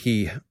so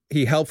he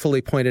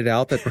helpfully pointed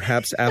out that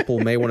perhaps Apple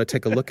may want to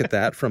take a look at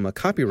that from a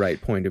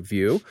copyright point of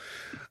view.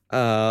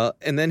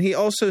 And then he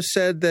also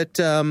said that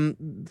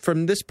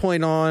from this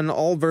point on,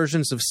 all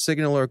versions of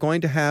Signal are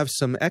going to have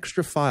some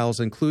extra files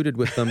included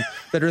with them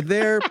that are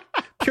there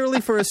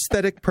purely for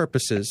aesthetic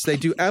purposes. They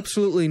do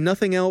absolutely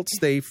nothing else.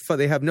 They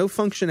have no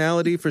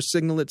functionality for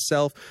Signal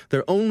itself.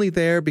 They're only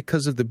there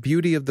because of the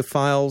beauty of the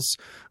files,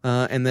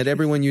 and that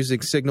everyone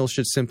using Signal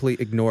should simply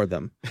ignore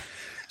them.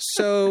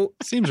 So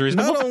seems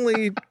reasonable.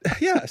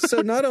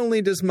 Not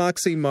only does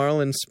Moxie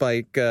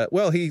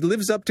Marlinspike, he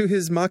lives up to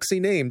his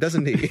Moxie name,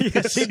 doesn't he?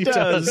 Yes, he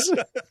does.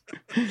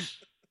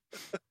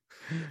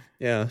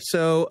 Yeah.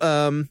 So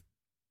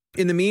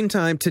in the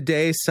meantime,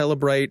 today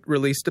Cellebrite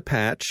released a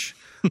patch.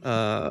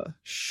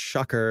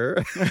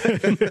 Shocker.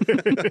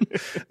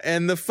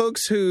 And the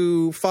folks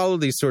who follow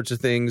these sorts of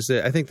things,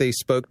 I think they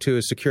spoke to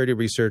a security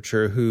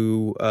researcher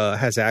who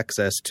has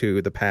access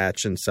to the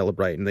patch and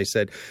Cellebrite, and they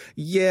said,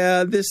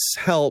 yeah, this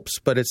helps,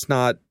 but it's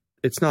not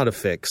a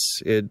fix.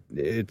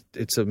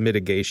 It's a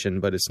mitigation,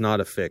 but it's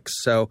not a fix.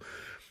 So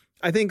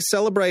I think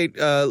Cellebrite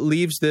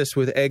leaves this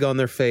with egg on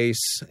their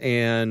face,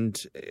 and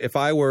if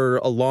I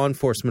were a law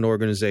enforcement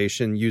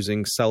organization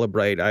using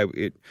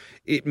Cellebrite,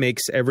 it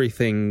makes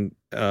everything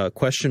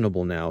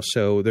questionable now.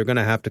 So they're going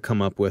to have to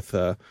come up with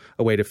a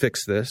way to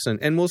fix this,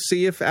 and we'll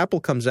see if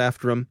Apple comes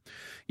after them,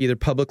 either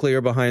publicly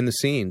or behind the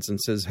scenes, and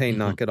says, "Hey,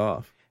 knock it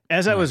off."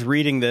 As I was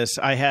reading this,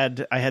 I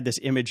had this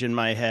image in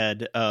my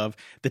head of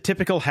the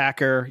typical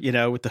hacker,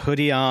 with the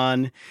hoodie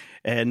on,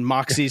 and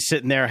Moxie's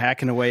sitting there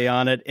hacking away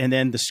on it, and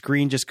then the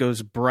screen just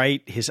goes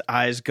bright, his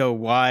eyes go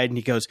wide, and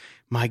he goes,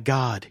 "My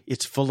God,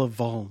 it's full of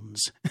vulns."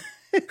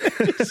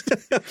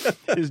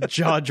 His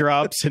jaw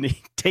drops, and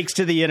he takes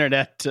to the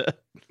internet to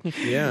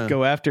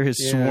go after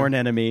his sworn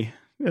enemy.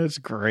 That's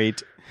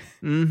great.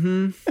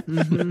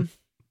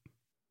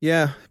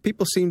 Yeah,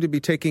 people seem to be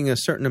taking a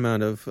certain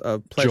amount of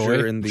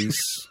pleasure Joy. in the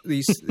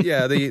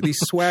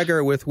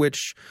swagger with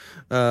which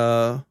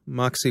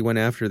Moxie went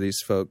after these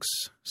folks.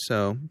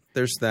 So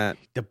there's that.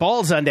 The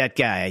balls on that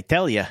guy, I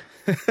tell you.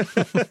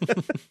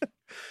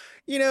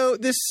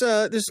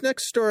 This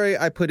next story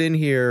I put in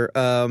here,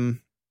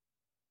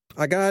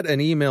 I got an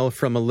email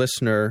from a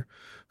listener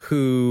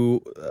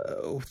who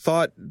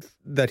thought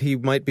that he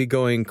might be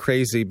going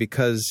crazy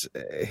because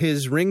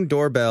his Ring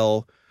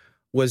doorbell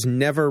was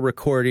never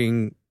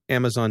recording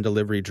Amazon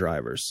delivery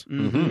drivers.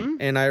 Mm-hmm.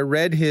 And I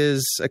read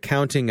his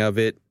accounting of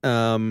it.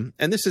 And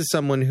this is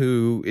someone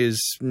who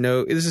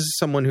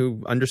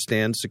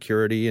understands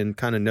security and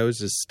kind of knows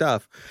his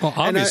stuff. Well,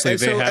 obviously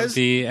they have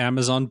the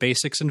Amazon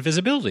Basics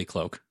Invisibility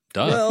Cloak.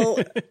 Duh. Well,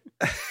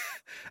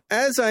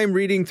 as I'm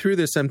reading through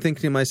this, I'm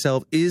thinking to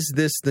myself, is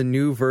this the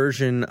new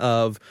version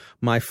of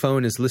my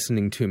phone is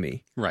listening to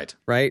me? Right.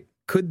 Right?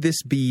 Could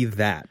this be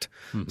that?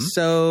 Mm-hmm.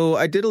 So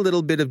I did a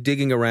little bit of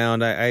digging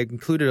around. I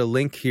included a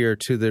link here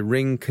to the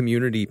Ring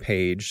community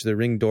page, the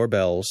Ring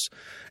doorbells.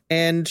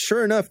 And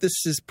sure enough,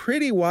 this is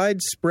pretty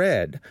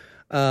widespread,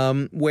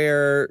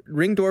 where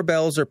Ring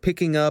doorbells are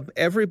picking up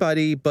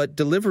everybody but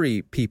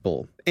delivery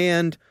people.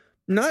 And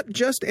not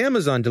just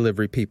Amazon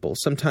delivery people,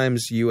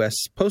 sometimes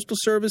U.S. Postal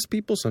Service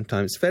people,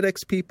 sometimes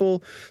FedEx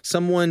people.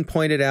 Someone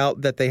pointed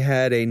out that they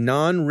had a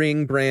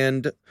non-Ring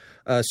brand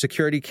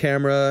security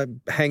camera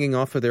hanging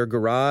off of their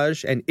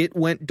garage, and it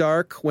went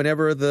dark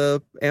whenever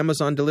the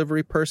Amazon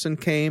delivery person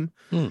came.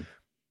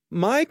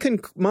 My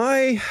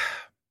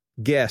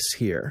guess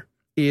here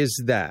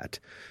is that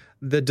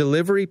the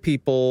delivery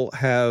people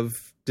have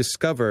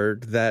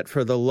discovered that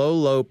for the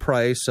low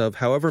price of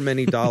however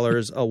many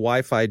dollars a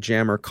Wi-Fi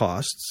jammer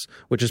costs,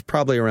 which is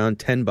probably around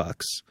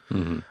 $10,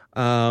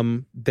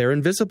 they're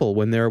invisible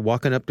when they're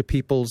walking up to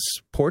people's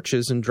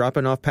porches and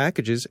dropping off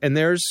packages. And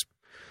there's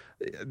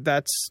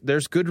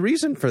good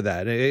reason for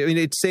that. I mean,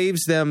 it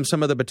saves them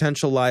some of the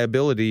potential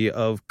liability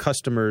of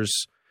customers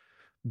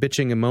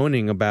bitching and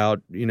moaning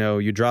about,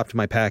 you dropped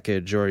my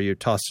package or you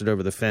tossed it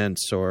over the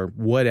fence or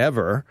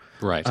whatever.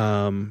 Right.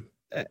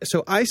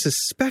 So I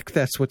suspect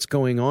that's what's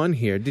going on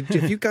here.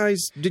 Did you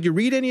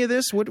read any of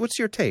this? What's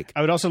your take?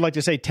 I would also like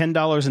to say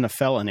 $10 in a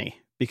felony,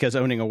 because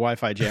owning a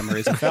Wi-Fi jammer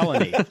is a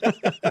felony.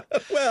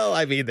 Well,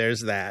 I mean,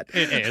 there's that.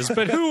 It is,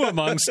 but who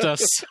amongst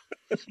us?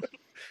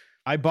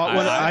 I bought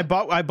one. I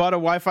bought a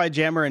Wi-Fi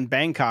jammer in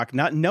Bangkok,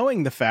 not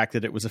knowing the fact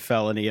that it was a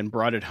felony, and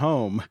brought it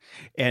home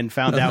and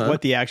found out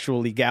what the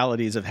actual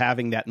legalities of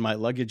having that in my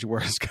luggage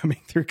was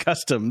coming through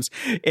customs,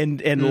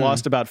 and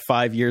lost about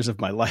 5 years of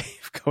my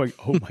life going,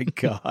 oh my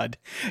God,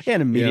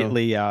 and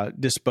immediately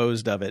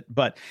disposed of it.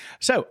 But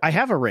so I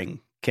have a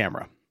Ring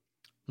camera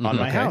on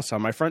my house,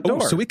 on my front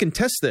door. So we can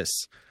test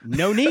this.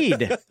 No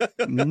need.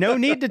 No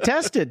need to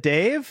test it,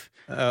 Dave.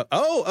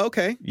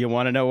 Okay. You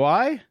want to know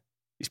why?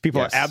 These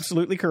people are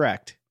absolutely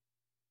correct.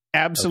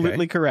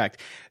 Absolutely correct.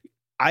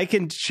 I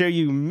can show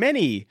you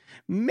many,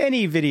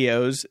 many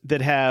videos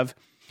that have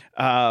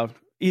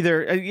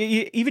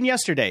even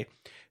yesterday,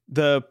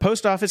 the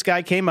post office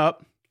guy came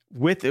up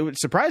with,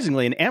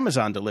 surprisingly, an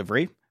Amazon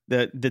delivery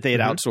that they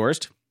had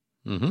outsourced,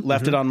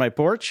 left it on my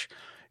porch.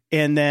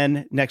 And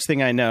then next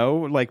thing I know,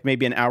 like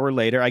maybe an hour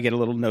later, I get a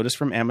little notice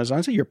from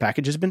Amazon. So your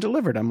package has been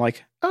delivered. I'm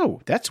like, oh,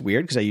 that's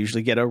weird, because I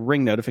usually get a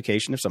Ring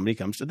notification if somebody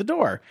comes to the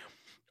door.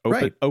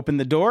 Open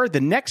the door.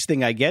 The next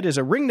thing I get is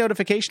a Ring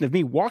notification of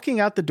me walking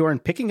out the door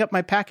and picking up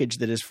my package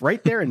that is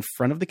right there in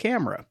front of the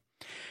camera.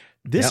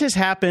 This has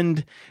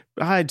happened,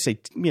 I'd say,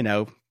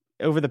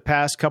 over the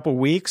past couple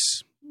weeks,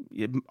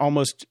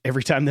 almost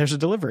every time there's a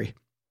delivery.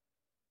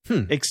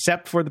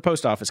 Except for the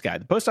post office guy.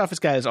 The post office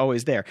guy is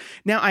always there.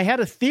 Now, I had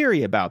a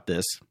theory about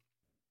this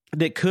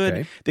that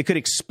could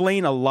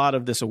explain a lot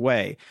of this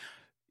away.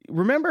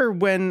 Remember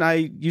when I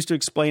used to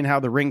explain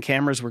how the Ring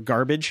cameras were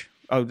garbage?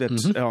 Oh,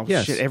 that's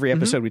yes. Shit. Every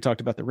episode we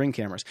talked about the Ring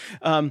cameras.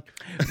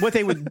 What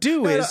they would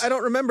do is I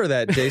don't remember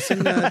that,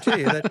 Jason. If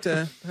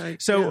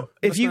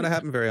not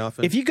happen very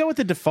often. If you go with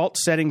the default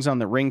settings on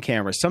the Ring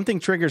camera, something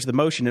triggers the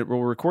motion. It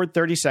will record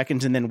 30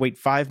 seconds and then wait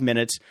 5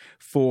 minutes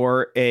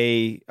for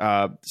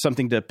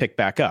something to pick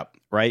back up.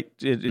 Right?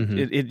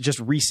 It just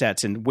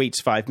resets and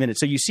waits 5 minutes.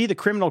 So you see the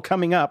criminal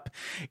coming up,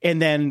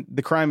 and then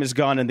the crime is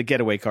gone and the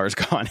getaway car is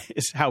gone.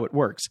 Is how it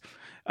works.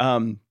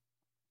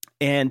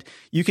 And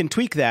you can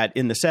tweak that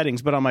in the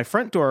settings, but on my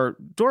front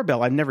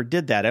doorbell, I never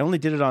did that. I only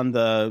did it on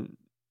the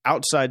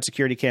outside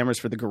security cameras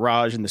for the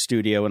garage and the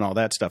studio and all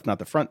that stuff, not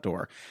the front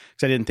door,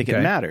 because I didn't think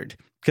it mattered.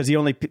 Because the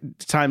only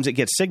times it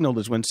gets signaled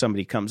is when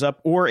somebody comes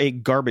up or a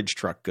garbage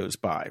truck goes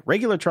by.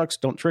 Regular trucks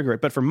don't trigger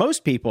it. But for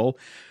most people,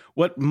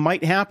 what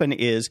might happen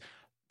is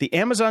the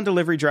Amazon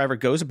delivery driver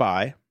goes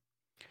by,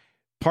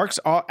 parks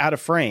out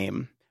of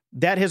frame.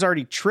 That has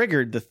already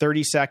triggered the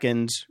 30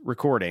 seconds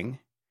recording.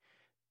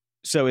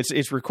 So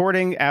it's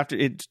recording after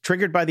it's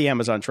triggered by the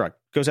Amazon truck,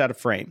 goes out of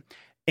frame.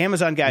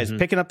 Amazon guy is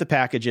picking up the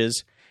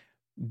packages.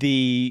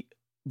 The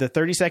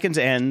 30 seconds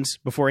ends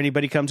before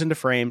anybody comes into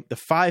frame. The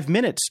 5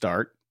 minutes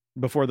start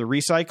before the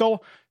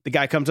recycle. The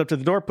guy comes up to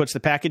the door, puts the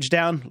package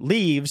down,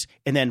 leaves,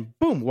 and then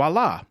boom,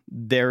 voila,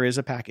 there is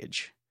a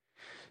package.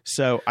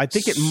 So I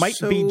think it might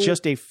be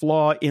just a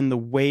flaw in the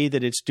way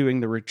that it's doing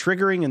the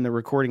triggering and the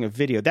recording of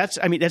video. That's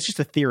just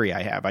a theory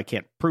I have. I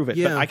can't prove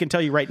it, but I can tell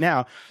you right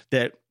now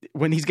that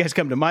when these guys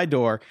come to my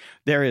door,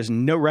 there is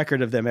no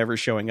record of them ever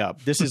showing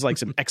up. This is like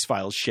some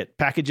X-Files shit.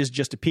 Packages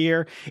just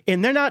appear,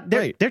 and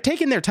they're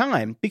taking their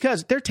time,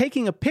 because they're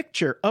taking a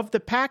picture of the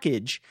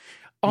package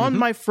on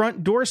my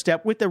front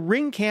doorstep with the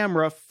Ring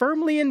camera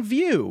firmly in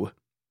view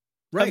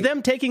of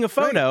them taking a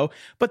photo,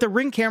 but the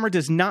Ring camera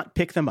does not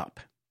pick them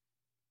up.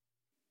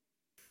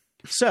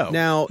 So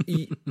now,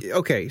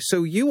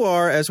 so you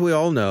are, as we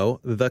all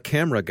know, the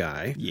camera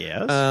guy.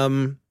 Yes.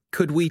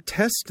 Could we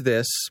test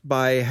this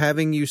by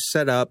having you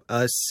set up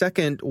a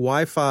second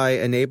Wi-Fi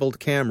enabled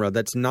camera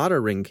that's not a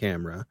Ring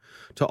camera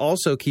to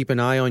also keep an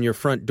eye on your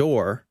front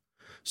door,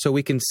 so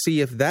we can see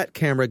if that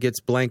camera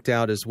gets blanked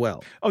out as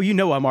well? Oh,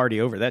 I'm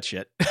already over that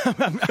shit.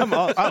 I'm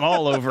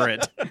all over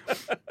it.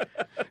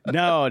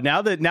 No,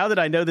 now that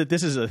I know that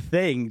this is a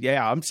thing,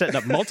 I'm setting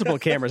up multiple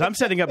cameras. I'm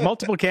setting up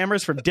multiple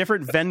cameras from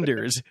different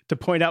vendors to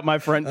point out my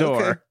front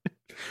door. Okay.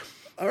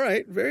 All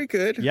right, very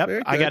good. Yep, very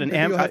good. I got an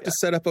You'll have to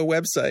set up a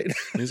website.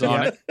 He's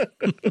on it.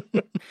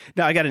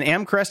 Now I got an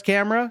Amcrest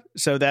camera,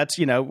 so that's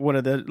one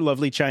of the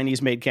lovely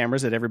Chinese-made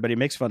cameras that everybody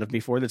makes fun of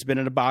me for. That's been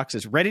in a box,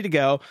 it's ready to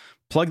go.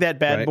 Plug that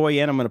bad boy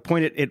in. I'm going to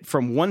point it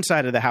from one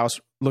side of the house,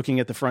 looking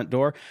at the front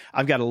door.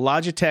 I've got a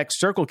Logitech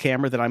Circle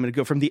camera that I'm going to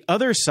go from the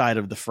other side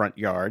of the front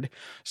yard,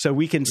 so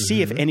we can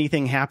see if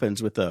anything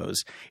happens with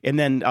those. And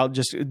then I'll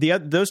just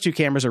those two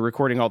cameras are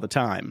recording all the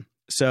time.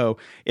 So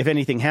if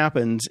anything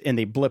happens and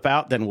they blip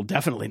out, then we'll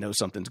definitely know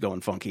something's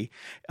going funky.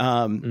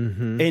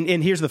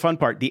 And here's the fun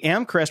part. The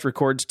Amcrest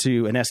records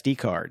to an SD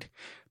card.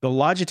 The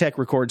Logitech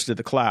records to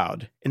the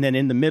cloud. And then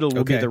in the middle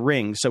will be the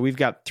Ring. So we've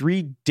got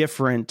 3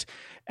 different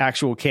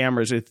actual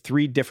cameras with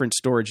 3 different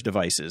storage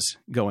devices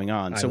going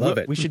on.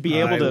 So we should be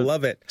able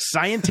to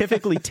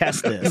scientifically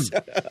test this.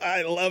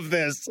 I love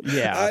this.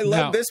 Yeah. I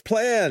love this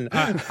plan.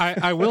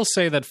 I will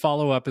say that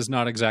follow-up is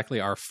not exactly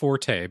our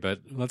forte, but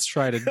let's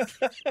try to...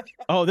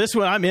 Oh, this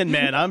one I'm in,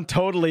 man. I'm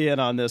totally in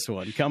on this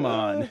one. Come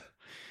on.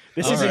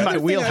 This is in my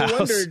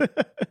wheelhouse.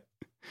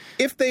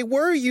 If they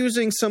were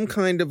using some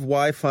kind of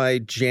Wi-Fi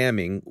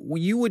jamming,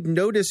 you would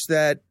notice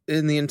that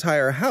in the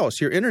entire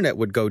house, your internet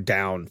would go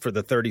down for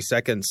the 30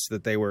 seconds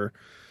that they were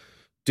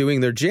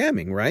doing their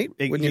jamming, right?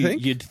 Wouldn't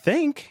you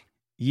think?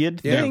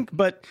 You'd think,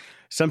 but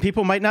some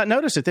people might not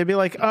notice it. They'd be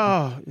like,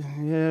 "Oh,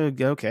 yeah,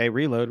 okay,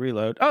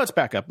 reload. Oh, it's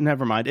back up.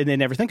 Never mind," and they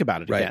never think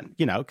about it again.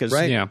 Because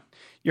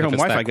your home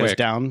Wi-Fi goes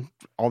down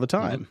all the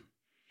time.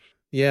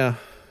 Yeah.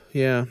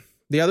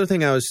 The other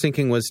thing I was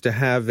thinking was to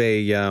have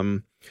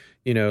a,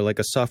 like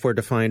a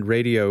software-defined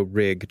radio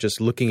rig, just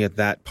looking at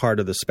that part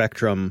of the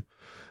spectrum.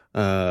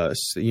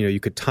 You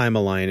could time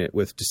align it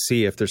to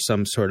see if there's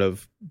some sort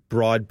of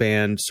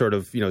broadband sort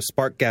of,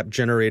 spark gap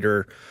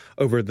generator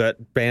over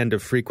that band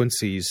of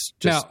frequencies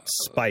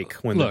spike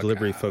when the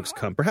delivery folks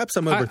come. Perhaps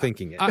I'm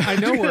overthinking it. I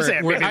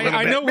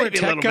know we're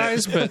tech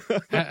guys, but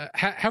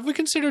have we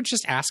considered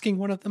just asking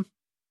one of them?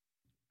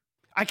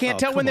 I can't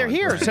tell when they're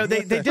here, so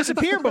they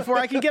disappear before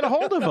I can get a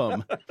hold of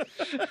them.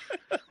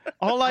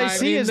 All I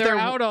see is they're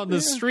out on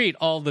the street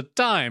all the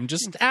time.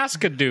 Just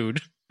ask a dude.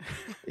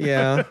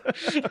 Yeah.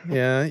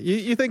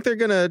 You think they're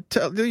gonna?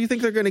 Do you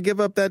think they're gonna give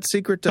up that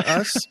secret to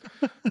us?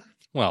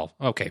 Well,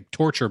 okay,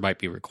 torture might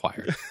be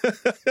required.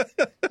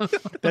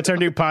 That's our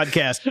new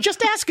podcast.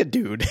 Just ask a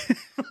dude.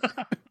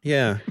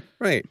 Yeah,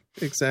 right.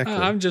 Exactly.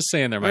 I'm just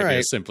saying there might be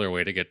a simpler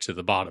way to get to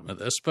the bottom of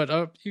this,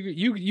 but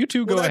you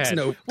two go ahead.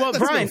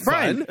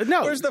 Brian,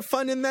 no. Where's the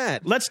fun in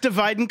that? Let's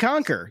divide and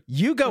conquer.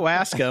 You go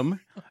ask them,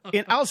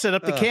 and I'll set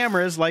up the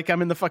cameras like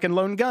I'm in the fucking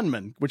Lone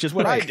Gunman, which is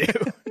what I do.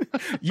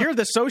 You're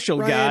the social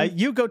guy.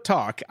 You go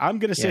talk. I'm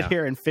going to sit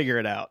here and figure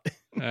it out.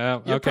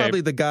 You're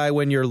probably the guy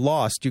when you're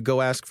lost, you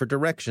go ask for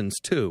directions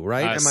too,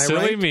 right? Am I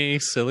silly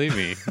right? Silly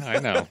me. I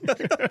know.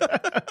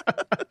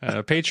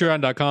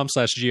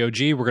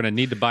 Patreon.com/GOG. We're going to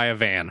need to buy a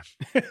van.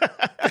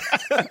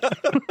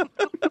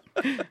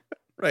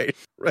 Right.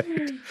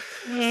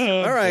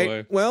 Oh, all right.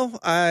 Boy. Well,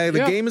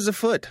 the game is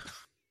afoot.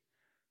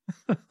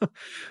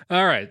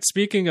 All right.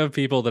 Speaking of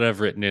people that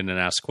have written in and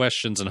asked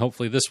questions, and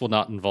hopefully this will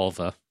not involve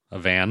a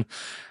van.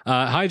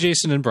 Hi,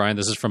 Jason and Brian.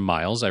 This is from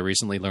Miles. I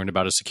recently learned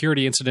about a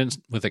security incident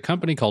with a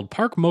company called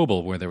Park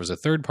Mobile where there was a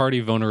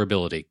third-party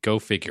vulnerability. Go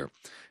figure.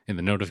 In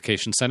the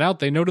notification sent out,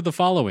 they noted the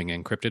following.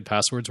 Encrypted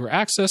passwords were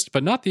accessed,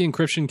 but not the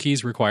encryption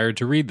keys required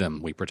to read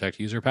them. We protect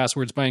user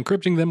passwords by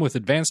encrypting them with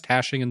advanced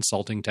hashing and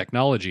salting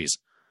technologies.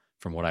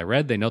 From what I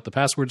read, they note the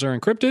passwords are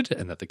encrypted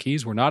and that the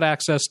keys were not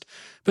accessed,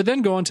 but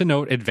then go on to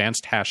note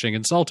advanced hashing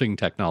and salting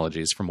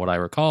technologies. From what I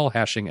recall,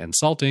 hashing and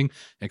salting,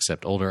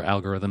 except older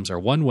algorithms, are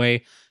one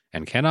way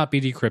and cannot be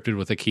decrypted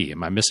with a key.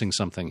 Am I missing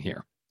something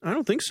here? I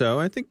don't think so.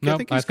 I think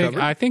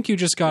I think you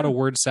just got a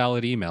word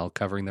salad email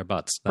covering their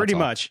butts. Pretty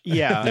much.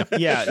 Yeah.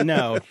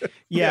 No.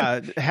 Yeah.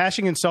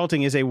 Hashing and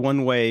salting is a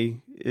one-way.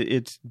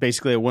 It's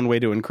basically a one-way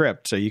to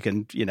encrypt. So you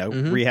can,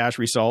 rehash,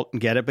 resalt,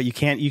 and get it, but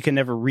you can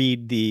never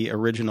read the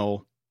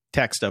original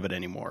text of it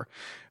anymore.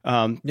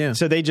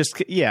 So they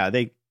just,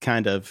 they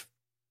kind of,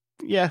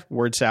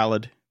 word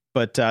salad.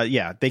 But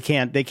they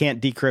can't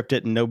decrypt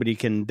it, and nobody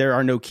can. There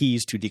are no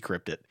keys to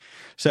decrypt it.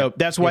 So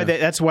that's why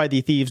the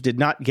thieves did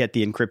not get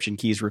the encryption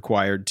keys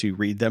required to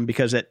read them,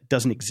 because it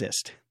doesn't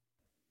exist.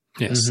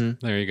 Yes,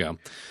 There you go.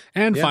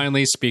 And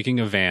finally, speaking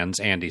of vans,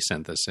 Andy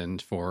sent this in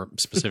for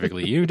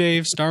specifically you,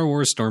 Dave. Star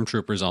Wars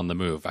Stormtroopers on the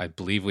move. I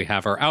believe we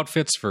have our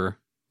outfits for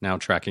now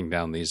tracking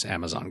down these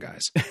Amazon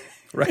guys.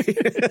 Right.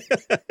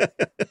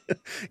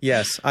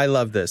 Yes, I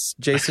love this.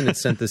 Jason had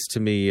sent this to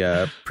me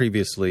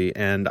previously,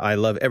 and I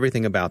love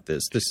everything about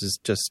this. This is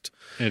just,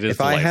 if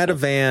delightful. I had a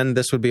van,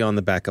 this would be on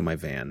the back of my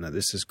van. Now,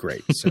 this is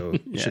great. So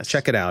you should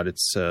check it out.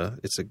 It's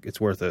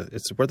worth a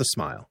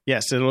smile.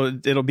 Yes,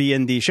 it'll be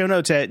in the show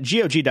notes at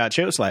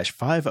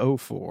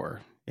gog.show/504,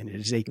 and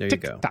it is a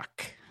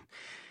TikTok.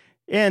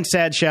 And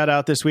sad shout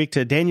out this week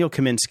to Daniel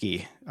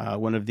Kaminsky,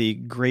 one of the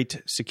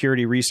great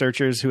security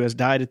researchers who has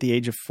died at the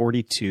age of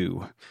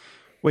 42.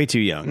 Way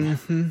too young.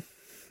 Mm-hmm.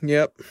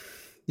 Yep.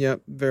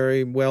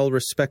 Very well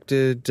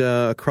respected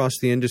across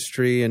the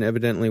industry, and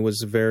evidently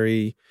was a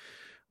very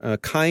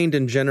kind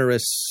and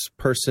generous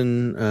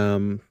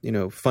person.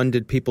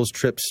 Funded people's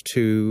trips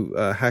to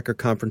hacker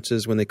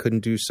conferences when they couldn't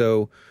do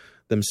so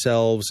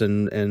themselves,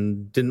 and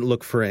didn't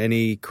look for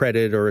any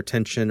credit or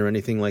attention or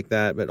anything like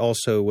that, but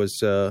also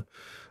was a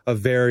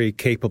very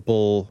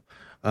capable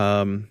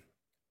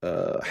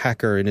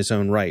hacker in his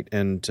own right,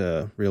 and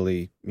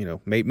really,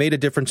 made a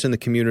difference in the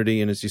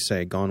community, and, as you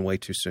say, gone way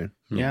too soon.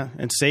 Yeah,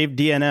 and saved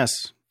DNS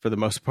for the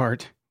most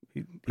part.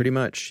 Pretty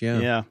much,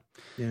 yeah.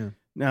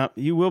 Now,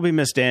 you will be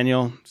missed,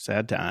 Daniel.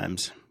 Sad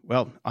times.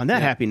 Well, on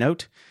that happy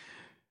note,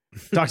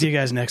 talk to you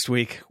guys next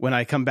week when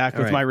I come back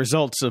with my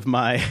results of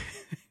my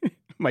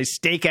my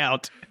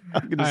stakeout.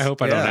 I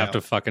hope I don't have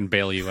to fucking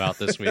bail you out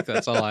this week.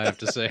 That's all I have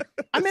to say.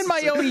 I'm in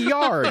my own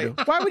yard.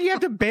 Why would you have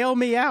to bail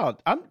me out?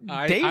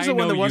 Dave's the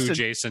one that wants to.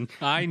 Jason.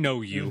 I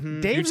know you.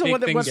 Mm-hmm. Dave's the one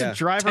that wants to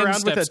drive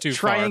around with a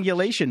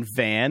triangulation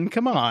van.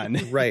 Come on.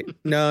 Right.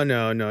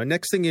 No.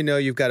 Next thing you know,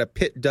 you've got a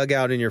pit dug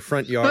out in your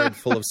front yard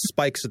full of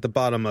spikes at the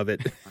bottom of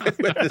it.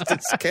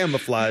 It's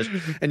camouflage,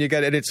 and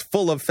it's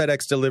full of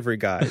FedEx delivery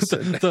guys.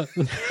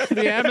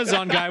 The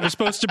Amazon guy was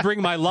supposed to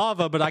bring my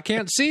lava, but I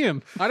can't see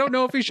him. I don't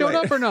know if he showed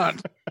up or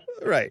not.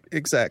 Right.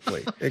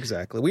 Exactly.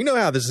 We know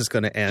how this is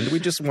going to end. We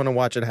just want to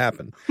watch it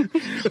happen.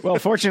 Well,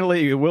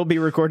 fortunately, it will be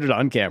recorded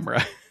on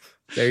camera.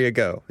 There you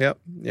go. Yep.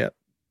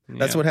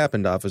 That's what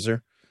happened,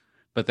 officer.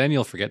 But then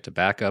you'll forget to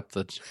back up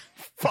the...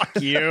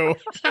 Fuck you.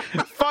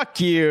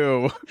 Fuck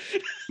you.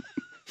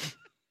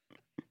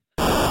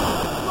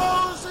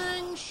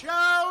 Closing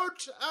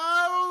shout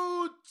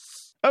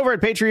outs. Over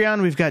at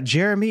Patreon, we've got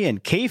Jeremy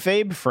and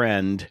Kayfabe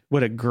Friend.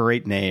 What a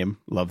great name.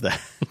 Love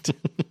that.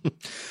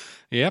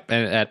 Yep,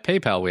 and at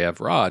PayPal we have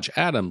Raj,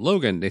 Adam,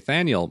 Logan,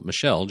 Nathaniel,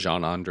 Michelle,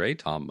 John Andre,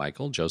 Tom,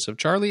 Michael, Joseph,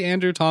 Charlie,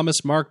 Andrew,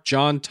 Thomas, Mark,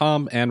 John,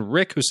 Tom, and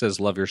Rick, who says,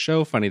 love your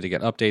show. Funny to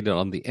get updated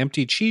on the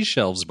empty cheese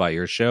shelves by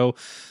your show.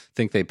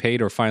 Think they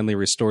paid or finally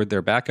restored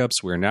their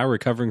backups. We're now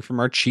recovering from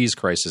our cheese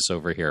crisis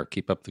over here.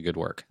 Keep up the good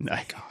work.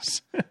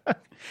 Nice.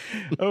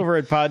 Over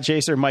at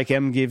Podchaser, Mike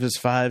M gives us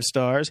 5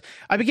 stars.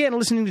 I began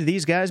listening to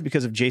these guys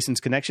because of Jason's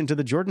connection to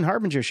the Jordan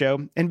Harbinger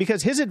show, and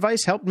because his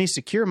advice helped me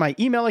secure my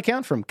email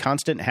account from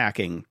constant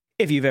hacking.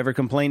 If you've ever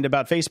complained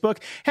about Facebook,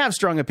 have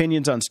strong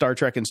opinions on Star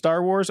Trek and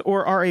Star Wars,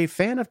 or are a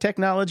fan of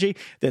technology,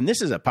 then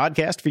this is a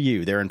podcast for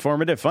you. They're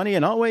informative, funny,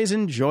 and always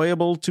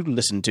enjoyable to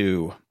listen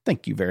to.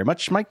 Thank you very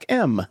much, Mike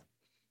M.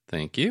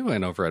 Thank you.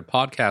 And over at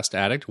Podcast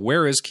Addict,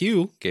 Where is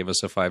Q? Gave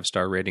us a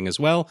 5-star rating as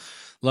well.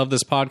 Love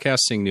this podcast.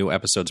 Seeing new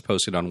episodes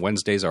posted on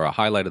Wednesdays are a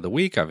highlight of the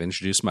week. I've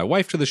introduced my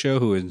wife to the show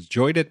who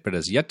enjoyed it, but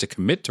has yet to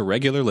commit to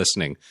regular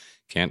listening.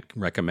 Can't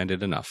recommend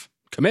it enough.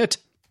 Commit.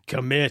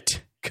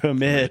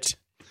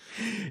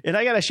 And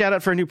I got a shout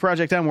out for a new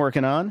project I'm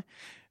working on.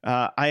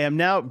 I am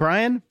now,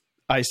 Brian,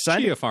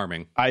 Chia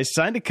farming. I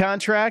signed a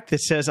contract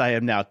that says I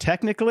am now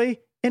technically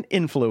an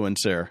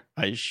influencer.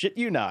 I shit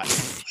you not.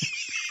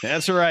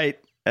 That's right.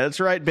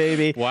 That's right,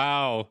 baby.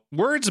 Wow.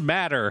 Words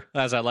matter,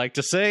 as I like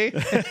to say.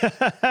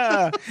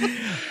 I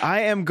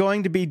am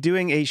going to be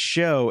doing a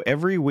show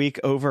every week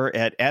over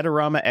at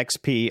Adorama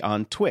XP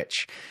on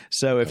Twitch.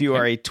 So if you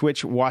are a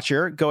Twitch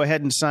watcher, go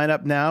ahead and sign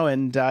up now,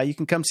 and you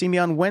can come see me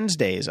on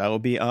Wednesdays. I will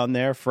be on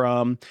there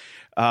from,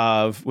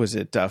 5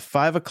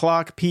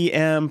 o'clock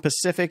p.m.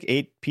 Pacific,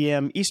 8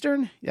 p.m.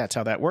 Eastern. That's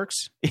how that works.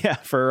 Yeah,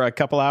 for a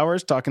couple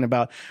hours talking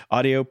about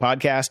audio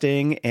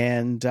podcasting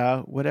and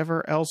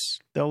whatever else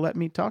they'll let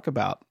me talk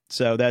about.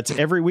 So that's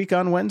every week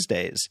on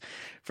Wednesdays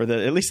for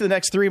at least the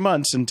next 3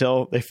 months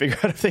until they figure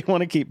out if they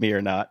want to keep me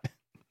or not.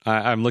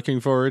 I'm looking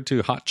forward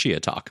to Hot Chia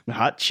Talk.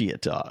 Hot Chia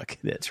Talk.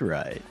 That's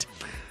right.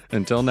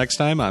 Until next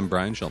time, I'm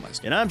Brian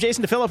Schulmeister. And I'm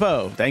Jason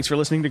DeFilippo. Thanks for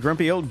listening to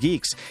Grumpy Old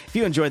Geeks. If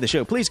you enjoyed the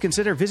show, please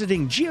consider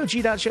visiting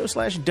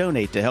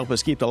GOG.show/donate to help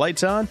us keep the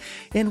lights on,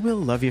 and we'll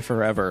love you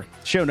forever.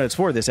 Show notes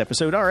for this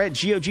episode are at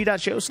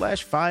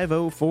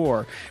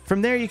GOG.show/504.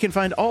 From there, you can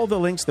find all the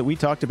links that we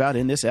talked about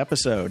in this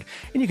episode.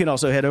 And you can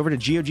also head over to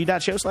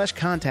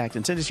GOG.show/contact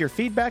and send us your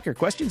feedback or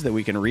questions that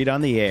we can read on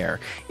the air.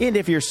 And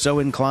if you're so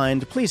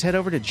inclined, please head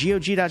over to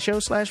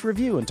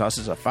GOG.show/review and toss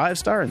us a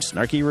 5-star and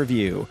snarky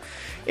review.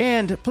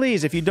 And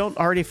please, if you don't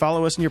already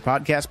follow us in your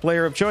podcast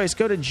player of choice,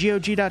 go to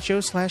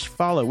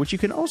GOG.show/follow, which you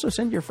can also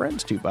send your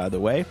friends to, by the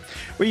way,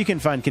 where you can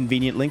find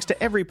convenient links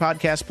to every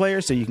podcast player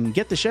so you can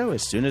get the show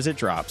as soon as it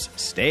drops.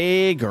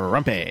 Stay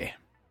grumpy.